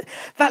that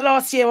that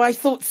last year. I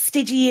thought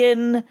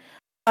Stygian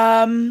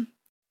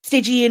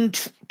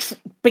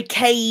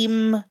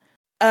became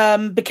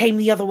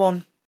the other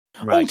one.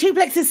 Right. Oh,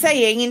 Tuplex is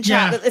saying in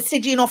chat that the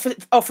Stygian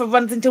offer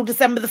runs until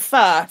December the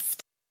 1st.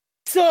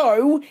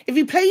 So if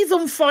he plays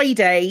on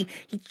Friday,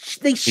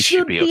 they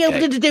should be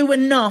able to do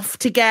enough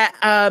to get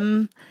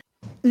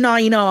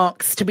 9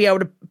 arcs to be able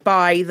to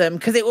buy them,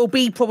 because it will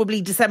be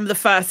probably December the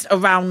 1st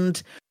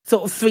around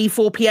sort of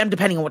 3-4 p.m.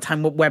 depending on what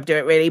time Web do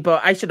it really,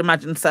 but I should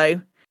imagine so.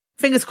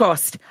 Fingers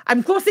crossed.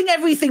 I'm crossing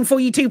everything for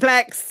you,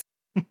 Tuplex.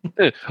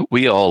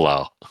 We all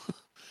are.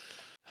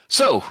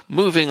 So,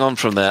 moving on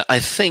from there, I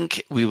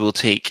think we will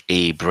take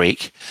a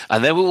break,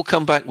 and then we will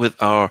come back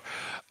with our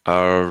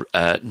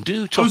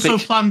new topic. Also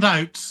planned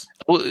out.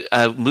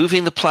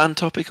 Moving the planned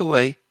topic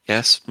away.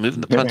 Yes,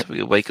 moving the plant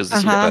away because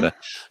this will get better.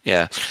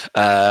 Yeah.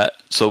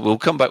 So we'll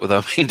come back with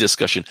our main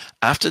discussion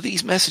after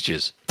these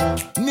messages.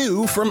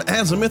 New from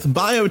Azimuth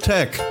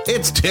Biotech,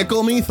 it's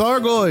Tickle Me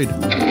Thargoid.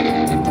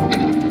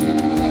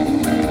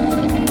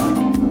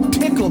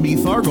 Tickle Me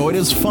Thargoid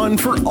is fun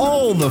for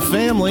all the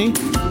family.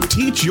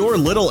 Teach your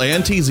little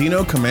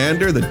anti-Xeno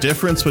commander the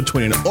difference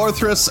between an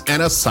Orthrus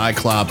and a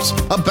Cyclops,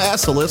 a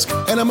Basilisk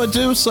and a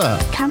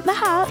Medusa. Count the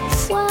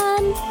hearts.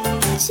 1,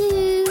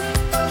 2,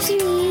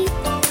 3,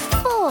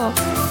 4.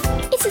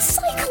 It's a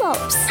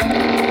Cyclops.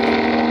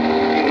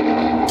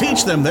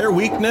 Teach them their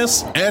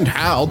weakness and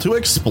how to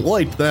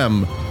exploit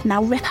them.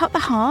 Now rip out the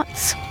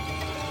hearts.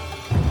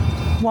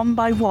 One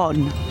by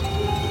one.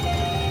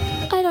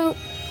 I don't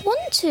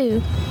want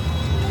to.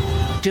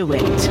 Do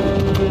it.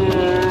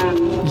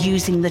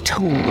 Using the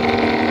tool.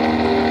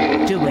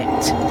 Do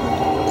it.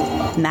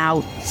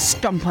 Now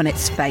stomp on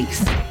its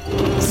face.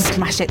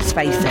 Smash its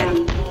face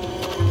in.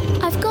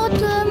 I've got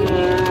them.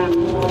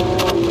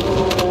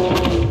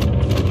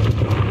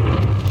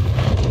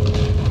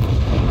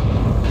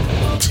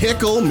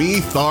 Tickle Me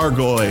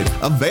Thargoid.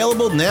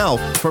 Available now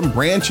from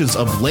branches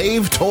of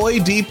Lave Toy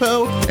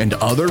Depot and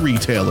other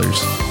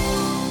retailers.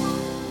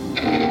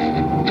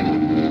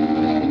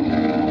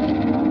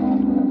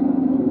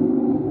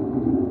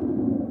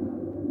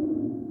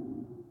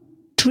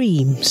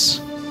 Dreams.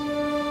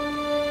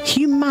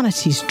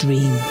 Humanity's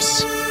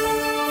dreams.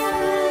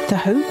 The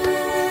hope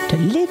to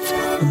live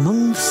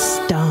among the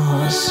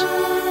stars.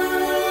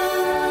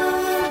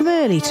 From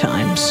early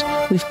times,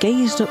 we've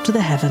gazed up to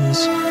the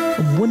heavens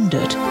and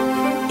wondered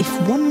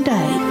if one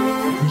day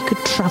we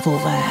could travel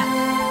there.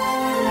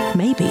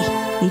 Maybe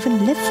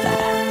even live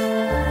there.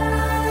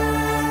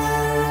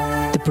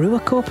 The Brewer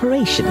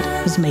Corporation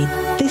has made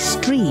this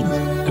dream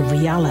a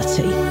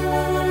reality.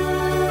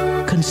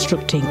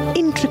 Constructing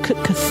intricate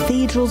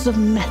cathedrals of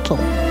metal,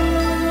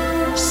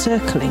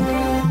 circling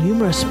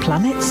numerous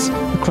planets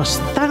across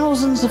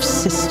thousands of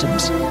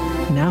systems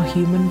in our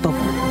human bubble.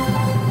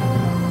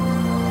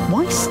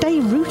 Why stay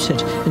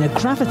rooted in a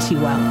gravity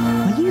well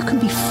when you can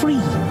be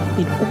free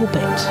in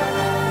orbit,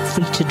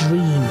 free to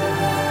dream,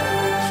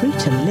 free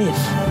to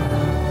live,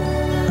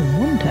 and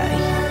one day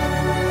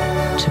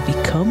to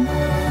become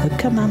the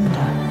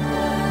commander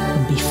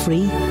and be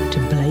free to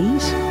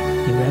blaze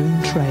your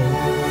own trail?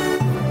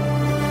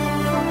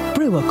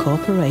 Brewer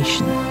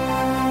Corporation,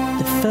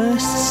 the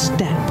first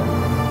step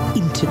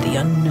into the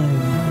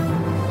unknown.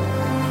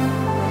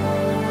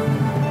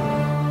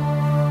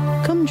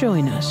 Come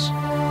join us.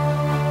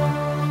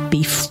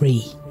 Be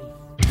free.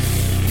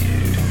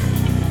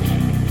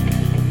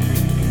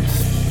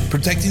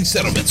 Protecting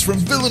settlements from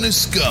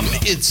villainous scum,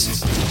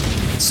 it's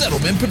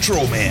Settlement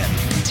Patrolman.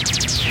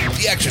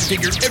 The action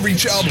figure every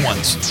child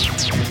wants.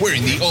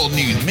 Wearing the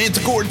all-new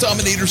Manticore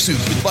Dominator suit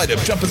with light-up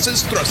jump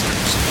assist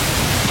thrusters.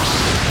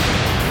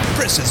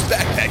 Press his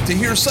backpack to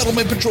hear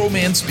Settlement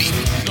Patrolman speak.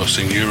 Not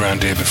seen you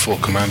around here before,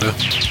 Commander.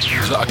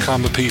 Is that a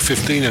Karma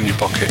P-15 in your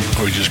pocket,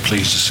 or are you just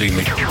pleased to see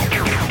me?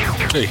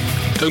 Hey,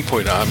 don't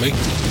point that at me.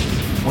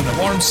 When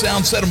alarms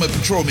sound, Settlement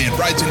Patrolman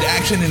rides into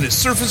action in his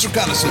surface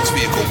reconnaissance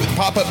vehicle with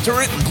pop-up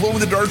turret and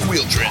glow-in-the-dark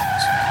wheel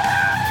trims.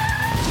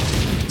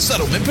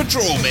 Settlement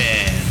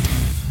Patrolman.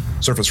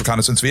 Surface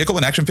reconnaissance vehicle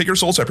and action figure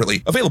sold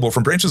separately. Available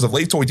from branches of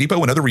Lave Toy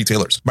Depot and other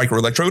retailers.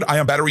 Microelectrode,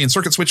 ion battery, and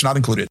circuit switch not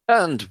included.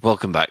 And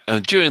welcome back.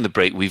 During the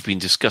break, we've been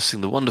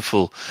discussing the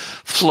wonderful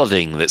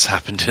flooding that's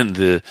happened in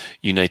the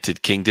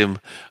United Kingdom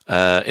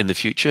in the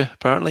future,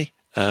 apparently.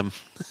 And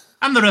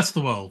the rest of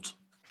the world.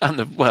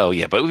 Well,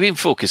 yeah, but we've been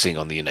focusing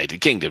on the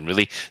United Kingdom,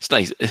 really. It's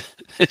nice.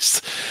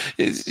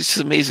 It's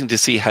amazing to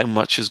see how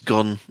much has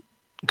gone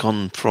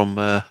from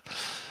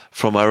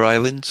our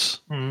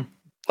islands,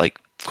 like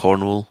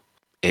Cornwall,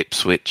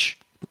 Ipswich.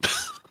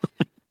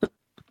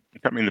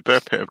 I mean, the Burr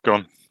Pit have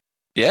gone.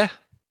 Yeah,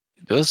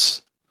 it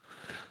does.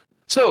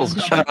 So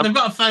they've got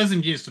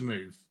 1,000 years to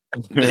move.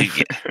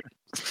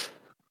 Does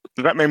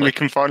that mean we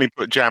can finally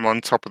put jam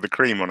on top of the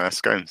cream on our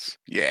scones?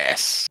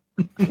 Yes.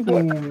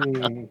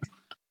 And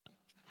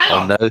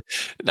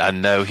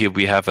now here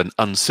we have an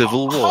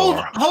uncivil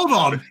war. Hold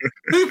on.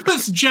 Who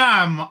puts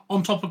jam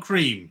on top of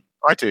cream?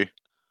 I do.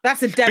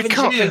 That's a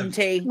Devonshire cream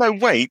tea. No,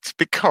 wait,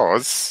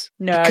 because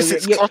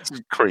it's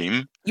clotted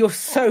cream. You're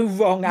so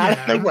wrong,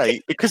 Alan. No,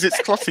 wait, because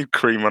it's clotted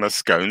cream on a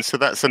scone, so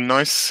that's a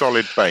nice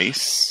solid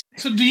base.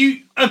 So do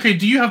you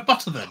have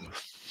butter then?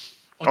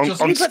 On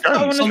scones,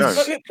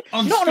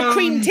 not on a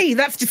cream tea,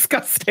 that's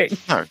disgusting.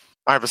 No,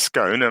 I have a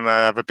scone and I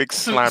have a big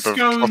slab of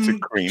clotted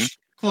cream.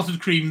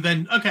 Clotted cream,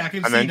 then okay, I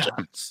can see that.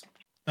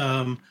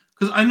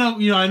 Because I know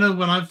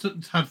when I've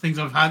had things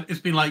I've had,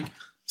 it's been like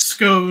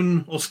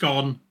scone or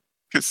scone.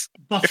 Because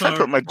if I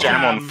put my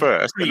jam on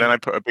first and then I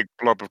put a big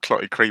blob of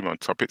clotted cream on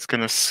top, it's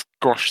going to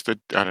squash the.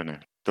 I don't know.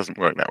 It doesn't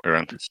work that way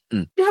around.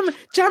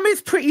 Jam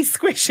is pretty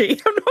squishy.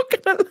 I'm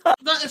not going to lie.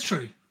 That is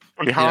true.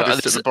 Probably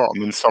hardest at the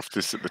bottom and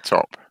softest at the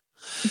top.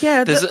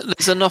 Yeah,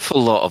 there's an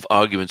awful lot of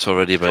arguments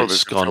already about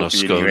scone or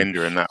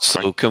scone.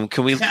 So can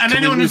we? And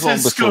anyone who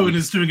says scone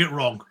is doing it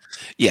wrong.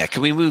 Yeah,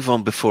 can we move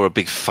on before a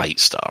big fight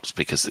starts?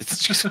 Because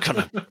it's just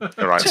gonna,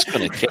 just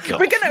gonna kick off.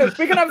 We're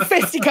gonna have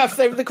fisticuffs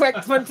over the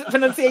correct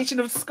pronunciation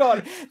of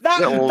scone.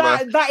 That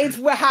is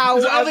how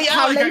Lave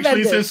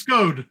actually says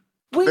scone.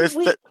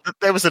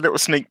 There was a little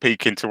sneak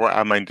peek into what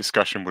our main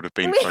discussion would have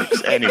been,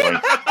 folks. Anyway,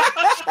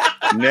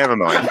 never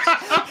mind.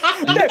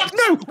 No,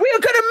 we are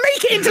going to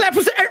make it into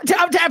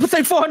up to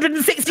episode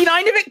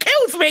 469. If it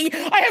kills me,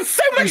 I have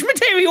so much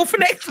material for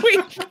next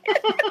week.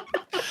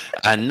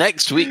 And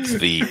next week,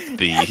 the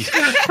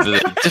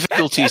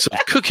difficulties of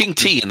cooking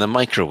tea in the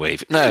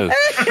microwave. No.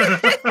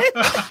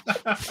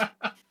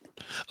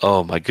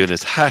 Oh my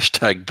goodness!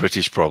 Hashtag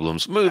British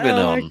problems. Moving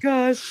on. Oh my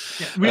gosh!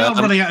 Yeah, we are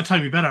running out of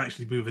time. We better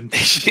actually move in.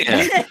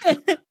 Yeah.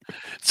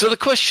 So the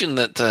question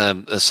that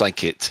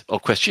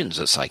questions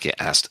that Psychic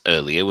asked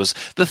earlier was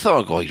the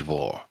Thargoid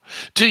War.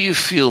 Do you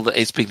feel that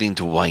it's beginning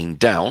to wind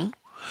down,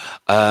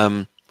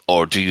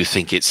 or do you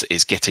think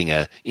it's getting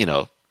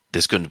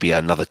there's going to be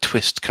another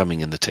twist coming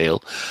in the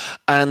tail?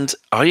 And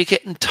are you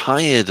getting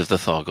tired of the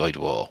Thargoid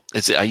War?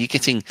 Are you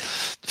getting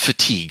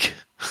fatigue,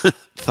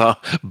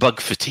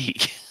 bug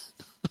fatigue?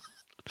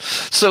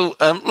 So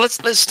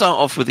let's start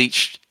off with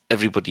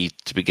everybody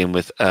to begin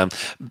with.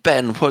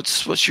 Ben,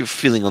 what's your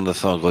feeling on the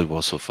Thargoid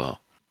War so far?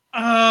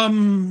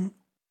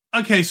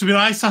 Okay, so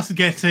I started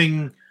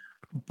getting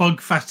bug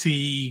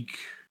fatigue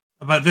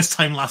about this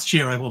time last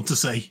year, I want to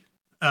say.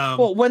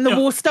 When the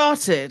war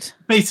started?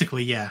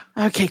 Basically, yeah.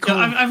 Okay, cool.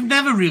 I've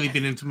never really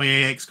been into my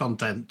AX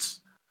content.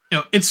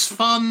 It's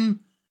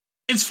fun.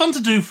 It's fun to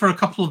do for a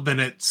couple of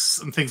minutes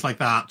and things like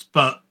that.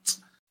 But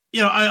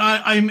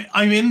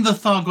I'm in the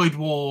Thargoid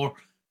War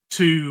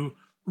to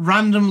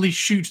randomly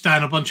shoot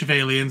down a bunch of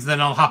aliens,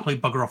 then I'll happily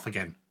bugger off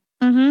again.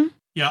 Mm-hmm.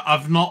 Yeah,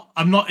 I'm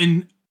not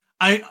in.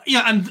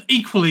 And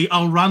equally,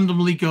 I'll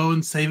randomly go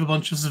and save a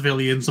bunch of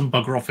civilians and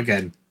bugger off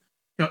again.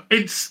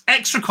 It's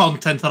extra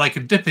content that I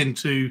can dip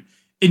into,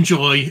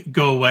 enjoy,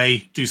 go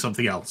away, do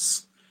something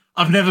else.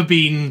 I've never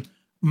been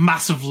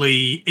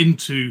massively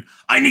into,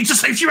 I need to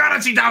save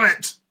humanity, damn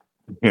it!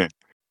 Yeah.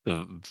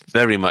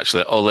 Very much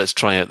like, let's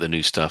try out the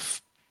new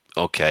stuff.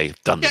 Okay,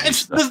 done. Yeah,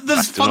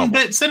 there's fun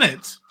bits in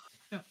it.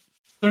 Yeah.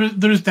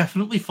 There is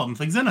definitely fun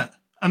things in it.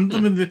 And I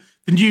mean,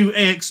 the new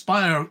AX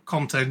Spire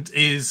content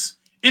is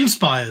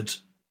inspired.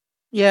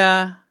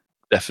 Yeah.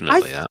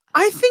 Definitely,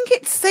 I think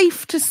it's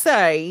safe to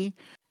say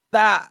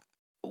that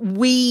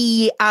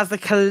we, as a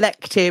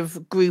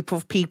collective group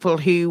of people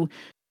who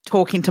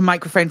talk into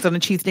microphones on a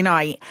Tuesday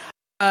night,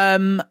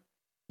 are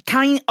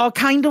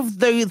kind of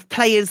those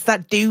players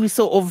that do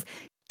sort of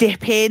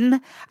dip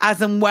in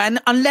as and when,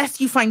 unless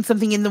you find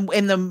something in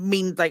the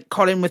means, like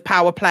Colin with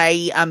power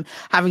play,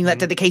 having that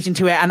dedication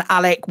to it, and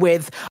Alec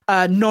with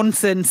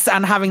nonsense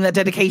and having that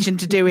dedication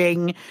to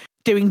doing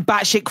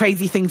batshit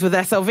crazy things with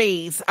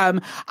SLVs.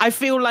 I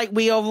feel like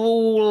we are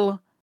all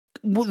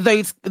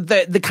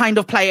the kind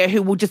of player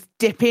who will just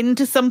dip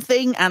into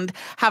something and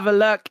have a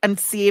look and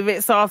see if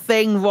it's our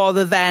thing,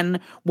 rather than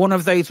one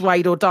of those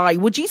ride or die.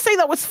 Would you say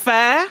that was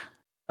fair?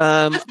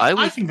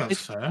 I think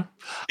that's fair.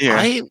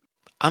 Yeah.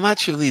 I'm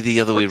actually the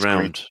other way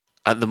around.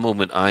 At the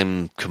moment,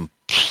 I'm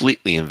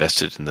completely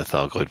invested in the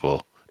Thargoid War.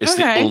 It's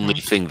the only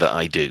thing that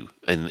I do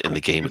in the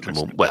game at the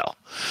moment. Well,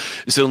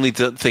 it's the only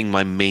thing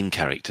my main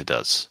character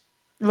does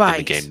in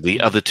the game.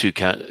 The other two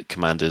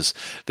commanders,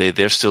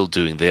 they're still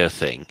doing their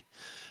thing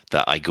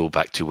that I go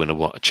back to when I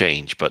want to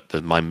change. But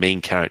my main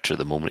character at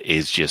the moment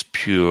is just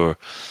pure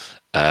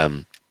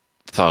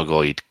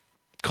Thargoid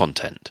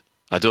content.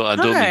 I don't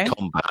need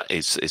combat.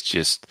 It's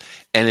just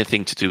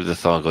anything to do with the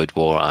Thargoid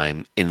War.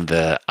 I'm in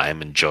there.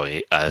 I'm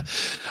enjoying it.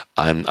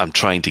 I'm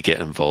trying to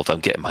get involved. I'm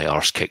getting my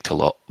arse kicked a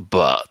lot,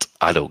 but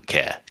I don't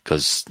care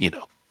because you're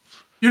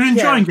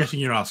enjoying getting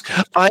your arse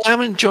kicked. I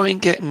am enjoying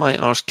getting my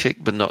arse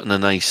kicked, but not in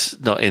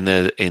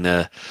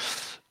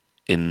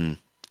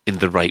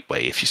the right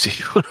way. If you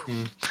see what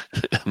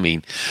I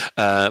mean,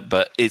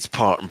 but it's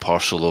part and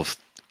parcel of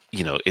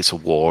it's a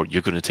war.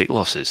 You're going to take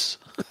losses,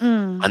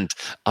 and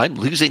I'm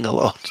losing a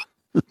lot.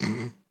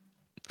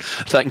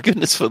 Thank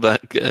goodness for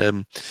that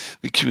the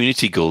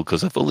community goal,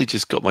 because I've only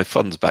just got my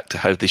funds back to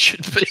how they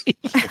should be.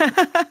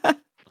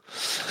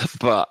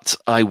 But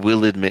I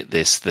will admit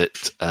this,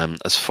 that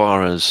as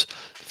far as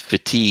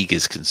fatigue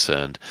is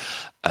concerned,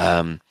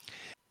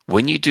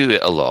 when you do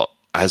it a lot,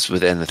 as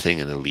with anything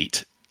in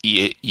Elite,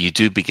 you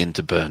do begin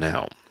to burn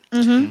out.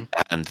 Mm-hmm.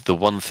 And the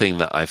one thing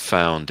that I've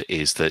found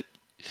is that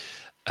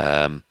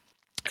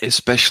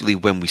especially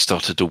when we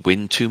started to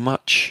win too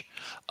much,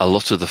 a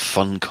lot of the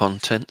fun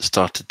content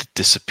started to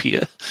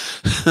disappear.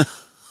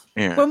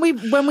 Yeah. When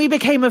we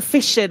became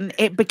efficient,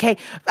 it became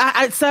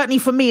certainly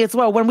for me as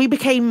well. When we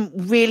became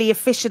really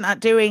efficient at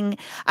doing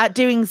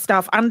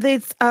stuff, and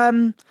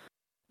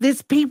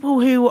there's people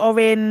who are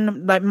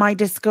in like my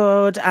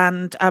Discord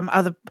and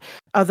other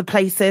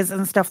places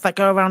and stuff that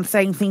go around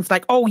saying things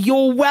like, "Oh,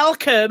 you're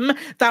welcome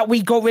that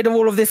we got rid of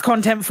all of this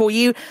content for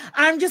you."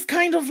 I'm just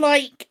kind of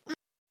like,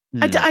 Do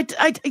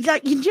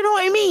you know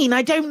what I mean?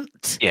 I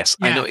don't. Yes,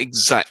 I know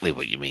exactly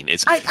what you mean.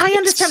 I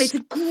understand. It's a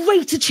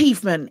great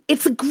achievement.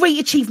 It's a great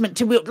achievement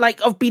to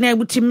of being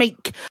able to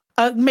make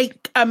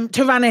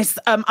Tyrannus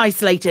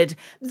isolated.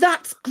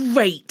 That's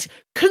great.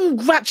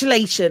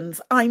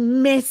 Congratulations. I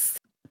miss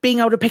being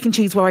able to pick and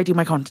choose where I do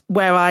my content,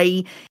 where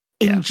I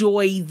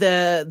enjoy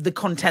the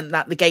content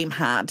that the game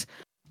had,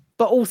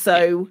 but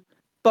also.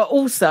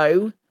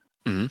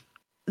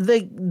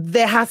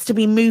 There has to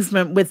be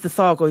movement with the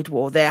Thargoid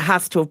War. There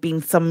has to have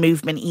been some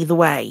movement either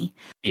way.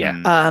 Yeah.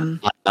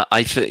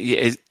 I think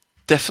it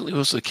definitely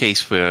was the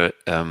case where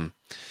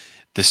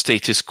the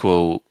status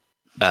quo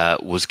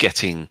was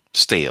getting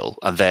stale.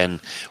 And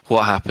then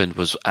what happened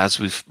was, as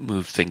we've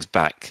moved things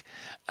back,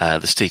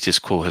 the status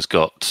quo has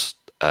got,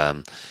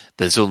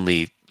 there's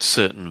only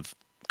certain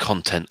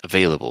content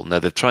available. Now,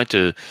 they've tried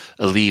to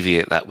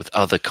alleviate that with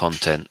other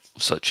content,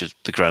 such as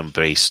the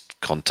ground-based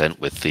content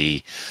with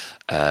the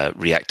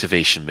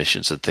reactivation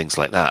missions and things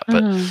like that,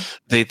 but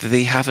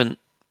they haven't.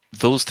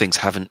 Those things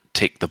haven't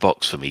ticked the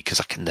box for me because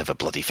I can never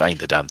bloody find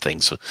the damn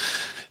things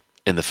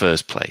in the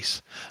first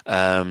place.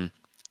 The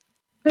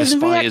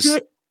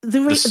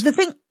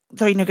thing.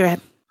 Sorry, no, go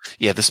ahead.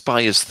 Yeah, the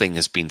Spires thing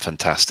has been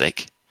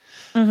fantastic,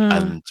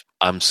 and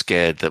I'm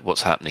scared that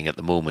what's happening at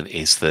the moment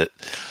is that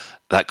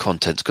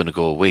content's going to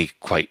go away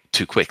quite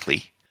too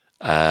quickly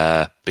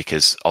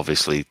because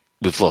obviously.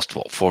 We've lost,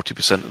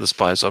 40% of the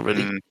Spires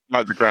already?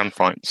 Like the ground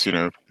fights,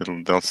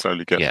 they'll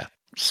slowly get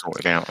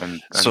sorted out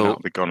and that'll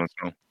be gone as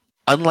well.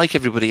 Unlike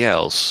everybody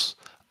else,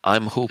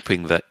 I'm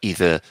hoping that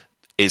either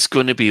it's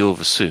going to be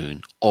over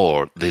soon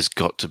or there's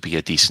got to be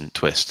a decent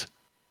twist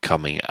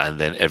coming and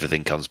then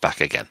everything comes back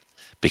again.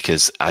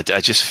 Because I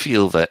just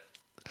feel that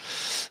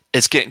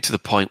it's getting to the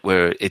point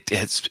where it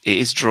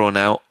is drawn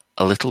out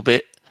a little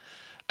bit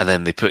and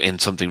then they put in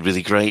something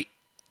really great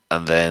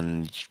and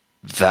then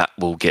that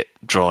will get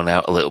drawn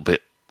out a little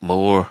bit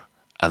more,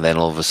 and then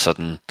all of a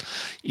sudden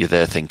you're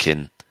there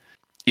thinking,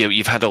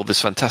 you've had all this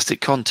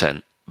fantastic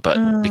content,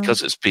 but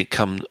because it's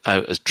become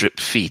out as drip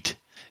feed,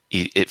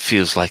 it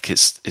feels like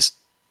it's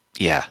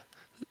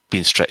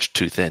being stretched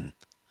too thin.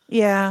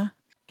 Yeah.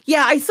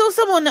 I saw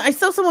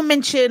someone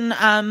mention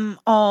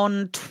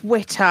on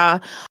Twitter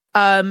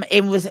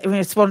in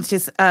response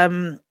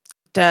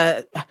to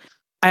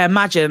I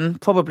imagine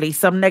probably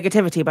some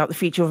negativity about the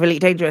future of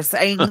Elite Dangerous,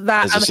 saying that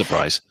there's a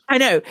surprise. I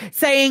know,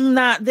 saying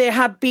that there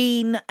had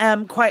been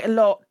quite a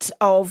lot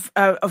of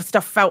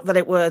stuff felt that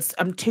it was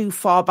too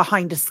far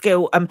behind a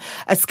skill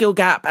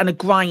gap and a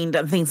grind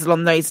and things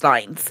along those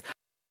lines.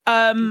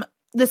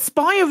 The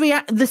Spire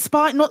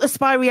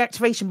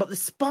reactivation, but the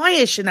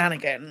Spire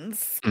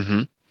shenanigans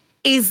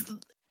is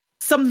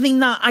something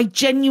that I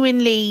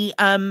genuinely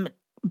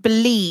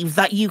believe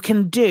that you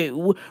can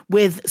do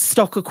with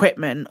stock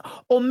equipment,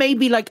 or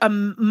maybe like a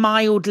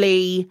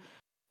mildly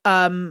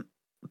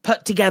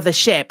put together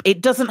ship.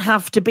 It doesn't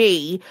have to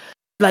be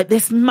like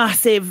this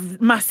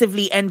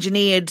massively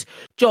engineered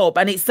job,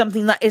 and it's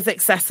something that is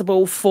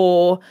accessible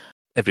for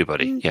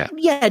everybody.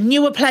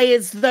 Newer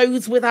players,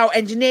 those without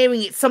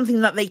engineering. It's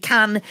something that they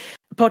can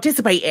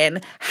participate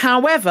in.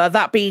 However,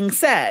 that being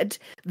said,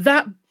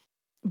 that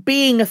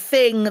being a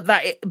thing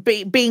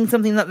that being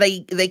something that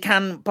they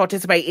can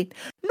participate in,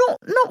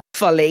 not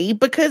fully,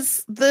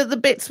 because the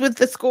bits with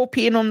the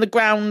Scorpion on the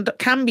ground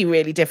can be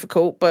really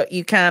difficult, but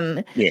you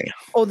can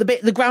or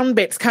the ground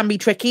bits can be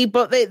tricky,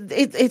 but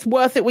it's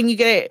worth it when you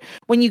get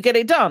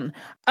it done.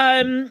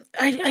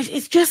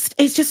 It's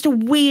just a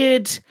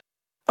weird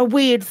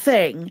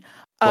thing.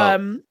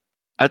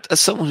 As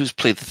someone who's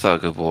played the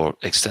Thargoid War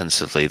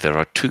extensively, there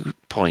are 2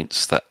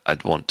 points that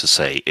I'd want to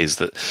say. Is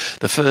that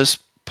the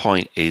first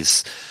point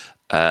is,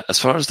 as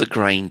far as the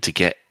grind to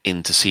get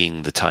into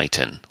seeing the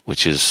Titan,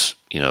 which is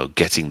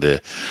getting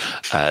the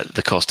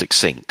caustic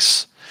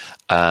sinks,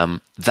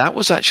 that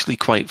was actually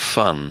quite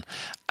fun.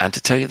 And to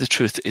tell you the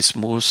truth, it's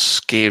more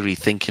scary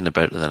thinking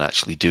about it than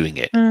actually doing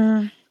it.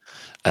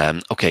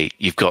 Okay,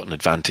 you've got an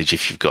advantage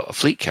if you've got a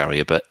fleet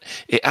carrier, but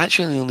it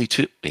actually only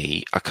took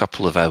me a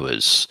couple of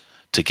hours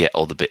to get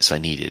all the bits I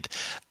needed,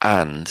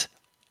 and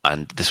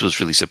this was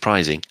really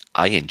surprising.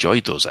 I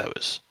enjoyed those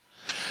hours.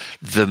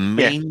 The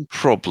main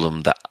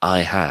problem that I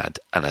had,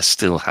 and I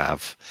still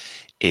have,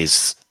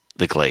 is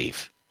the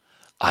glaive.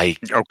 That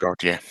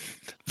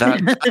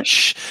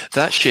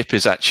ship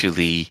is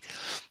actually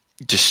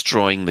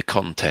destroying the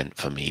content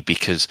for me,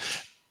 because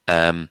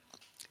the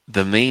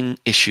main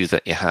issue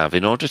that you have,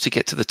 in order to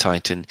get to the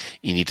Titan,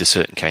 you need a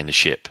certain kind of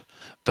ship.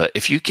 But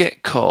if you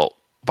get caught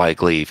by a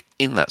glaive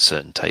in that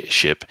certain type of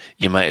ship,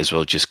 you might as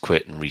well just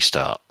quit and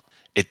restart.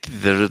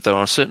 There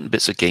are certain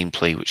bits of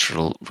gameplay which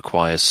will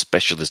require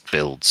specialist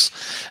builds,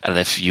 and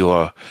if you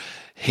are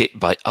hit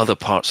by other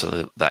parts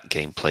of that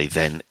gameplay,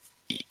 then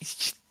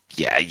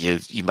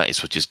you might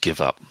as well just give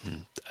up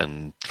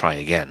and try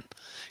again.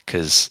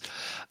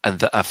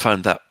 I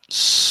found that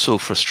so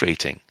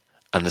frustrating,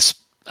 and it's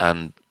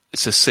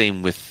the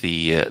same with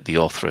the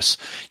Orthrus.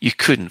 You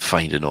couldn't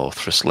find an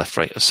Orthrus left,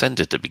 right, or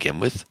centre to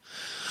begin with.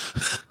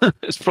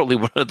 It's probably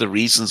one of the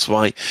reasons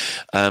why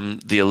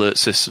the alert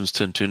systems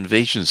turn to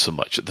invasion so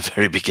much at the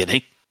very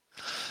beginning.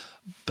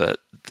 But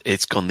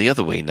it's gone the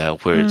other way now,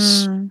 where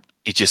it's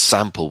you just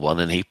sample one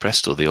and hey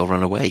presto, they all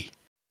run away.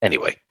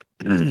 Anyway,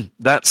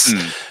 that's.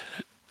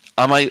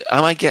 Am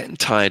I getting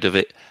tired of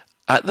it?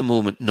 At the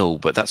moment, no,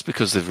 but that's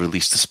because they've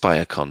released the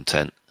Spire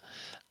content.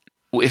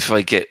 If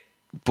I get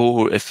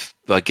bored of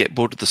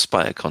the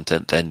Spire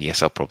content, then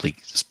yes, I'll probably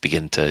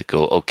begin to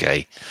go,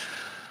 okay,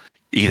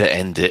 either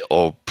end it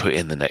or put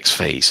in the next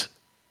phase.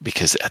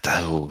 Because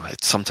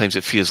sometimes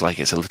it feels like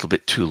it's a little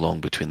bit too long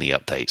between the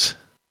updates.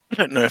 I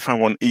don't know if I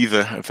want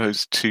either of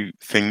those two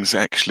things,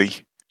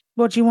 actually.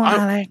 What do you want,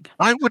 Alec?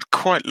 I would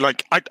quite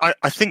like...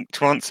 I think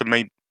to answer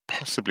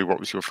possibly what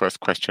was your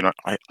first question,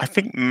 I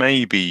think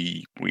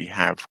maybe we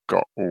have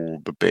got all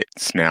the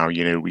bits now.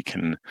 We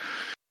can...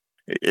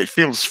 It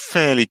feels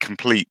fairly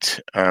complete,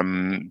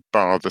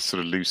 bar the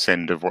sort of loose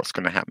end of what's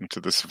going to happen to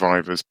the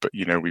survivors. But,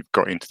 we've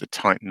got into the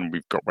Titan,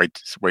 we've got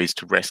ways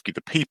to rescue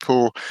the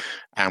people,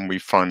 and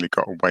we've finally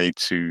got a way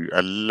to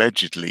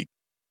allegedly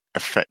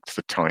affect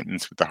the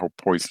Titans with the whole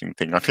poisoning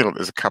thing. I feel like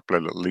there's a couple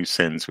of little loose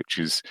ends, which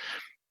is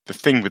the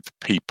thing with the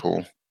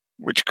people,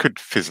 which could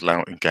fizzle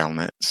out in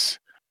Galnets.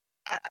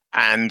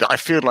 And I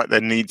feel like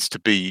there needs to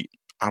be,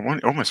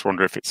 almost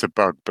wonder if it's a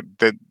bug, but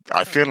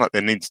I feel like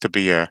there needs to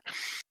be a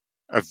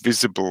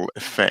visible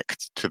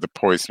effect to the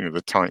poisoning of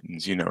the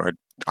Titans.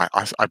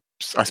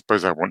 I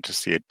suppose I want to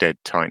see a dead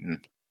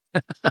Titan.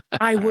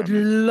 I would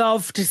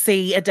love to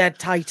see a dead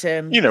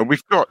Titan.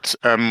 We've got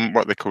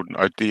what they call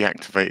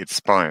deactivated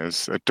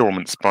spires,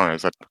 dormant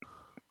spires. It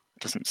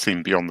doesn't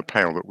seem beyond the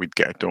pale that we'd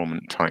get a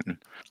dormant Titan.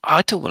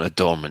 I don't want a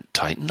dormant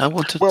Titan. I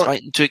want a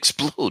Titan to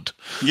explode.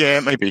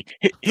 Yeah, maybe.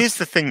 Here's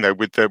the thing, though,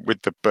 with the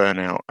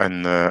burnout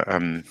and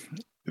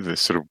the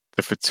sort of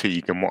the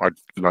fatigue and what I'd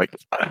like.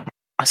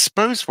 I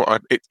suppose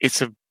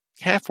it's a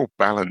careful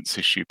balance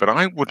issue, but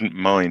I wouldn't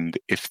mind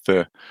if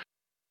the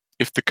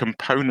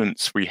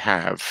components we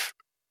have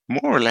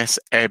more or less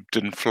ebbed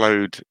and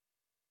flowed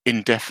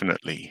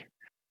indefinitely.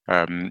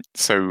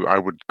 So I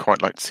would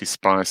quite like to see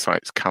spire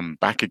sites come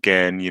back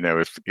again.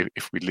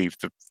 If we leave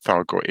the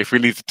Thargoid, if we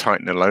leave the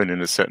Titan alone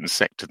in a certain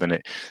sector, then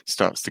it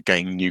starts to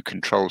gain new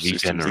control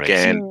systems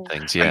again,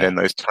 and then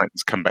those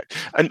Titans come back.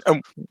 And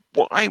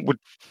what I would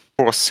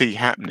foresee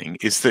happening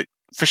is that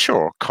for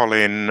sure,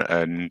 Colin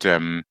and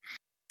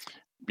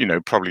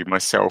probably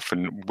myself,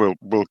 and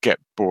we'll get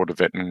bored of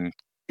it and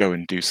go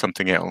and do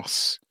something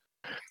else.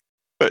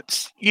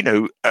 But,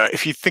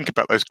 if you think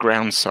about those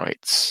ground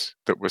sites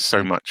that were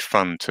so much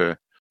fun to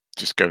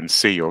just go and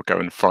see or go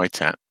and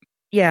fight at.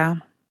 Yeah.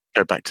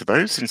 Go back to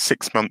those in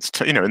 6 months,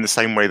 in the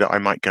same way that I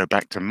might go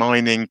back to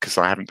mining because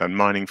I haven't done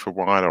mining for a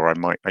while, or I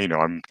might,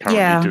 I'm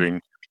currently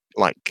doing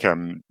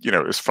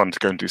it was fun to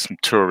go and do some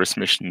tourist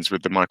missions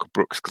with the Michael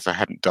Brooks because I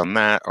hadn't done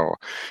that. Or,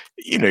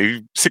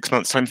 6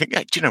 months time, think,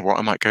 do you know what?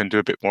 I might go and do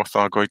a bit more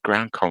Thargoid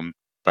ground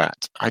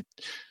combat.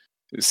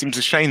 It seems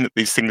a shame that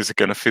these things are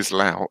going to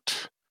fizzle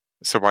out.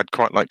 So I'd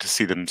quite like to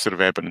see them sort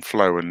of ebb and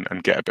flow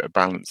and get a bit of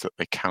balance that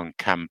they can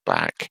come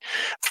back.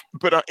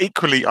 But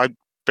equally, I'm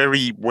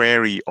very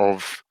wary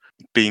of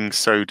being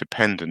so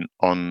dependent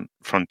on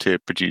Frontier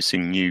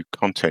producing new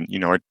content.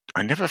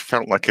 I never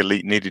felt like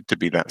Elite needed to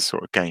be that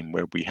sort of game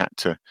where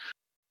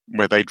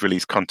they'd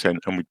release content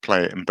and we'd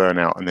play it and burn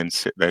out and then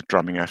sit there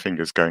drumming our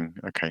fingers going,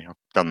 okay, I've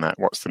done that.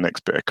 What's the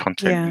next bit of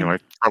content? Yeah. I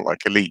felt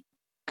like Elite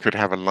could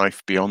have a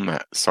life beyond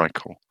that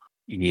cycle.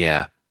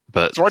 Yeah.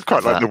 But so I'd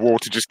quite like the war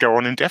to just go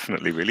on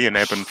indefinitely, really, and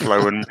ebb and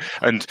flow,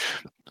 and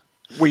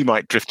we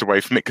might drift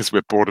away from it because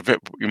we're bored of it,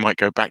 but we might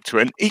go back to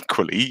it. And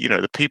equally,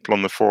 the people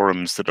on the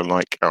forums that are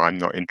like, oh, I'm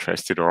not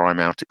interested or I'm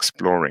out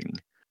exploring,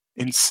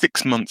 in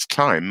 6 months'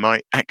 time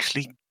might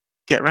actually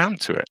get around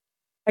to it.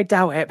 I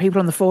doubt it. People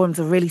on the forums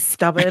are really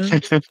stubborn.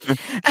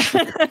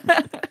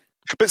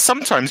 But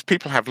sometimes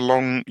people have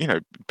long,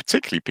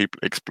 particularly people,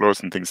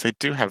 explorers and things, they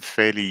do have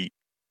fairly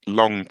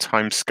long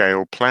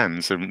timescale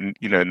plans, and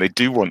and they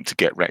do want to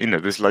get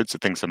there's loads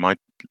of things on my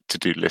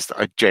to-do list that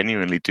I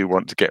genuinely do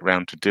want to get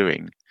around to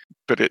doing,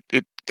 but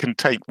it can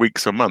take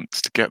weeks or months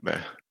to get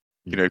there,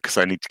 because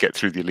I need to get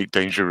through the Elite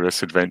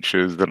Dangerous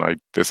adventures, then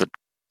there's a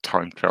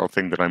time trial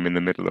thing that I'm in the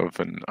middle of,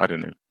 and I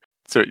don't know.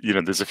 So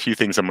there's a few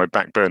things on my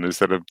back burners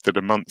that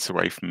are months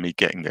away from me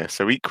getting there.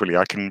 So equally,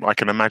 I can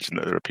imagine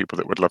that there are people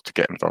that would love to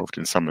get involved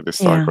in some of this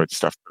Thargoid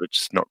stuff, but it's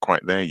just not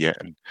quite there yet.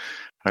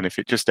 And if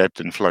it just ebbed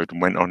and flowed and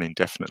went on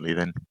indefinitely,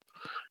 then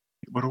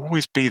it would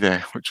always be there,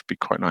 which would be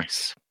quite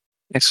nice.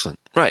 Excellent.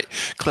 Right,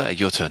 Claire,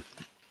 your turn.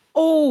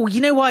 Oh, you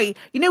know why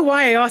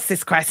I asked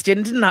this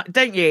question,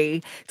 don't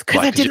you? It's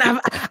because I didn't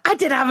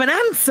have an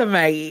answer,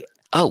 mate.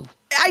 Oh.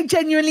 I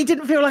genuinely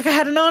didn't feel like I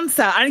had an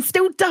answer, and I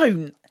still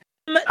don't.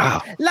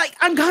 I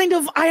am kind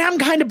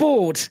of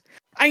bored.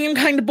 I am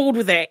kind of bored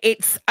with it.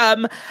 It's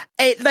I've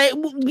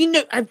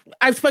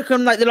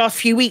spoken the last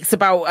few weeks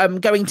about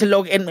going to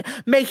log in,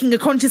 making a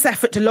conscious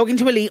effort to log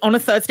into Elite on a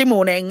Thursday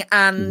morning,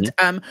 and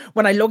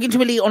when I log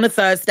into Elite on a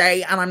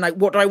Thursday, and I'm like,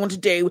 what do I want to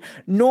do?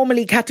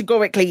 Normally,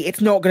 categorically,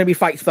 it's not going to be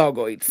fight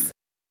Thargoids.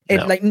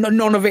 No. Like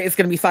none of it is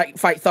going to be fight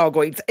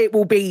Thargoids.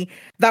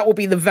 That will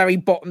be the very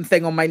bottom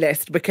thing on my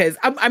list, because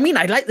I mean,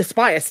 I like the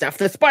Spire stuff.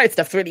 The Spire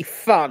stuff's really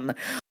fun.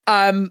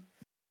 But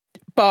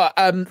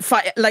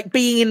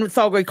being in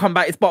Thargoid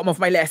combat is bottom of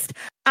my list.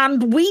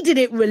 And we did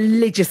it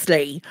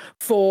religiously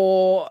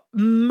for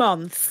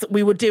months.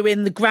 We were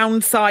doing the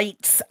ground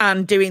sites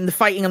and doing the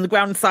fighting on the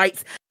ground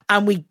sites,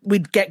 and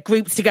we'd get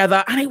groups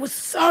together, and it was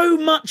so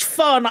much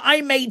fun.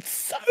 I made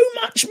so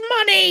much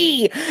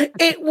money.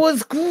 It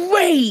was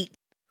great.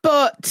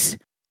 But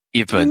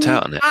you burnt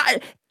out on it.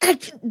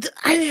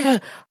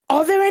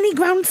 Are there any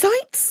ground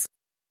sites?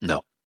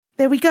 No.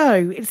 There we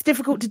go. It's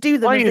difficult to do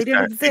them if they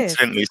don't exist.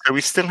 So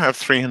we still have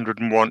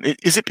 301.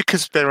 Is it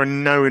because there are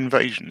no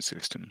invasion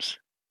systems?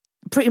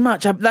 Pretty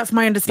much. That's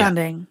my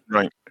understanding. Yeah.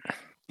 Right.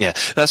 Yeah,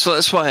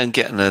 that's why I'm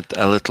getting a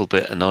little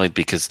bit annoyed,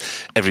 because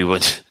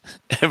everyone's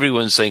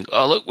saying,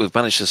 "Oh, look, we've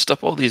managed to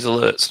stop all these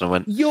alerts," and I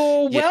went,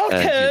 "You're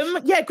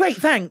welcome." Yeah, great,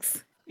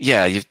 thanks.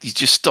 Yeah, you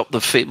just stopped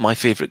my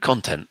favourite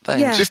content.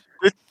 Thanks.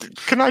 Yeah.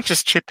 Can I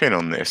just chip in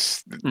on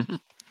this? Mm-hmm.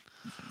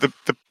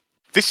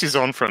 This is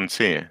on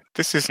Frontier.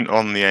 This isn't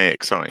on the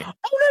AXI.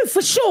 Oh no,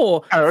 for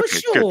sure, for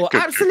sure,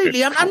 good,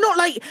 absolutely. Good, I'm not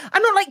like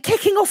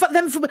kicking off at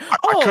them for.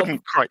 I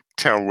couldn't quite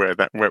tell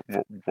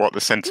what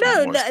the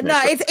sentiment was. No.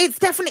 It's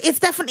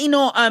definitely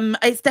not.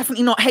 It's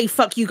definitely not. Hey,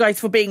 fuck you guys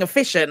for being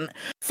efficient.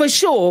 For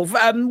sure.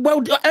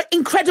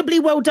 Incredibly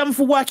well done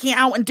for working it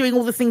out and doing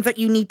all the things that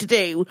you need to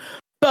do.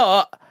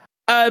 But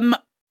to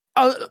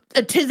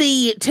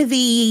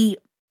the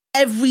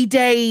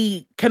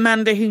everyday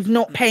commander who's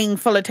not paying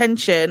full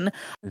attention,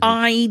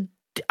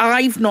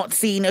 I've not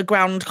seen a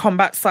ground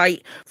combat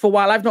site for a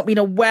while. I've not been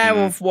aware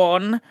of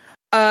one.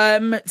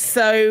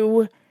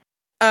 So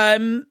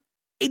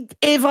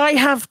if I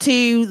have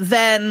to,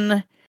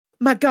 then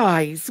my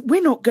guys,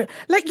 we're not good.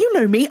 Like, you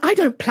know me, I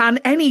don't plan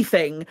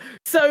anything.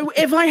 So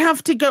if I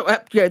have to go,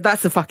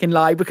 that's a fucking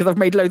lie, because I've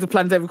made loads of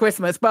plans over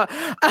Christmas. But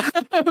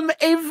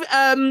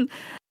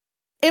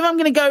if I'm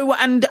going to go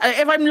and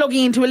if I'm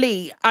logging into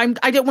Elite,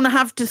 I don't want to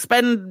have to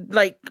spend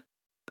like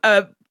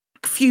a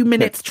few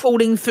minutes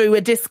trawling through a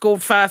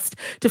Discord first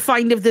to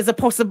find if there's a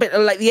possibility,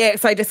 like the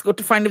AXI Discord,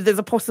 to find if there's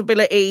a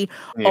possibility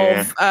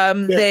of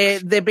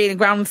there being a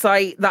ground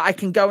site that I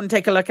can go and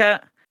take a look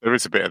at. There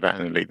is a bit of that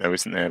in Elite, though,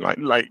 isn't there?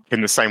 Like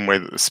in the same way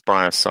that the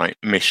Spire site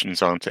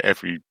missions aren't to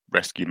every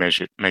rescue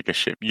mega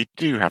ship, you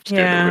do have to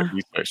do a little bit of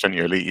research. And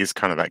Elite is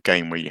kind of that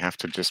game where you have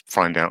to just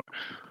find out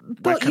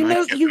where can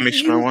I get the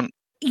mission I want.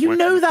 You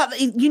know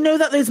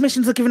that those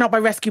missions are given out by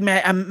rescue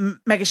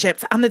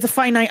megaships, and there's a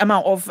finite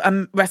amount of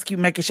rescue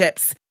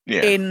megaships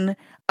in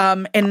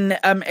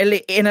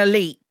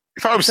Elite.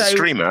 If I was a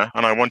streamer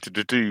and I wanted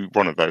to do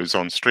one of those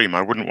on stream,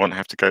 I wouldn't want to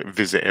have to go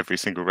visit every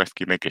single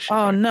rescue megaship.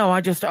 Oh no,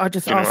 I just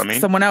ask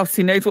someone else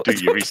who knows what they're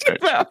talking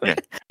about. Yeah.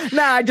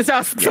 Nah, I just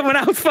ask someone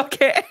else. Fuck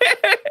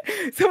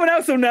it, someone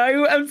else will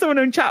know, and someone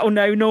in chat will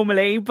know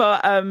normally.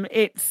 But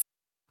it's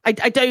I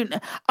don't know.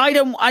 I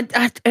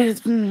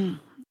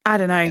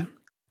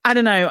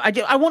don't know.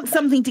 I want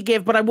something to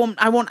give, but I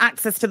want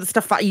access to the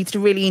stuff that I used to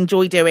really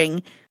enjoy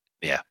doing.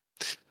 Yeah.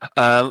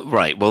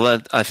 Right.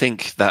 Well, I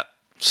think that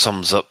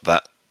sums up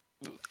what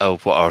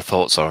our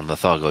thoughts are on the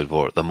Thargoid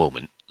War at the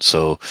moment.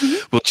 So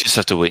we'll just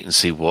have to wait and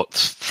see what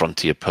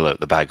Frontier pull out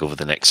the bag over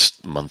the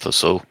next month or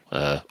so,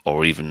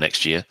 or even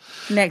next year.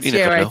 Next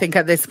year, I think,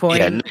 at this point.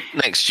 Yeah,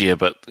 next year.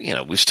 But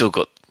we've still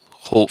got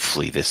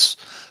hopefully this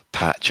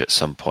patch at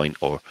some point,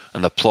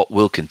 and the plot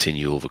will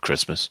continue over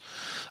Christmas.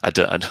 I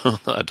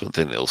don't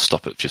think they'll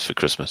stop it just for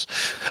Christmas.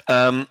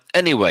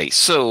 Anyway,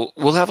 so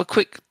we'll have a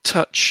quick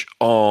touch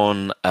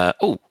on.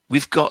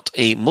 We've got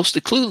a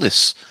Mostly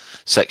Clueless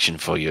section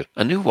for you,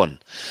 a new one.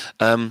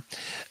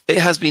 It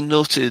has been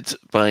noted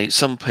by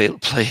some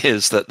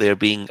players that they're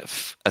being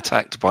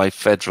attacked by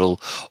federal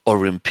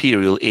or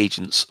imperial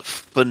agents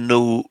for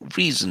no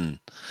reason.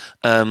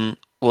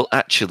 Well,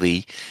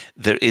 actually,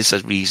 there is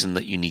a reason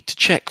that you need to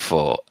check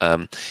for.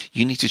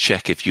 You need to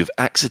check if you've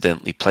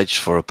accidentally pledged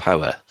for a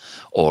power,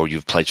 or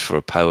you've pledged for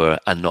a power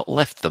and not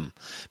left them.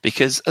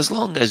 Because as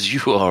long as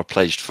you are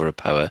pledged for a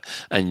power,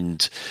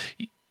 and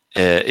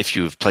if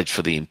you've pledged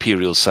for the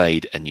Imperial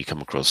side and you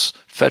come across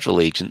federal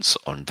agents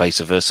or vice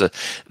versa,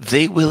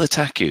 they will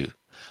attack you,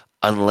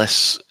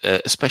 unless,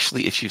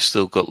 especially if you've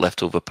still got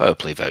leftover power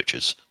play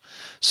vouchers.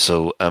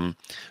 So I've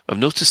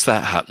noticed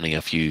that happening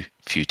a few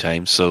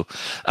times. So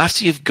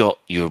after you've got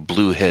your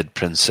blue-haired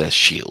princess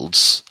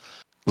shields,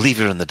 leave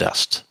her in the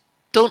dust.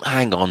 Don't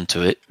hang on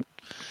to it.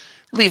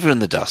 Leave her in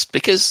the dust,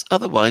 because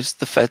otherwise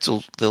the feds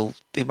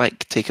they might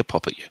take a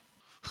pop at you.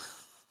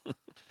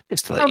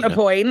 Just to let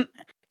Counterpoint.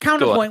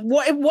 Counterpoint.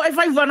 What if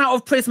I run out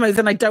of Prismos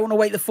and I don't want to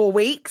wait the 4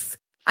 weeks?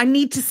 I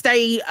need to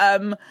stay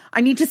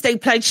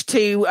pledged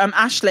to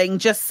Ashling,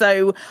 just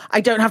so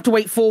I don't have to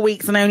wait 4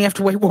 weeks and I only have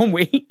to wait 1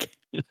 week.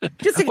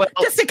 Just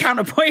a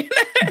counterpoint.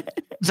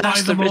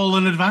 Buy them all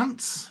in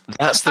advance.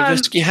 That's the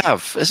risk you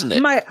have, isn't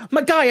it? My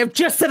guy, I've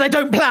just said I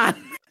don't plan.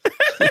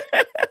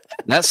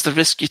 That's the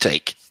risk you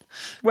take.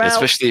 Well,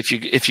 especially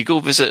if you go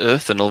visit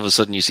Earth and all of a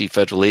sudden you see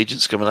federal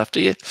agents coming after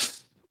you.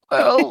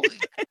 Well,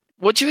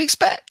 What do you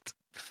expect?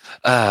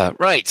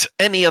 Right.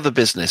 Any other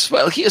business?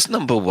 Well, here's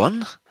number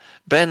one.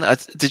 Ben,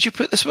 did you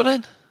put this one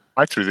in?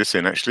 I threw this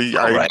in, actually.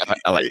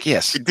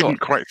 Yes. It didn't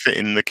quite fit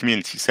in the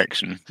community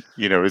section,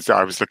 as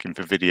I was looking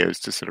for videos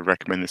to sort of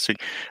recommend this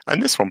week.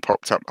 And this one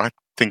popped up. I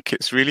think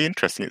it's really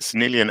interesting. It's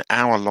nearly an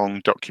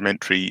hour-long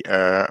documentary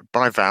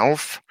by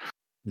Valve.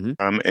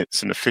 Mm-hmm.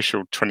 It's an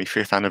official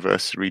 25th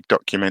anniversary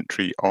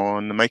documentary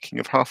on the making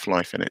of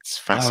Half-Life, and it's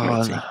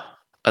fascinating.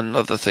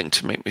 Another thing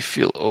to make me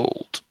feel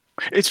old.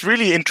 It's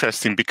really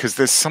interesting because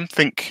there's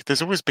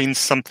always been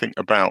something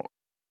about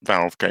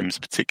Valve games,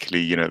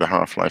 particularly, the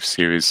Half-Life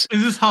series.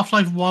 Is this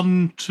Half-Life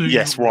 1, 2?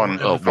 Yes, 1.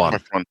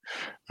 Half-Life 1.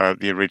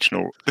 The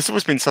original. There's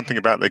always been something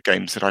about their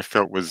games that I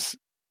felt was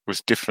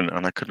different,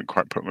 and I couldn't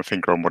quite put my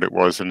finger on what it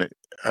was. And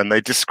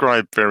they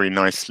describe very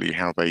nicely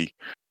how they,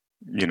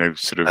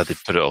 sort of... How they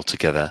put it all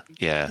together,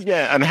 yeah.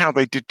 Yeah, and how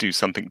they did do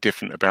something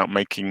different about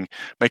making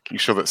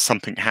sure that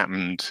something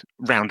happened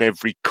round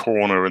every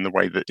corner, and the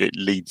way that it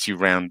leads you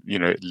round,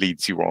 it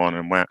leads you on,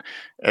 and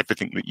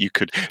everything that you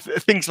could...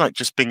 Things like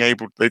just being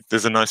able...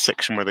 There's a nice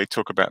section where they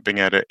talk about being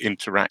able to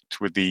interact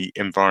with the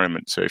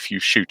environment. So if you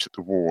shoot at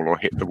the wall or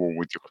hit the wall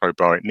with your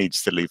crowbar, it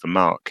needs to leave a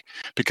mark.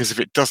 Because if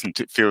it doesn't,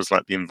 it feels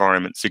like the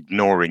environment's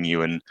ignoring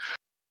you, and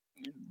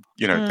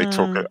they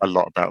talk a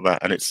lot about that,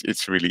 and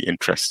it's really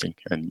interesting.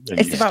 And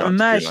it's about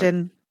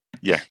immersion.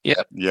 Yeah.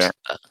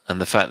 And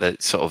the fact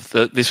that sort of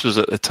this was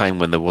at the time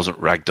when there wasn't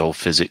ragdoll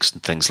physics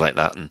and things like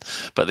that,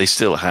 but they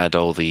still had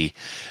all the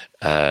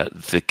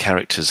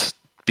characters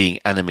being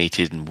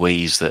animated in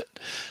ways that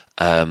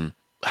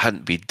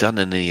hadn't been done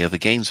in any other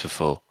games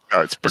before.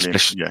 Oh, it's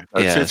brilliant.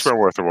 It's well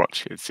worth a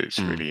watch. It's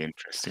really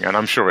interesting, and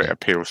I'm sure it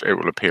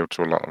will appeal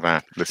to a lot of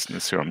our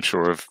listeners who I'm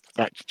sure of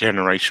that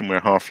generation where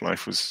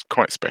Half-Life was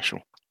quite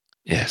special.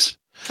 Yes.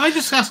 Can I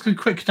just ask a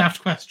quick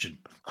daft question?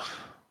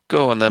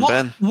 Go on then,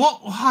 Ben.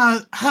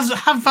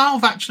 Have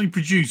Valve actually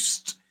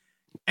produced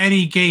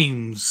any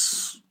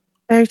games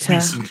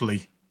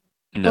recently?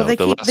 No,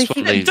 the last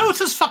one.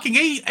 Dota's fucking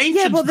ancient.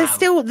 Yeah, but they're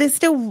still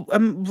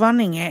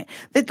running it.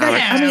 But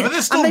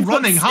they're still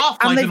running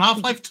Half-Life and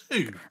Half-Life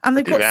 2, and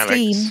they've got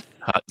Steam.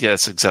 Yeah,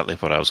 that's exactly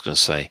what I was going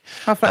to say.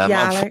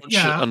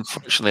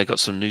 Unfortunately, I got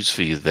some news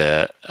for you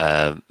there,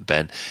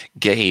 Ben.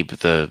 Gabe,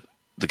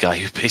 the guy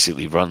who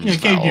basically runs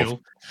Valve,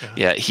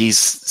 he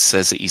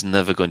says that he's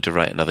never going to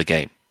write another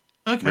game.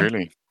 Okay.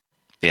 Really?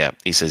 Yeah,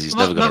 he says he's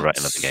never going to write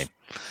another game.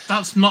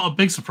 That's not a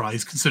big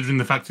surprise, considering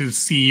the fact he's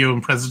CEO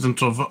and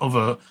president of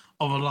a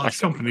large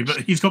company,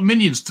 but he's got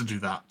minions to do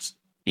that.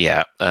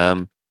 Yeah,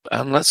 and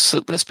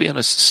let's be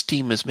honest,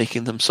 Steam is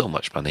making them so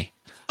much money.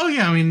 Oh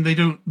yeah, I mean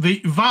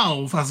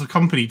Valve as a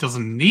company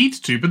doesn't need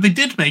to, but they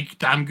did make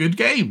damn good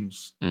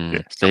games.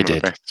 They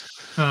did.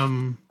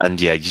 And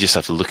you just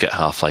have to look at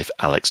Half-Life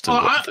Alex.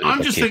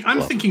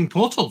 I'm thinking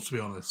Portal, to be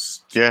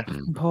honest. Yeah,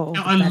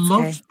 Portal.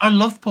 I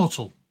love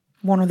Portal.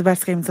 One of the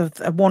best games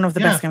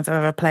best games I've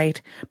ever played.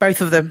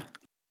 Both of them.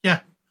 Yeah,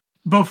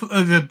 both.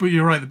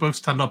 You're right. They both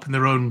stand up in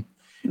their own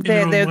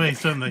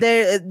ways, don't they?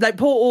 They're like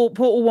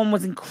Portal 1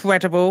 was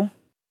incredible.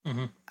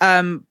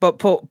 Mm-hmm. But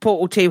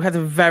Portal 2 has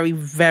a very,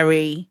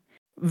 very,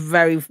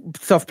 very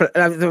soft.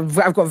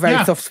 I've got a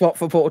very soft spot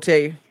for Portal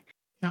 2.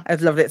 Yeah.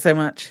 I've loved it so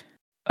much.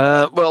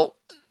 Well,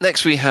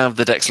 next we have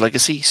The Dex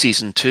Legacy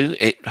Season 2.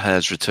 It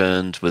has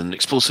returned with an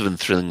explosive and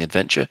thrilling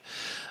adventure.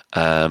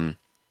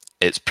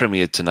 It's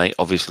premiered tonight,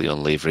 obviously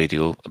on Lave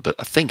Radio, but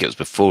I think it was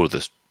before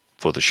the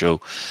show.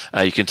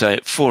 You can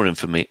type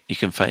you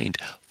can find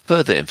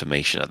further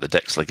information at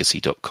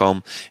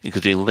thedexlegacy.com,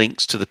 including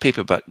links to the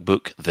paperback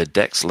book The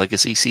Dex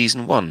Legacy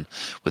Season 1,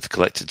 with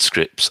collected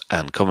scripts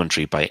and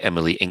commentary by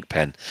Emily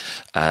Inkpen.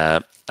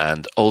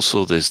 And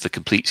also there's the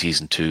complete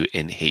Season 2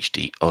 in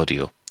HD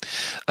audio.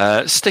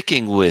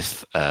 Sticking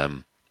with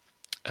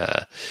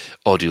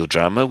audio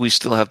drama, we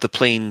still have the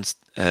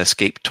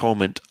Planescape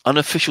Torment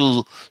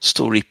unofficial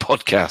story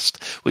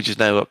podcast, which is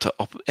now up to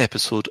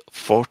episode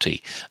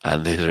 40,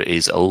 and there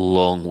is a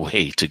long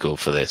way to go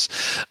for this.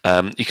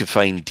 You can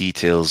find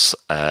details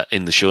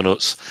in the show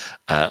notes,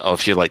 or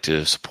if you'd like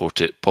to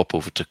support it, pop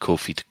over to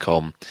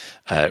Ko-fi.com,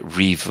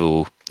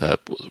 Revo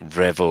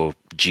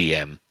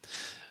GM.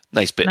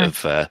 Nice bit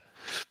of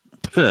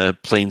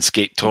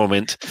Planescape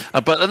Torment.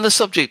 But on the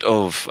subject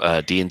of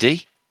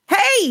D&D,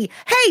 Hey,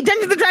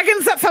 Dungeons and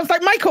Dragons, that sounds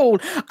like my call.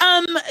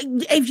 I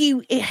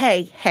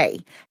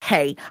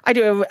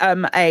do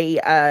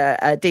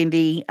a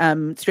D&D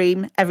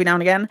stream every now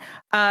and again.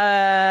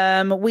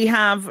 We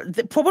have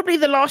probably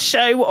the last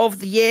show of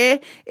the year.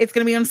 It's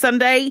going to be on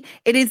Sunday.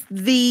 It is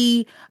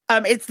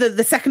it's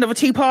the second of a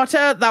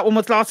two-parter. That one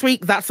was last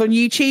week. That's on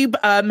YouTube.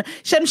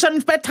 Shem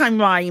Shun's Bedtime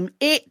Rhyme.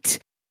 It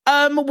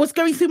was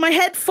going through my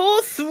head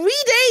for 3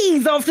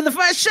 days after the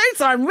first show,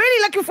 so I'm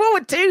really looking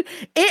forward to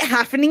it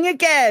happening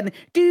again.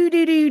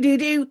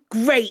 Do.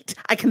 Great.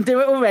 I can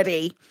do it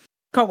already.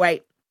 Can't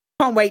wait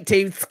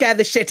to scare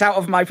the shit out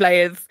of my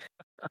players.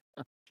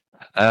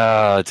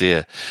 Oh,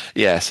 dear.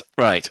 Yes,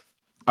 right.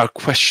 Our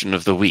question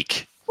of the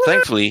week. Woo!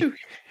 Thankfully,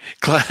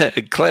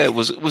 Claire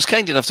was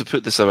kind enough to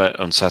put this out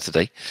on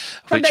Saturday,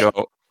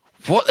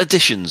 What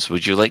additions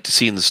would you like to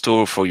see in the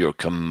store for your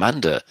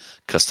Commander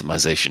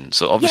customization?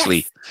 So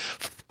obviously,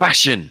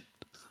 fashion.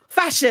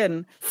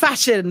 Fashion,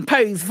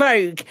 pose,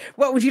 vogue.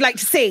 What would you like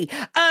to see?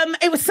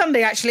 It was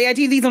Sunday, actually. I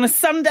do these on a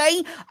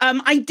Sunday.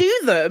 I do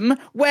them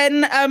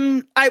when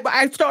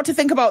I start to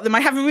think about them. I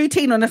have a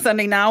routine on a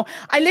Sunday now.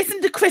 I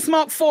listen to Chris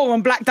Mark 4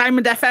 on Black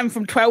Diamond FM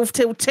from 12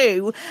 till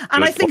 2,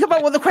 and I think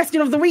about what the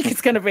question of the week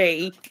is going to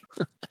be.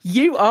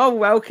 You are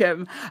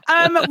welcome.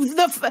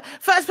 The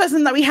first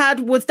person that we had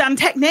was Dan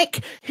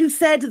Technic, who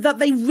said that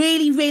they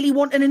really, really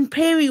want an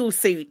Imperial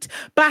suit.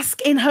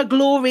 Bask in her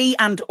glory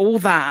and all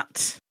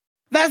that.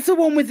 That's the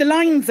one with the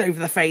lines over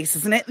the face,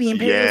 isn't it? The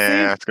Imperial suit?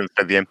 Yeah, I was going to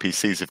say the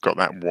NPCs have got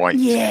that white.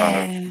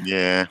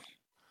 Yeah,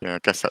 I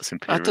guess that's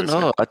Imperial. I don't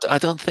know. I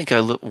don't think I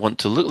want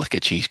to look like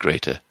a cheese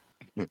grater.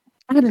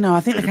 I don't know.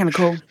 I think they're kind of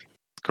cool.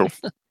 Cool.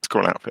 It's a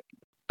cool outfit.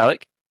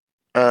 Alec?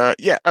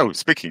 Yeah. Oh,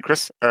 speaking,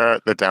 Chris,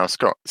 the Dow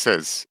Scott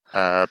says,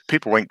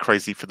 people went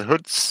crazy for the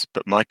hoods,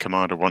 but my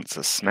commander wants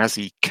a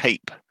snazzy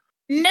cape.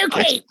 No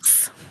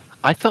capes!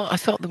 I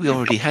thought that we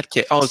already had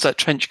cape. Oh, is that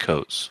trench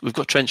coats? We've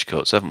got trench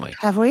coats, haven't we?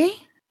 Have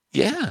we?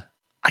 Yeah.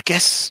 I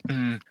guess.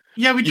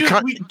 Yeah, we do.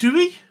 Do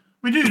we?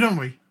 We do, don't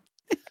we?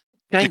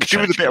 You could do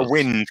with a bit of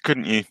wind,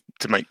 couldn't you,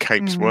 to make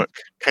capes work?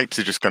 Capes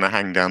are just going to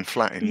hang down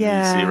flat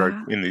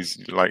in these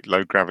like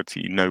low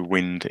gravity, no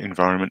wind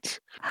environments.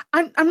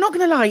 I'm not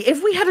going to lie.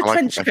 If we had a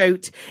trench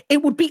coat,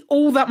 it would be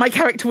all that my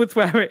character was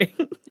wearing.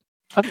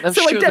 I'm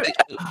so sure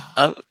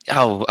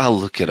I'll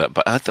look it up,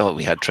 but I thought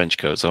we had trench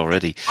coats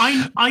already.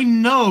 I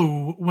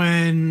know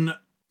when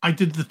I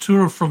did the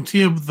tour of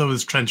Frontier with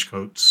those trench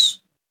coats,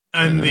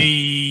 and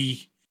the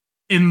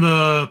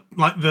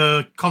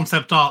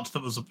concept art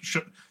that was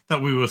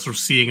that we were sort of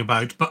seeing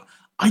about, but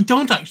I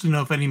don't actually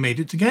know if any made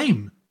it to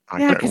game.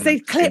 Yeah, because they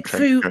clip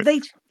through.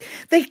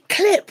 They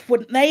clip,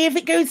 wouldn't they? If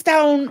it goes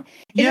down,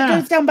 it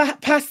goes down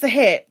past the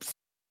hips,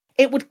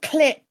 it would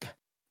clip.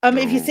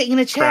 If you're sitting in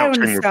a chair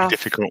and stuff, would be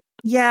difficult.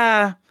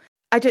 Yeah,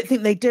 I don't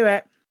think they do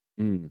it.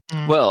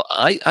 Well,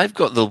 I've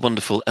got the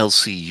wonderful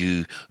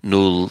LCU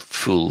Noel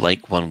Fool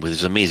like one with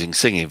his amazing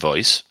singing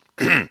voice.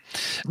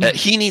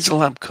 He needs a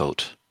lab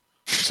coat,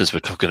 since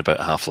we're talking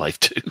about Half-Life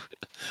 2.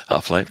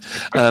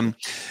 Half-Life.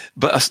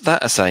 But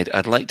that aside,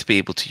 I'd like to be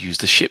able to use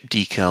the ship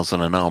decals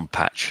on an arm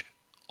patch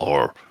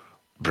or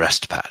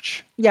breast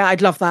patch. Yeah,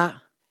 I'd love that.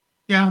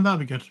 Yeah, that'd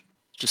be good.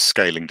 Just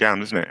scaling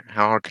down, isn't it?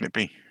 How hard can it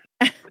be?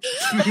 Alec!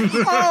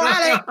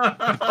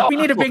 We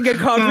need a bingo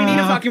card. We need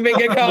a fucking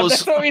bingo card.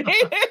 That's what we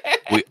need.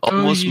 We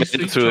almost made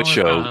it through a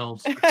show.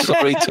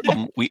 Sorry,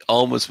 Tom. We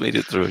almost made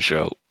it through a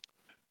show.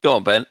 Go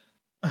on, Ben.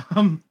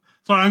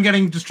 Sorry, I'm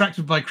getting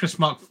distracted by Chris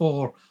Mark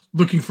 4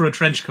 looking for a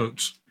trench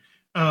coat.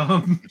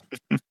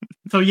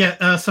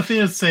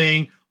 Sophia's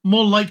saying,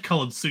 more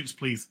light-coloured suits,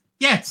 please.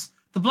 Yes,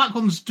 the black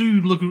ones do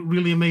look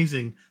really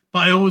amazing,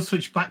 but I always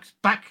switch back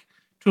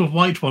to a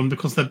white one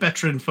because they're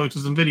better in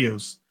photos and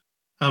videos.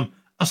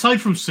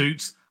 Aside from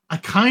suits, I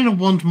kind of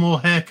want more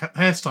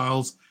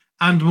hairstyles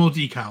and more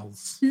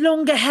decals.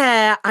 Longer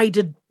hair, I'd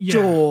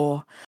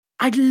adore. Yeah.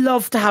 I'd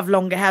love to have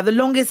longer hair. The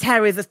longest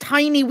hair is a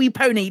tiny wee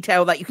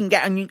ponytail that you can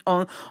get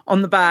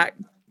on the back.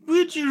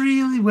 Would you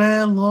really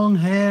wear long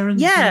hair in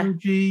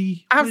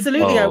Zoology?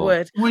 Absolutely, I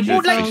would. Would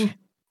you?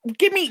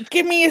 Give me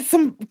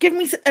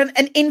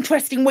an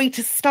interesting way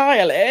to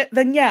style it.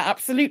 Then yeah,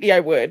 absolutely, I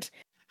would.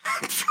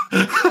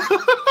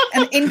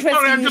 An interesting.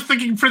 Sorry, I'm just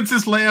thinking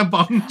Princess Leia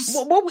buns.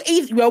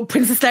 Well,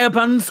 Princess Leia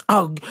buns.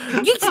 Oh,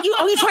 are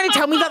you trying to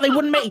tell me that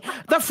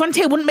that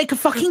Frontier wouldn't make a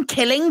fucking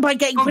killing by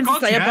getting Princess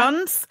Leia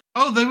buns?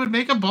 Oh, they would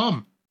make a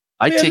bomb.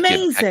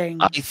 Amazing.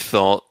 I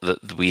thought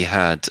that we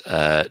had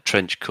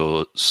trench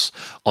coats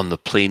on the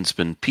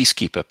Plainsman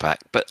Peacekeeper pack,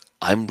 but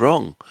I'm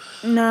wrong.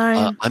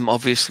 No. I'm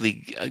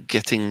obviously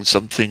getting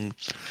something.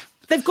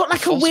 They've got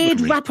like a weird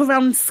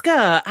wraparound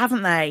skirt,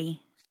 haven't they?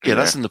 Yeah,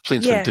 that's in the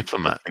Plainsman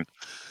Diplomat.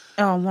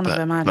 Oh, one of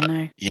them, I don't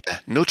know. Yeah,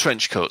 no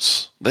trench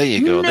coats. There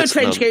you go. No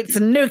trench coats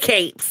and no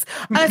capes.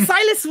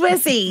 Silas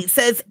Resi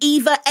says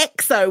either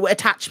exo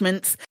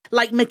attachments,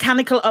 like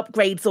mechanical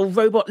upgrades or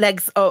robot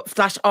legs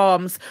 /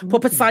 arms,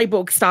 proper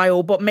cyborg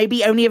style, but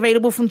maybe only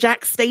available from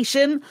Jack's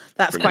station.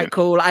 That's quite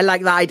cool. I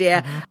like that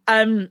idea.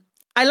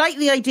 I like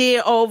the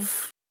idea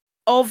of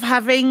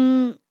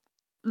having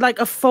like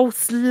a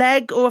false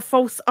leg or a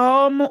false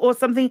arm or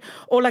something,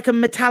 or like a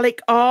metallic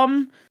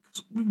arm.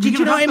 Did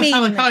you know what I mean?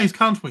 Metallic eyes,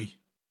 can't we?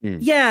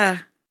 Yeah,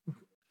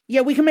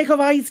 we can make our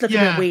eyes look a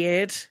bit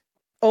weird,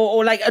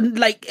 or like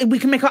we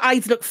can make our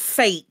eyes look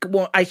fake.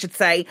 I should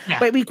say,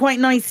 but it'd be quite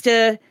nice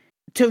to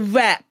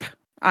rep.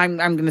 I'm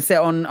going to sit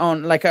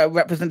on like a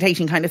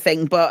representation kind of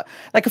thing, but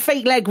like a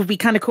fake leg would be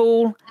kind of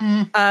cool.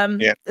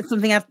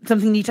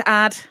 Something new to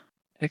add.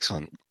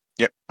 Excellent.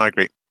 Yep, I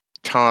agree.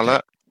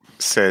 Tala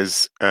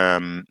says,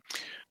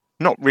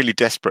 not really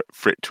desperate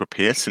for it to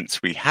appear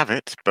since we have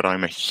it, but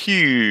I'm a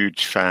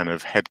huge fan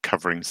of head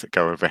coverings that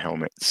go over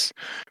helmets.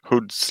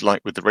 Hoods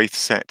like with the Wraith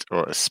set,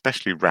 or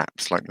especially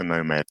wraps like the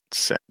Nomad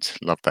set.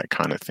 Love that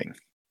kind of thing.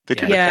 It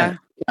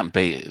can't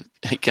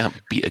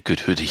beat a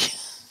good hoodie.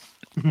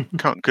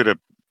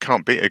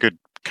 Can't beat a good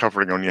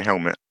covering on your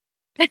helmet.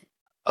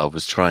 I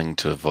was trying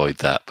to avoid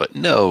that, but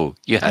no,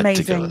 you had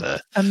to go there.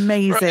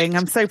 Amazing.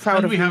 I'm so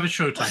proud of we you. have a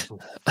show title.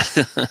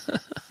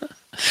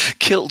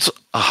 Kilt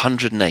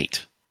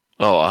 108.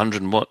 Oh,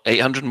 101.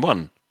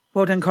 801.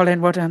 Well done,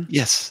 Colin. Well done.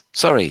 Yes.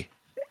 Sorry,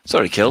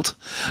 Kilt.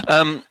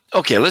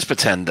 Okay, let's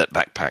pretend that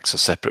backpacks are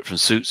separate from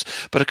suits,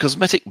 but a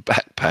cosmetic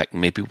backpack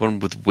may be one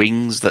with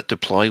wings that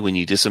deploy when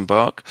you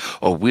disembark,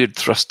 or weird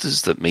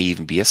thrusters that may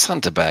even be a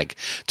Santa bag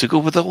to go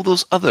with all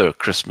those other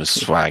Christmas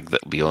swag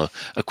that would be a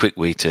quick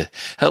way to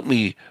help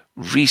me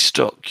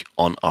restock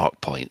on arc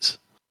points.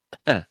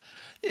 Yeah.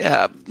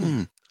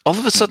 All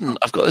of a sudden,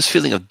 I've got this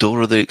feeling of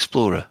Dora the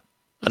Explorer.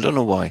 I don't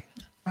know why.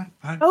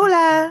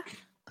 Hola.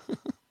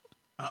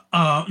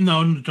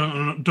 No,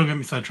 don't get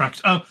me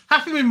sidetracked.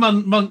 Happy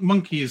Meal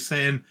Monkey is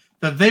saying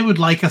that they would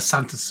like a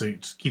Santa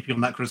suit, keeping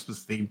on that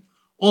Christmas theme.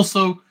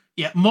 Also,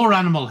 yeah, more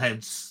animal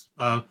heads.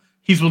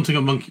 He's wanting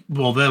a monkey.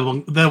 Well,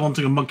 they're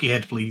wanting a monkey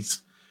head,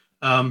 please.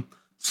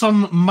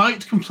 Some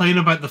might complain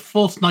about the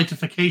forced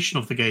nightification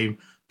of the game,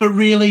 but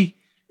really,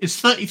 it's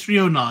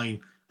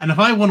 3309, and if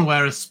I want to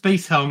wear a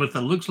space helmet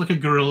that looks like a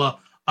gorilla,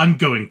 I'm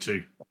going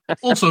to.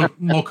 Also,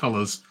 more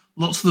colours.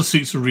 Lots of the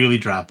suits are really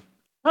drab.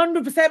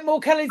 100% more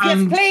colours,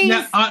 yes, please.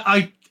 Yeah,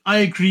 I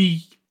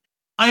agree.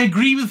 I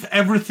agree with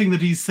everything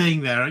that he's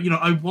saying there. You know,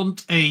 I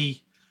want a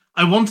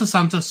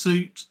Santa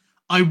suit.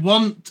 I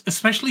want,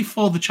 especially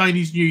for the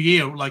Chinese New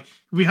Year, like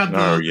we had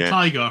the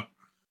tiger.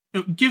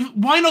 You know,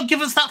 why not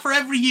give us that for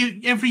every year?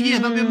 That'd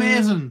be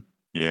amazing.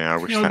 Yeah, I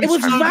wish it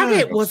was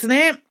rabbit, wasn't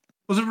it?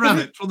 Was it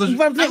rabbit?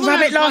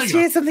 Rabbit last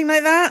year, something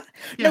like that.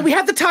 Yeah. No, we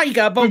had the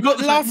tiger, but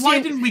last year. Why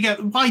didn't we get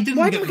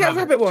a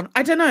rabbit one?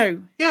 I don't know.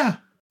 Yeah.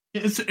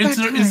 Is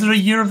there a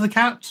year of the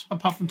cat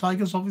apart from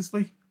tigers?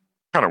 Obviously.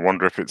 I kind of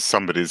wonder if it's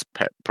somebody's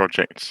pet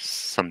project,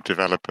 some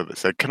developer that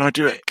said, "Can I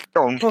do it?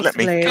 Go on, let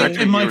me."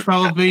 It might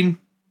well have been.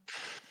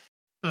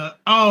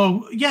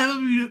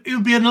 It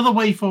would be another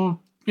way for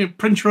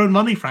print your own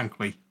money,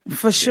 frankly.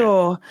 For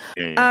sure.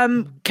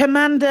 Yeah.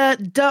 Commander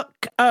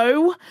Duck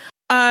O.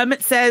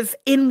 It says,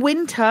 in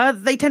winter,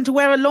 they tend to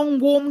wear a long,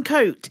 warm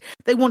coat.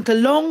 They want a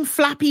long,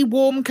 flappy,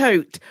 warm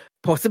coat,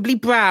 possibly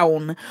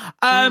brown.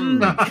 I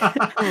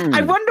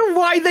wonder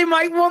why they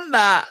might want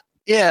that.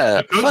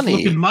 Yeah, funny.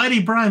 Looking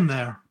mighty brown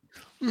there.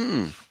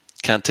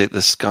 Can't take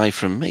the sky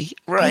from me.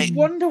 Right. I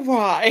wonder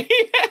why.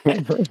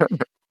 Me.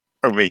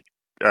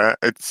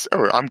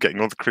 I'm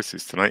getting all the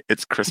Chris's tonight.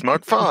 It's Chris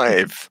Mark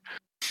 5.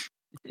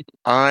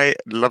 I'd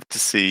love to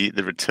see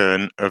the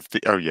return of the...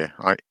 Oh, yeah.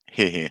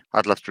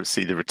 I'd love to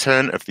see the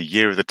return of the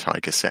Year of the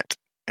Tiger set.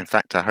 In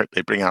fact, I hope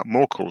they bring out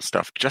more cool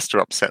stuff just to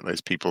upset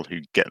those people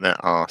who get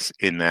their arse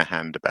in their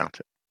hand about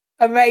it.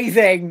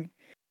 Amazing.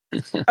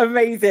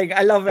 Amazing.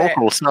 I love it. More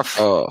cool stuff.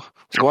 Oh,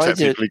 why did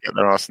people get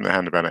their arse in their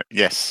hand about it?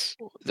 Yes.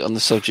 On the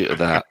subject of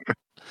that,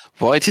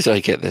 why did I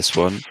get this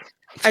one?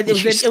 It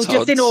was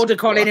just in order,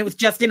 Colin. It was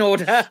just in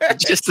order.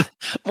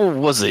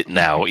 Was it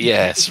now?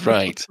 Yes,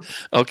 right.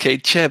 Okay,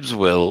 Chebs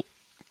will.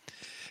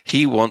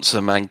 He wants a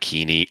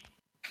mankini.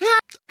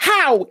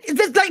 How?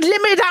 There's like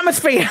limited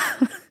atmosphere.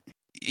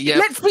 Yeah.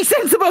 Let's be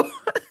sensible.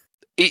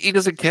 He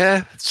doesn't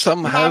care.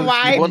 Somehow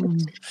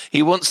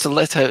he wants to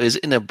let out his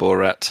inner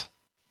Borat.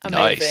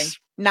 Amazing.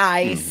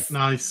 Nice.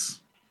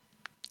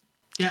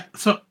 Yeah.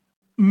 So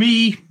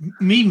me.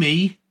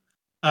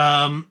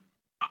 I'm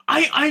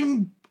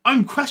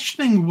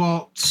questioning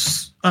what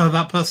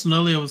that person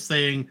earlier was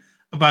saying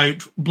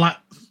about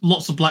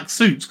lots of black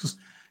suits, because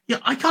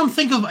I can't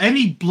think of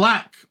any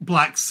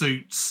black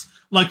suits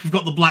like we've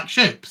got the black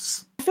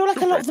ships. I feel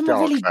like a lot of them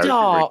are really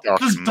dark.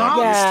 There's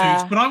dark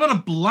suits, but I want a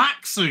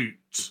black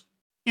suit.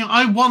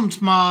 I want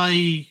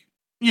my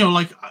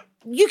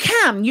You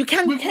can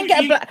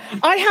get a black.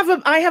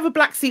 I have a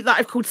black suit that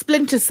I've called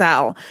Splinter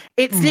Cell.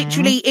 It's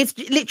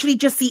literally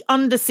just the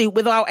undersuit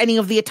without any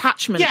of the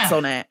attachments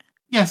on it.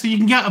 Yeah, so you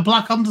can get a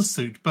black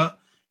undersuit, but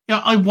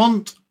I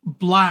want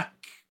black.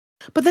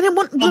 But then I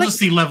want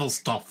undersea level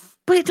stuff.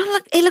 But it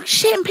looks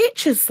shit in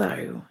pictures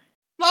though.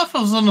 Not if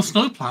I was on a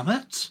snow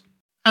planet,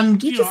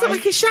 and you just look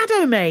like a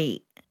shadow,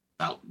 mate.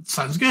 That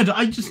sounds good.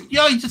 I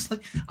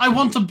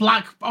want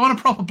a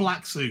proper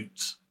black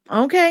suit.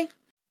 Okay.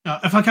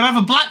 If I can have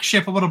a black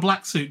ship, I want a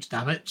black suit.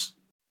 Damn it.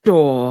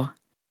 Sure.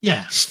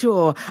 Yeah.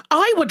 Sure.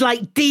 I would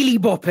like dealy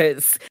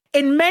boppers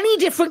in many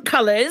different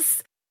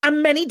colours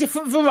and many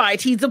different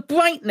varieties of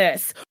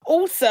brightness.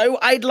 Also,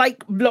 I'd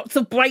like lots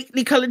of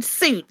brightly coloured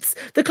suits.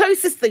 The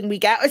closest thing we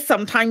get is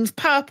sometimes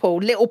purple,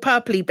 little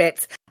purpley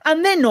bits,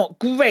 and they're not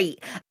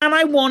great. And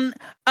I want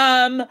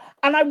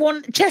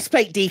chest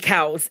plate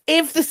decals.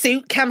 If the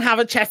suit can have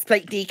a chest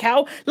plate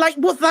decal, like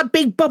what's that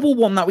big bubble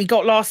one that we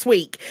got last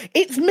week?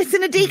 It's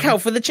missing a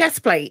decal for the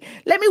chest plate.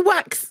 Let me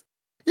wax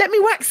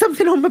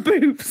something on my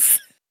boobs.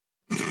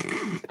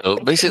 So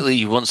basically,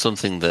 you want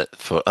something that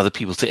for other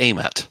people to aim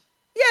at.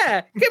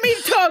 Yeah, give me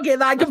a target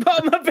that I can put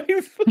on my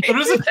boobs. There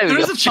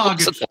is a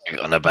target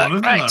on the back,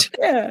 right?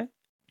 Yeah.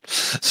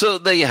 So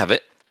there you have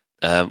it.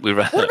 We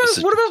ran. What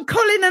about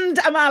Colin and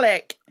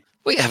Alec?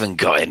 We haven't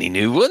got any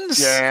new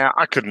ones. Yeah,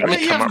 I couldn't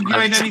come up with.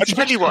 I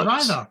tell you what.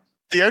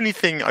 The only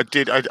thing I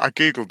did, I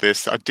googled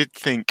this. I did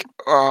think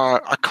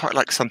I quite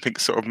like something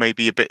sort of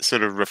maybe a bit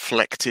sort of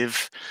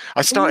reflective.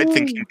 I started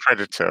thinking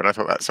Predator, and I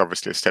thought that's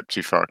obviously a step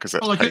too far because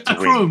that's like pay a to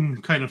win.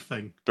 chrome kind of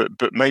thing. But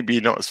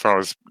maybe not as far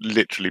as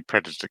literally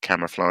Predator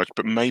camouflage,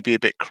 but maybe a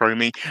bit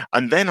chromy.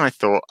 And then I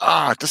thought,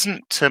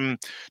 doesn't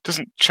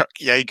Chuck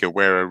Yeager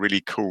wear a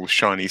really cool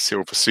shiny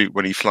silver suit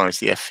when he flies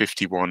the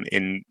F-51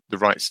 in The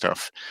Right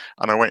Stuff?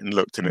 And I went and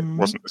looked, and it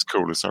wasn't as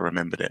cool as I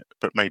remembered it.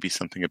 But maybe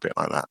something a bit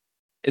like that.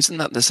 Isn't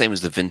that the same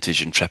as the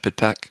vintage Intrepid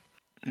pack?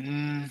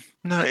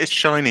 No, it's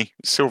shiny.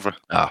 It's silver.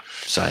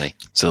 Shiny.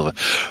 Silver.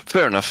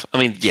 Fair enough. I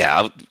mean,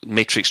 yeah,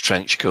 Matrix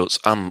trench coats.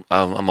 I'm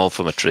all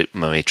for my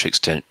Matrix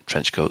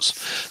trench coats.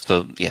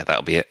 So, yeah,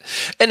 that'll be it.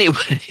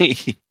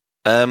 Anyway,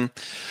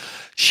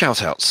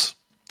 shout-outs.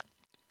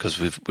 Because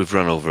we've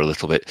run over a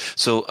little bit.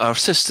 So our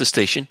sister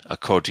station,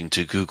 according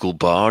to Google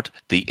Bard,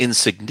 the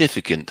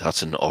insignificant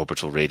Hutton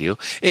Orbital Radio,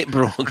 it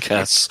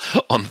broadcasts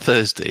on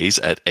Thursdays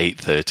at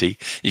 8:30.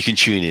 You can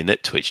tune in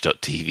at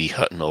twitch.tv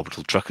Hutton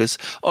Orbital Truckers,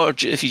 or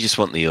if you just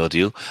want the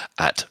audio,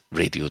 at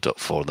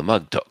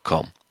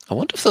radio.forthemug.com. I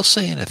wonder if they'll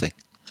say anything.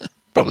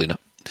 Probably not.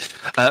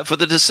 For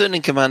the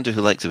discerning commander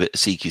who likes a bit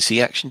of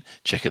CQC action,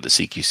 check out the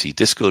CQC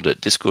Discord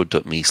at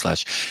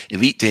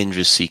discord.me/Elite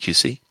Dangerous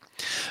CQC.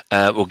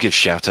 We'll give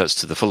shout-outs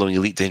to the following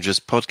Elite Dangerous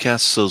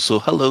podcasts. So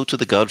hello to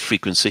the Guard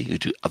Frequency, who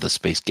do other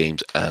space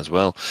games as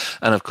well.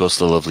 And, of course,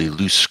 the lovely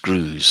Loose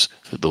Screws,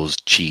 those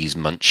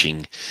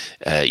cheese-munching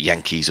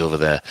Yankees over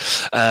there.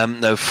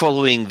 Now,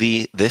 following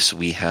this,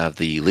 we have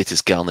the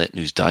latest Galnet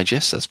News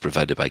Digest, that's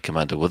provided by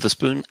Commander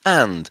Witherspoon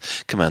and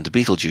Commander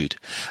Beetlejude.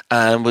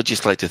 And we'd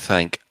just like to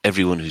thank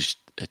everyone who's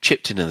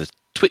chipped in the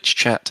Twitch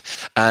chat.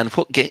 And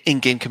what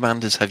in-game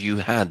commanders have you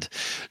had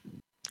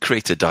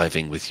crater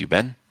diving with you,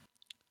 Ben?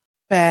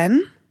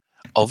 Ben?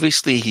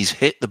 Obviously, he's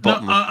hit the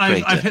bottom of the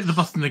crater. I've hit the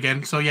button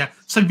again, so yeah.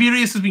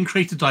 Siberius has been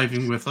crater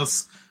diving with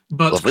us,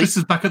 but Lovely. Chris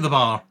is back at the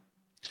bar.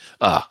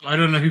 I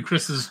don't know who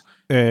Chris has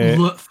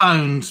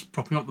found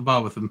propping up the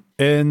bar with him.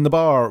 In the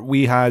bar,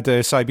 we had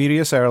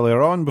Siberius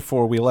earlier on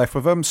before we left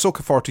with him,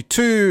 Soka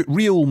 42,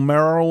 Real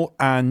Merle,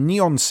 and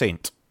Neon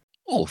Saint.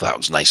 Oh, that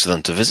was nice of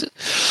them to visit.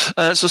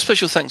 So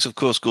special thanks, of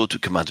course, go to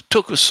Commander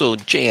Tokuso,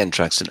 JN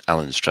Trax, and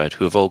Alan Stroud,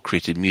 who have all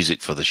created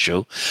music for the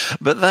show.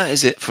 But that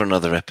is it for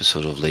another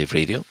episode of Lave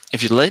Radio.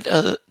 If you'd like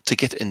to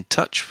get in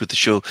touch with the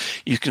show,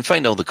 you can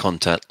find all the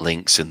contact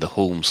links in the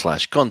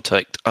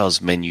home/contact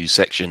us menu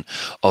section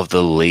of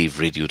the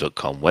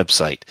laveradio.com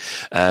website.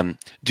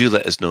 Do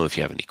let us know if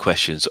you have any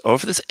questions or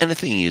if there's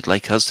anything you'd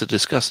like us to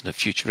discuss in a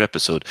future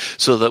episode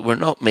so that we're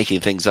not making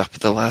things up at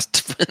the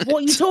last minute.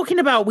 What are you talking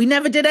about? We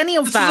never did any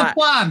of that.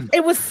 Plan.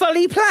 It was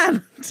fully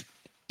planned.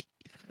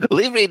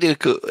 Lave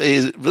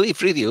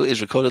Radio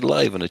is recorded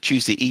live on a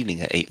Tuesday evening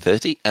at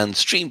 8:30 and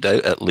streamed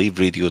out at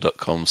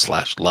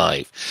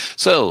laveradio.com/live.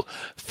 So,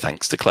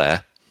 thanks to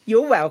Claire.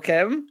 You're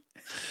welcome.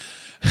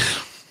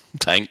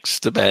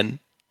 Thanks to Ben.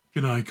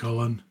 Good night,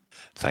 Colin.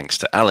 Thanks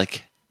to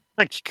Alec.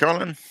 Thank you,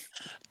 Colin.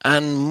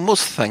 And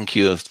most thank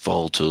you of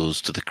all toes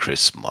to the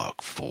Chris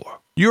Mark IV.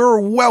 You're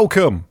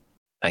welcome.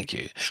 Thank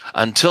you.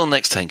 Until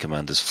next time,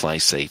 Commanders, fly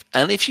safe.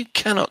 And if you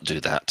cannot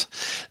do that,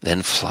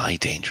 then fly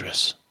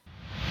dangerous.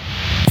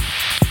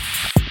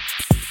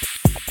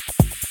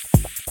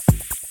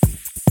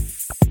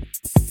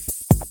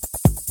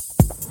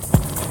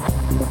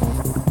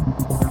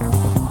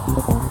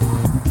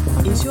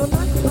 Is your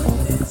life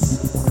like this?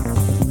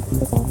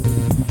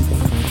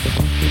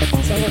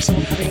 Sounds like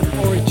someone having an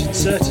orange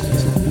inserted.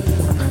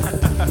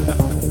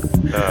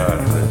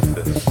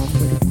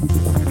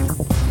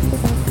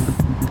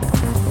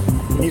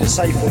 You need a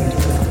safe word.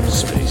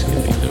 Space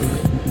can be doing.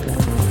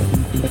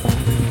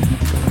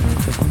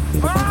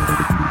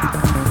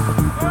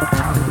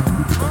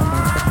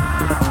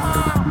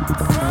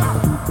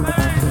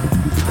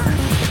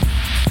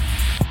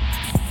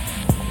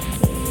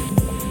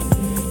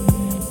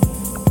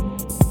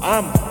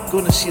 I'm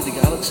going to see the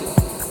galaxy.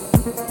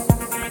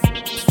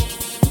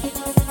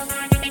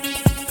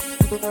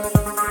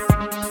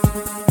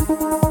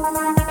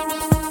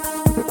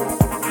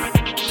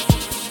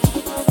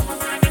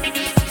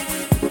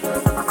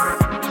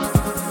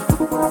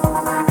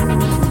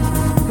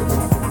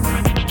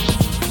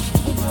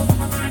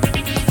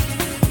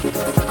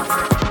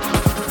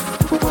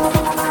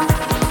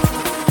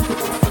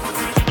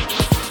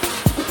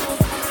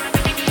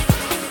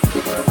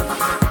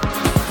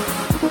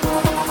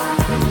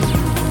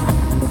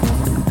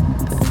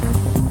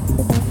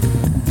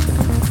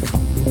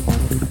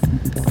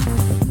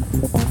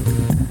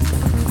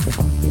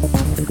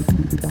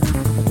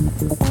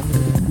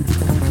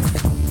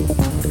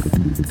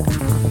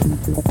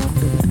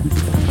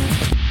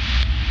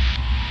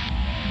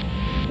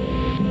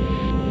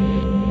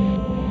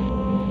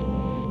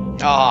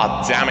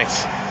 Ah, damn it.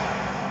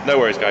 No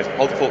worries, guys.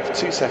 Hold the fort for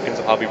 2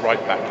 seconds. I'll be right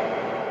back.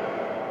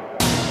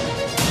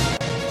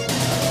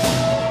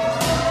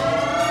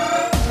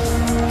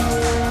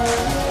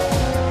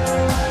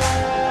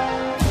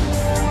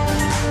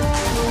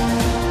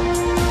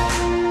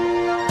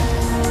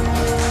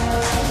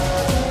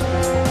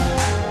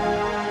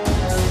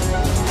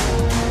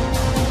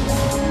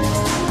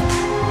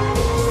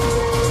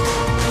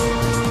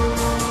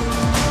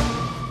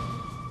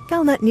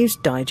 Net News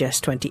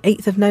Digest,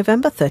 28th of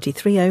November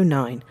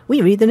 3309.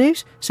 We read the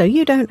news so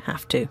you don't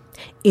have to.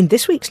 In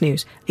this week's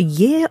news, a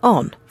year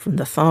on from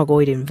the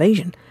Thargoid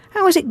invasion,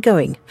 how is it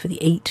going for the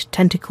 8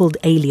 tentacled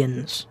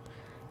aliens?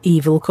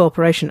 Evil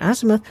corporation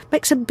Azimuth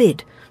makes a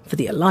bid for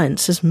the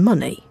Alliance's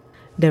money.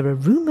 There are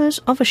rumours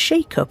of a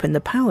shake-up in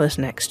the powers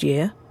next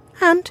year.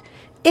 And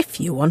if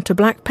you want a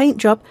black paint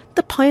job,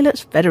 the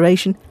Pilots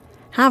Federation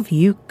have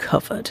you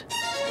covered.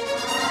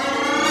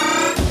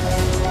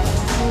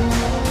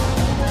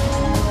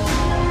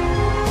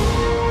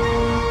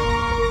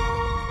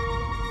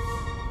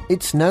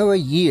 It's now a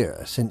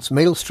year since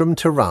Maelstrom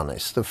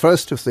Tyrannus, the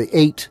first of the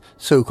 8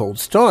 so-called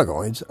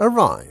Stargoids,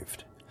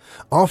 arrived.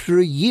 After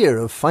a year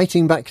of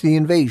fighting back the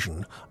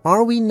invasion,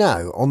 are we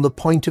now on the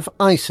point of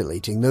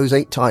isolating those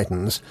 8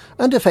 Titans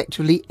and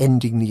effectively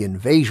ending the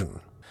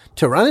invasion?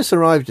 Tyrannus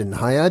arrived in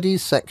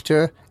Hyades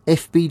sector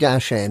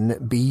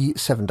FB-N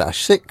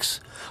B7-6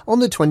 on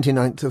the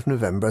 29th of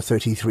November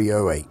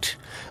 3308,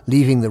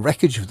 leaving the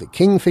wreckage of the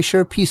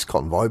Kingfisher peace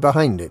convoy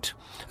behind it,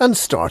 and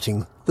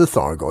starting the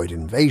Thargoid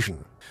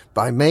invasion.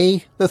 By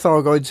May, the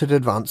Thargoids had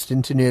advanced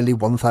into nearly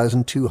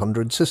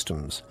 1,200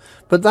 systems,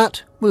 but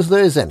that was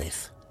their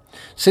zenith.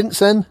 Since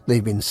then,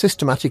 they've been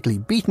systematically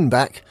beaten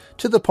back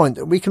to the point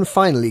that we can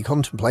finally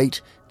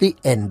contemplate the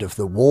end of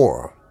the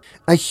war.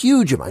 A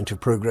huge amount of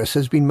progress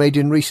has been made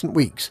in recent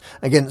weeks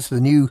against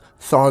the new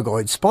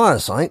Thargoid spire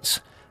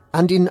sites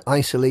and in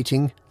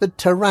isolating the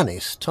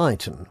Tyrannus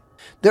Titan.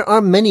 There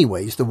are many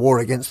ways the war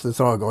against the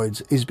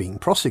Thargoids is being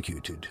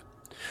prosecuted.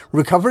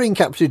 Recovering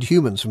captured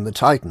humans from the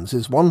Titans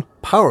is one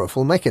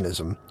powerful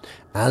mechanism,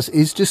 as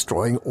is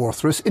destroying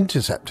Orthrus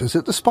interceptors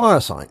at the spire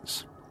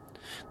sites.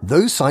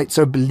 Those sites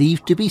are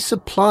believed to be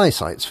supply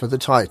sites for the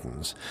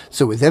Titans,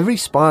 so with every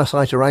spire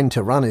site around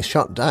Tyrannus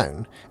shut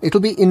down, it'll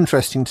be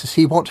interesting to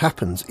see what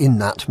happens in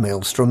that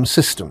Maelstrom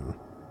system.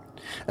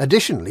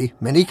 Additionally,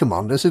 many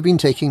commanders have been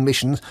taking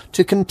missions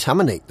to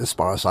contaminate the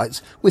spire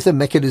sites with a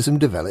mechanism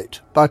developed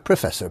by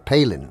Professor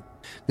Palin.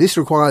 This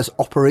requires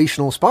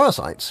operational spire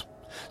sites,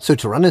 so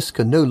Tyrannus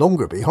can no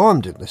longer be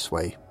harmed in this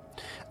way,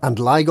 and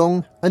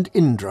Lygong and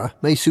Indra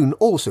may soon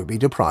also be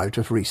deprived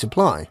of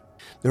resupply.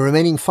 The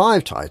remaining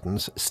 5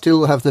 Titans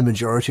still have the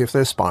majority of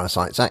their spire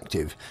sites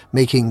active,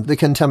 making the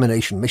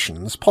contamination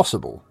missions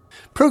possible.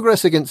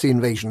 Progress against the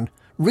invasion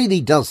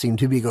really does seem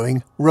to be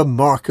going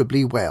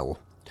remarkably well.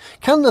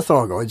 Can the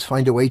Thargoids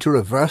find a way to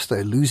reverse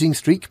their losing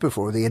streak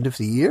before the end of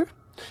the year?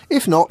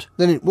 If not,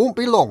 then it won't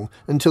be long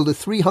until the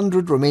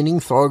 300 remaining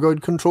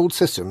Thargoid-controlled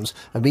systems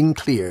have been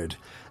cleared,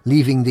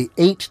 leaving the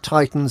 8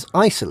 Titans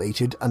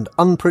isolated and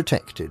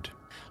unprotected.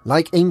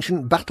 Like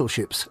ancient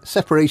battleships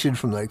separated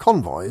from their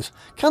convoys,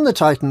 can the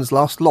Titans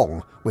last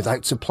long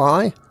without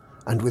supply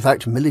and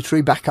without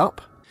military backup?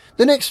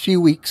 The next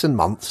few weeks and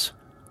months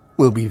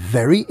will be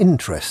very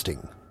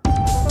interesting.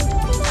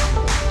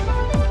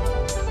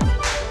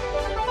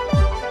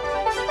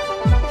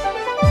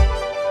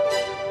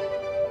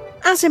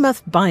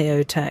 Azimuth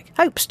Biotech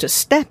hopes to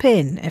step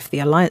in if the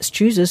Alliance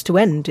chooses to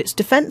end its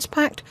defence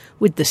pact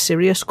with the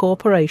Sirius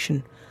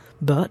Corporation.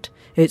 But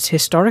its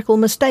historical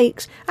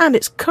mistakes and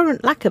its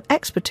current lack of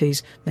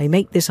expertise may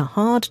make this a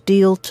hard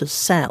deal to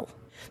sell.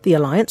 The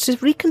Alliance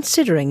is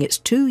reconsidering its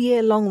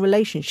 2-year-long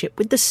relationship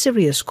with the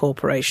Sirius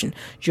Corporation,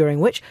 during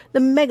which the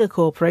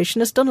megacorporation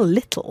has done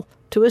little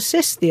to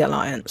assist the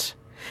Alliance.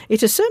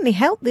 It has certainly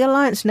helped the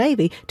Alliance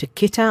Navy to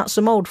kit out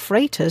some old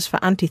freighters for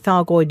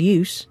anti-Thargoid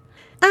use,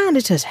 and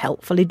it has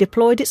helpfully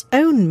deployed its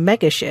own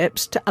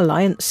megaships to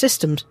Alliance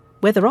systems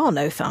where there are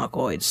no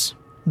Thargoids.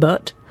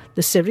 But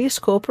the Sirius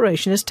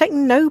Corporation has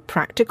taken no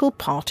practical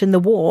part in the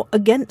war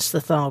against the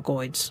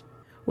Thargoids.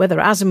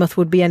 Whether Azimuth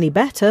would be any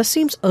better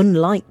seems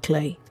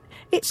unlikely.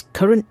 Its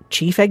current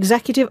Chief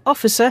Executive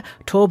Officer,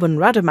 Torben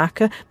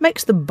Rademacher,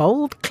 makes the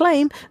bold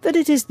claim that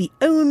it is the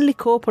only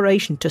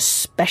corporation to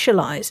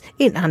specialise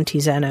in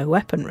anti-Xeno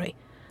weaponry.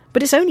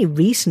 But its only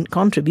recent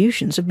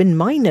contributions have been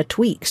minor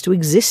tweaks to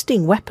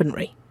existing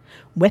weaponry.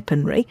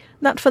 Weaponry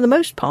that, for the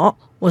most part,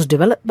 was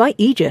developed by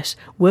Aegis,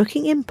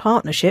 working in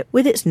partnership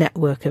with its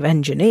network of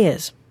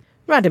engineers.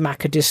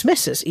 Rademacher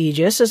dismisses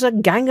Aegis as a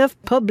gang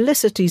of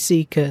publicity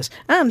seekers,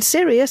 and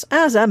Sirius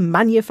as a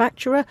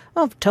manufacturer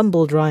of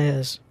tumble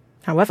dryers.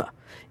 However,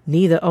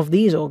 neither of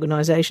these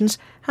organisations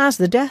has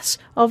the deaths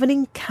of an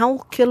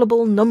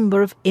incalculable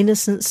number of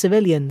innocent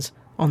civilians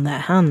on their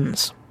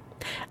hands.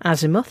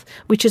 Azimuth,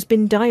 which has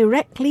been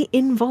directly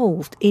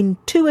involved in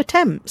 2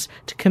 attempts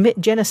to commit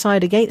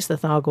genocide against the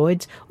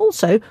Thargoids,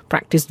 also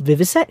practised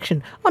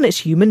vivisection on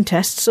its human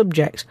test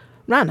subjects,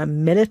 ran a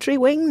military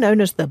wing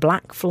known as the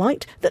Black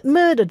Flight that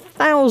murdered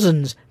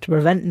thousands to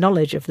prevent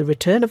knowledge of the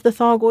return of the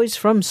Thargoids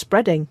from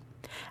spreading,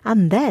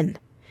 and then,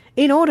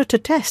 in order to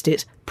test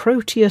its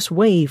Proteus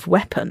Wave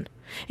weapon,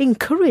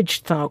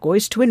 encouraged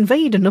Thargoids to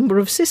invade a number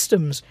of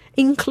systems,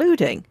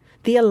 including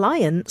the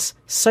Alliance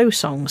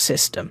Sosong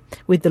system,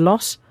 with the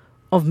loss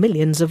of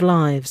millions of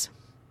lives.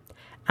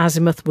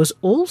 Azimuth was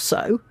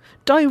also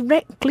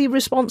directly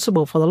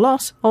responsible for the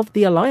loss of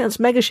the Alliance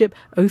megaship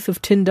Oath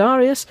of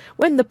Tindarius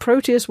when the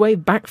Proteus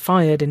wave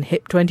backfired in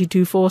HIP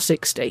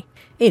 22460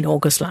 in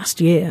August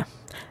last year,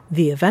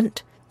 the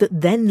event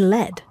that then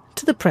led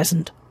to the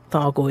present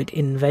Thargoid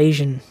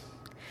invasion.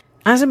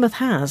 Azimuth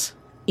has,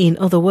 in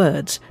other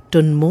words,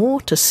 done more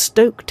to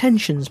stoke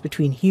tensions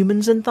between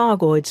humans and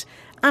Thargoids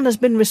and has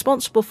been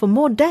responsible for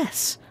more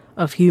deaths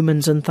of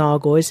humans and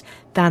Thargoids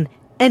than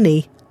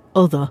any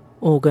other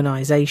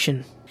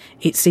organisation.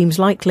 It seems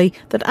likely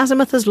that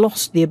Azimuth has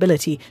lost the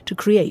ability to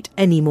create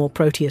any more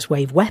Proteus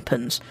wave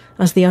weapons,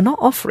 as they are not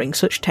offering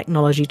such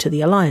technology to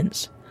the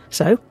Alliance.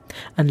 So,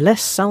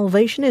 unless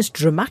Salvation is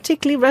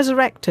dramatically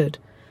resurrected,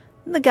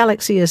 the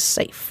galaxy is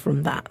safe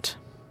from that.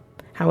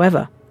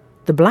 However,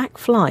 the Black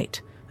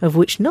Flight, of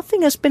which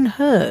nothing has been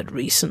heard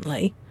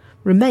recently,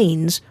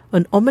 remains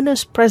an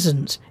ominous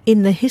presence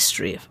in the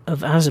history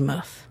of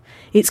Azimuth.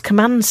 Its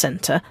command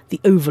centre,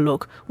 the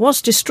Overlook,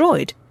 was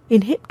destroyed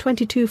in HIP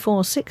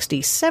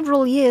 22460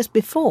 several years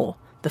before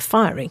the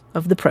firing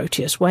of the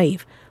Proteus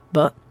wave,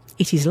 but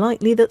it is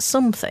likely that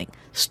something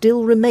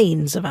still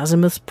remains of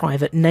Azimuth's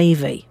private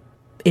navy.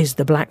 Is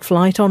the Black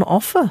Flight on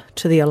offer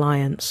to the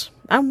Alliance?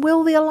 And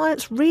will the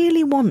Alliance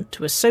really want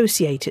to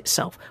associate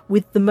itself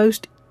with the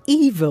most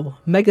evil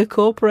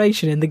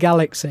megacorporation in the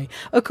galaxy,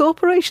 a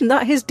corporation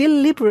that has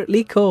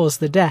deliberately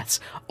caused the deaths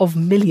of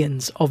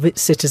millions of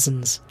its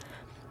citizens?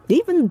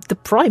 Even the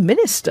Prime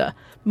Minister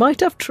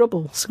might have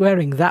trouble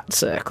squaring that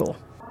circle.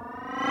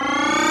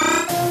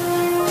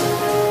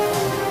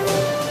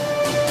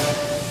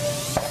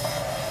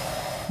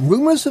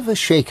 Rumours of a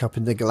shake-up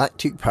in the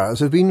galactic powers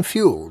have been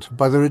fuelled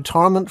by the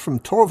retirement from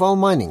Torval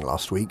mining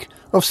last week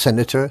of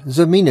Senator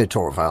Zemina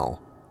Torval.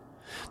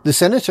 The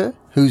senator,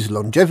 whose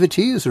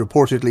longevity is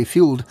reportedly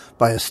fuelled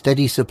by a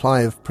steady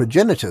supply of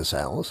progenitor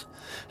cells,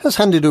 has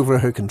handed over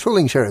her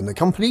controlling share in the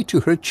company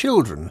to her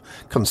children,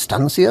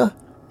 Constancia,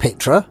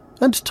 Petra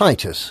and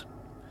Titus.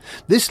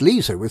 This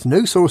leaves her with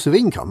no source of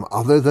income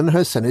other than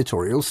her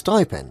senatorial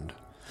stipend.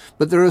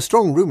 But there are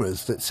strong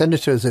rumours that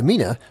Senator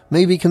Zemina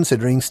may be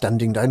considering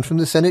standing down from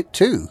the Senate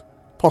too,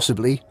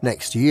 possibly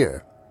next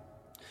year.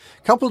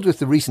 Coupled with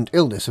the recent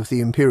illness of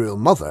the Imperial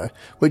Mother,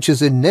 which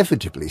has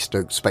inevitably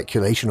stoked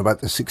speculation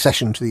about the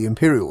succession to the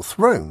Imperial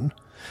throne,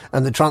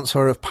 and the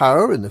transfer of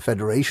power in the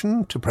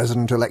Federation to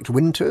President-elect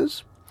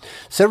Winters,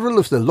 several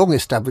of the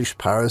long-established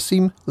powers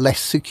seem less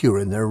secure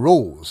in their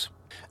roles.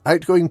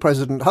 Outgoing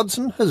President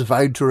Hudson has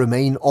vowed to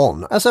remain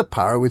on as a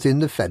power within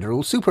the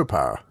federal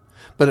superpower,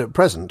 but at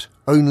present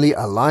only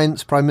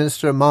Alliance Prime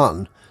Minister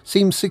Maan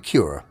seems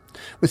secure,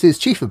 with his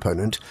chief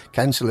opponent,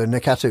 Councillor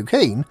Nakato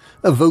Kane,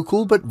 a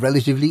vocal but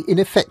relatively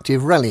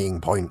ineffective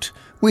rallying point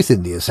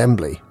within the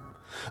Assembly.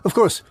 Of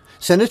course,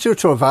 Senator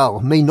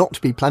Torval may not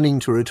be planning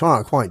to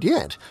retire quite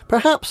yet.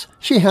 Perhaps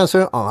she has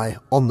her eye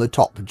on the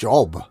top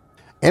job.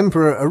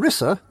 Emperor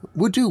Arissa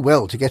would do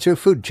well to get her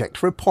food checked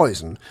for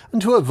poison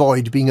and to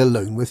avoid being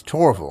alone with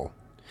Torval.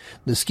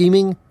 The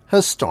scheming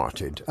has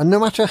started, and no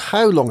matter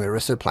how long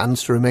Arissa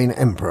plans to remain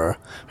emperor,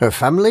 her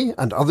family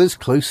and others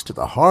close to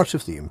the heart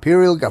of the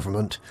imperial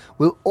government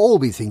will all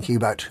be thinking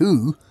about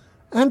who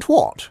and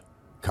what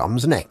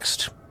comes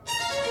next.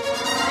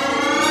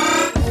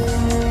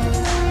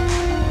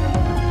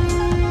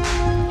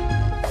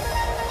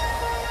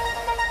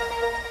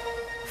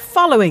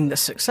 Following the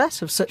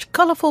success of such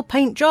colourful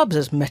paint jobs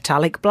as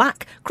Metallic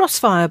Black,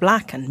 Crossfire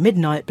Black and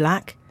Midnight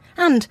Black,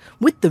 and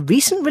with the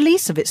recent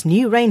release of its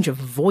new range of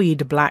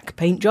Void Black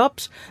paint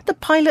jobs, the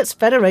Pilots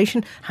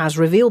Federation has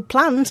revealed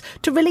plans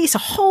to release a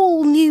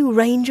whole new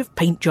range of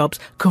paint jobs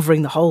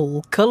covering the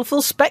whole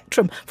colourful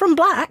spectrum from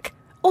black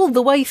all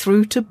the way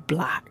through to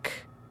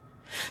black.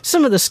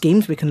 Some of the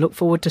schemes we can look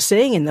forward to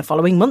seeing in the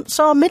following months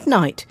are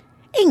Midnight,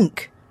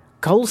 Ink,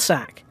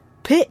 Coalsack,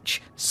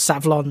 Pitch,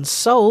 Savlon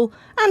Soul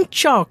and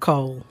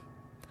Charcoal.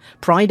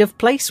 Pride of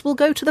Place will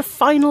go to the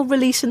final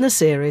release in the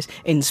series,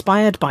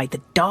 inspired by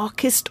the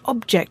darkest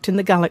object in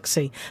the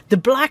galaxy, the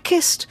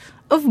blackest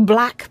of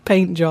black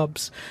paint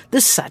jobs,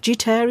 the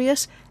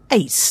Sagittarius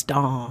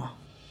A-Star.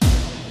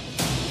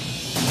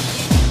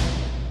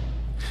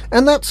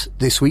 And that's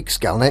this week's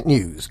Galnet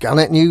News.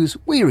 Galnet News,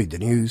 we read the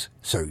news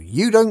so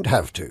you don't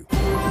have to.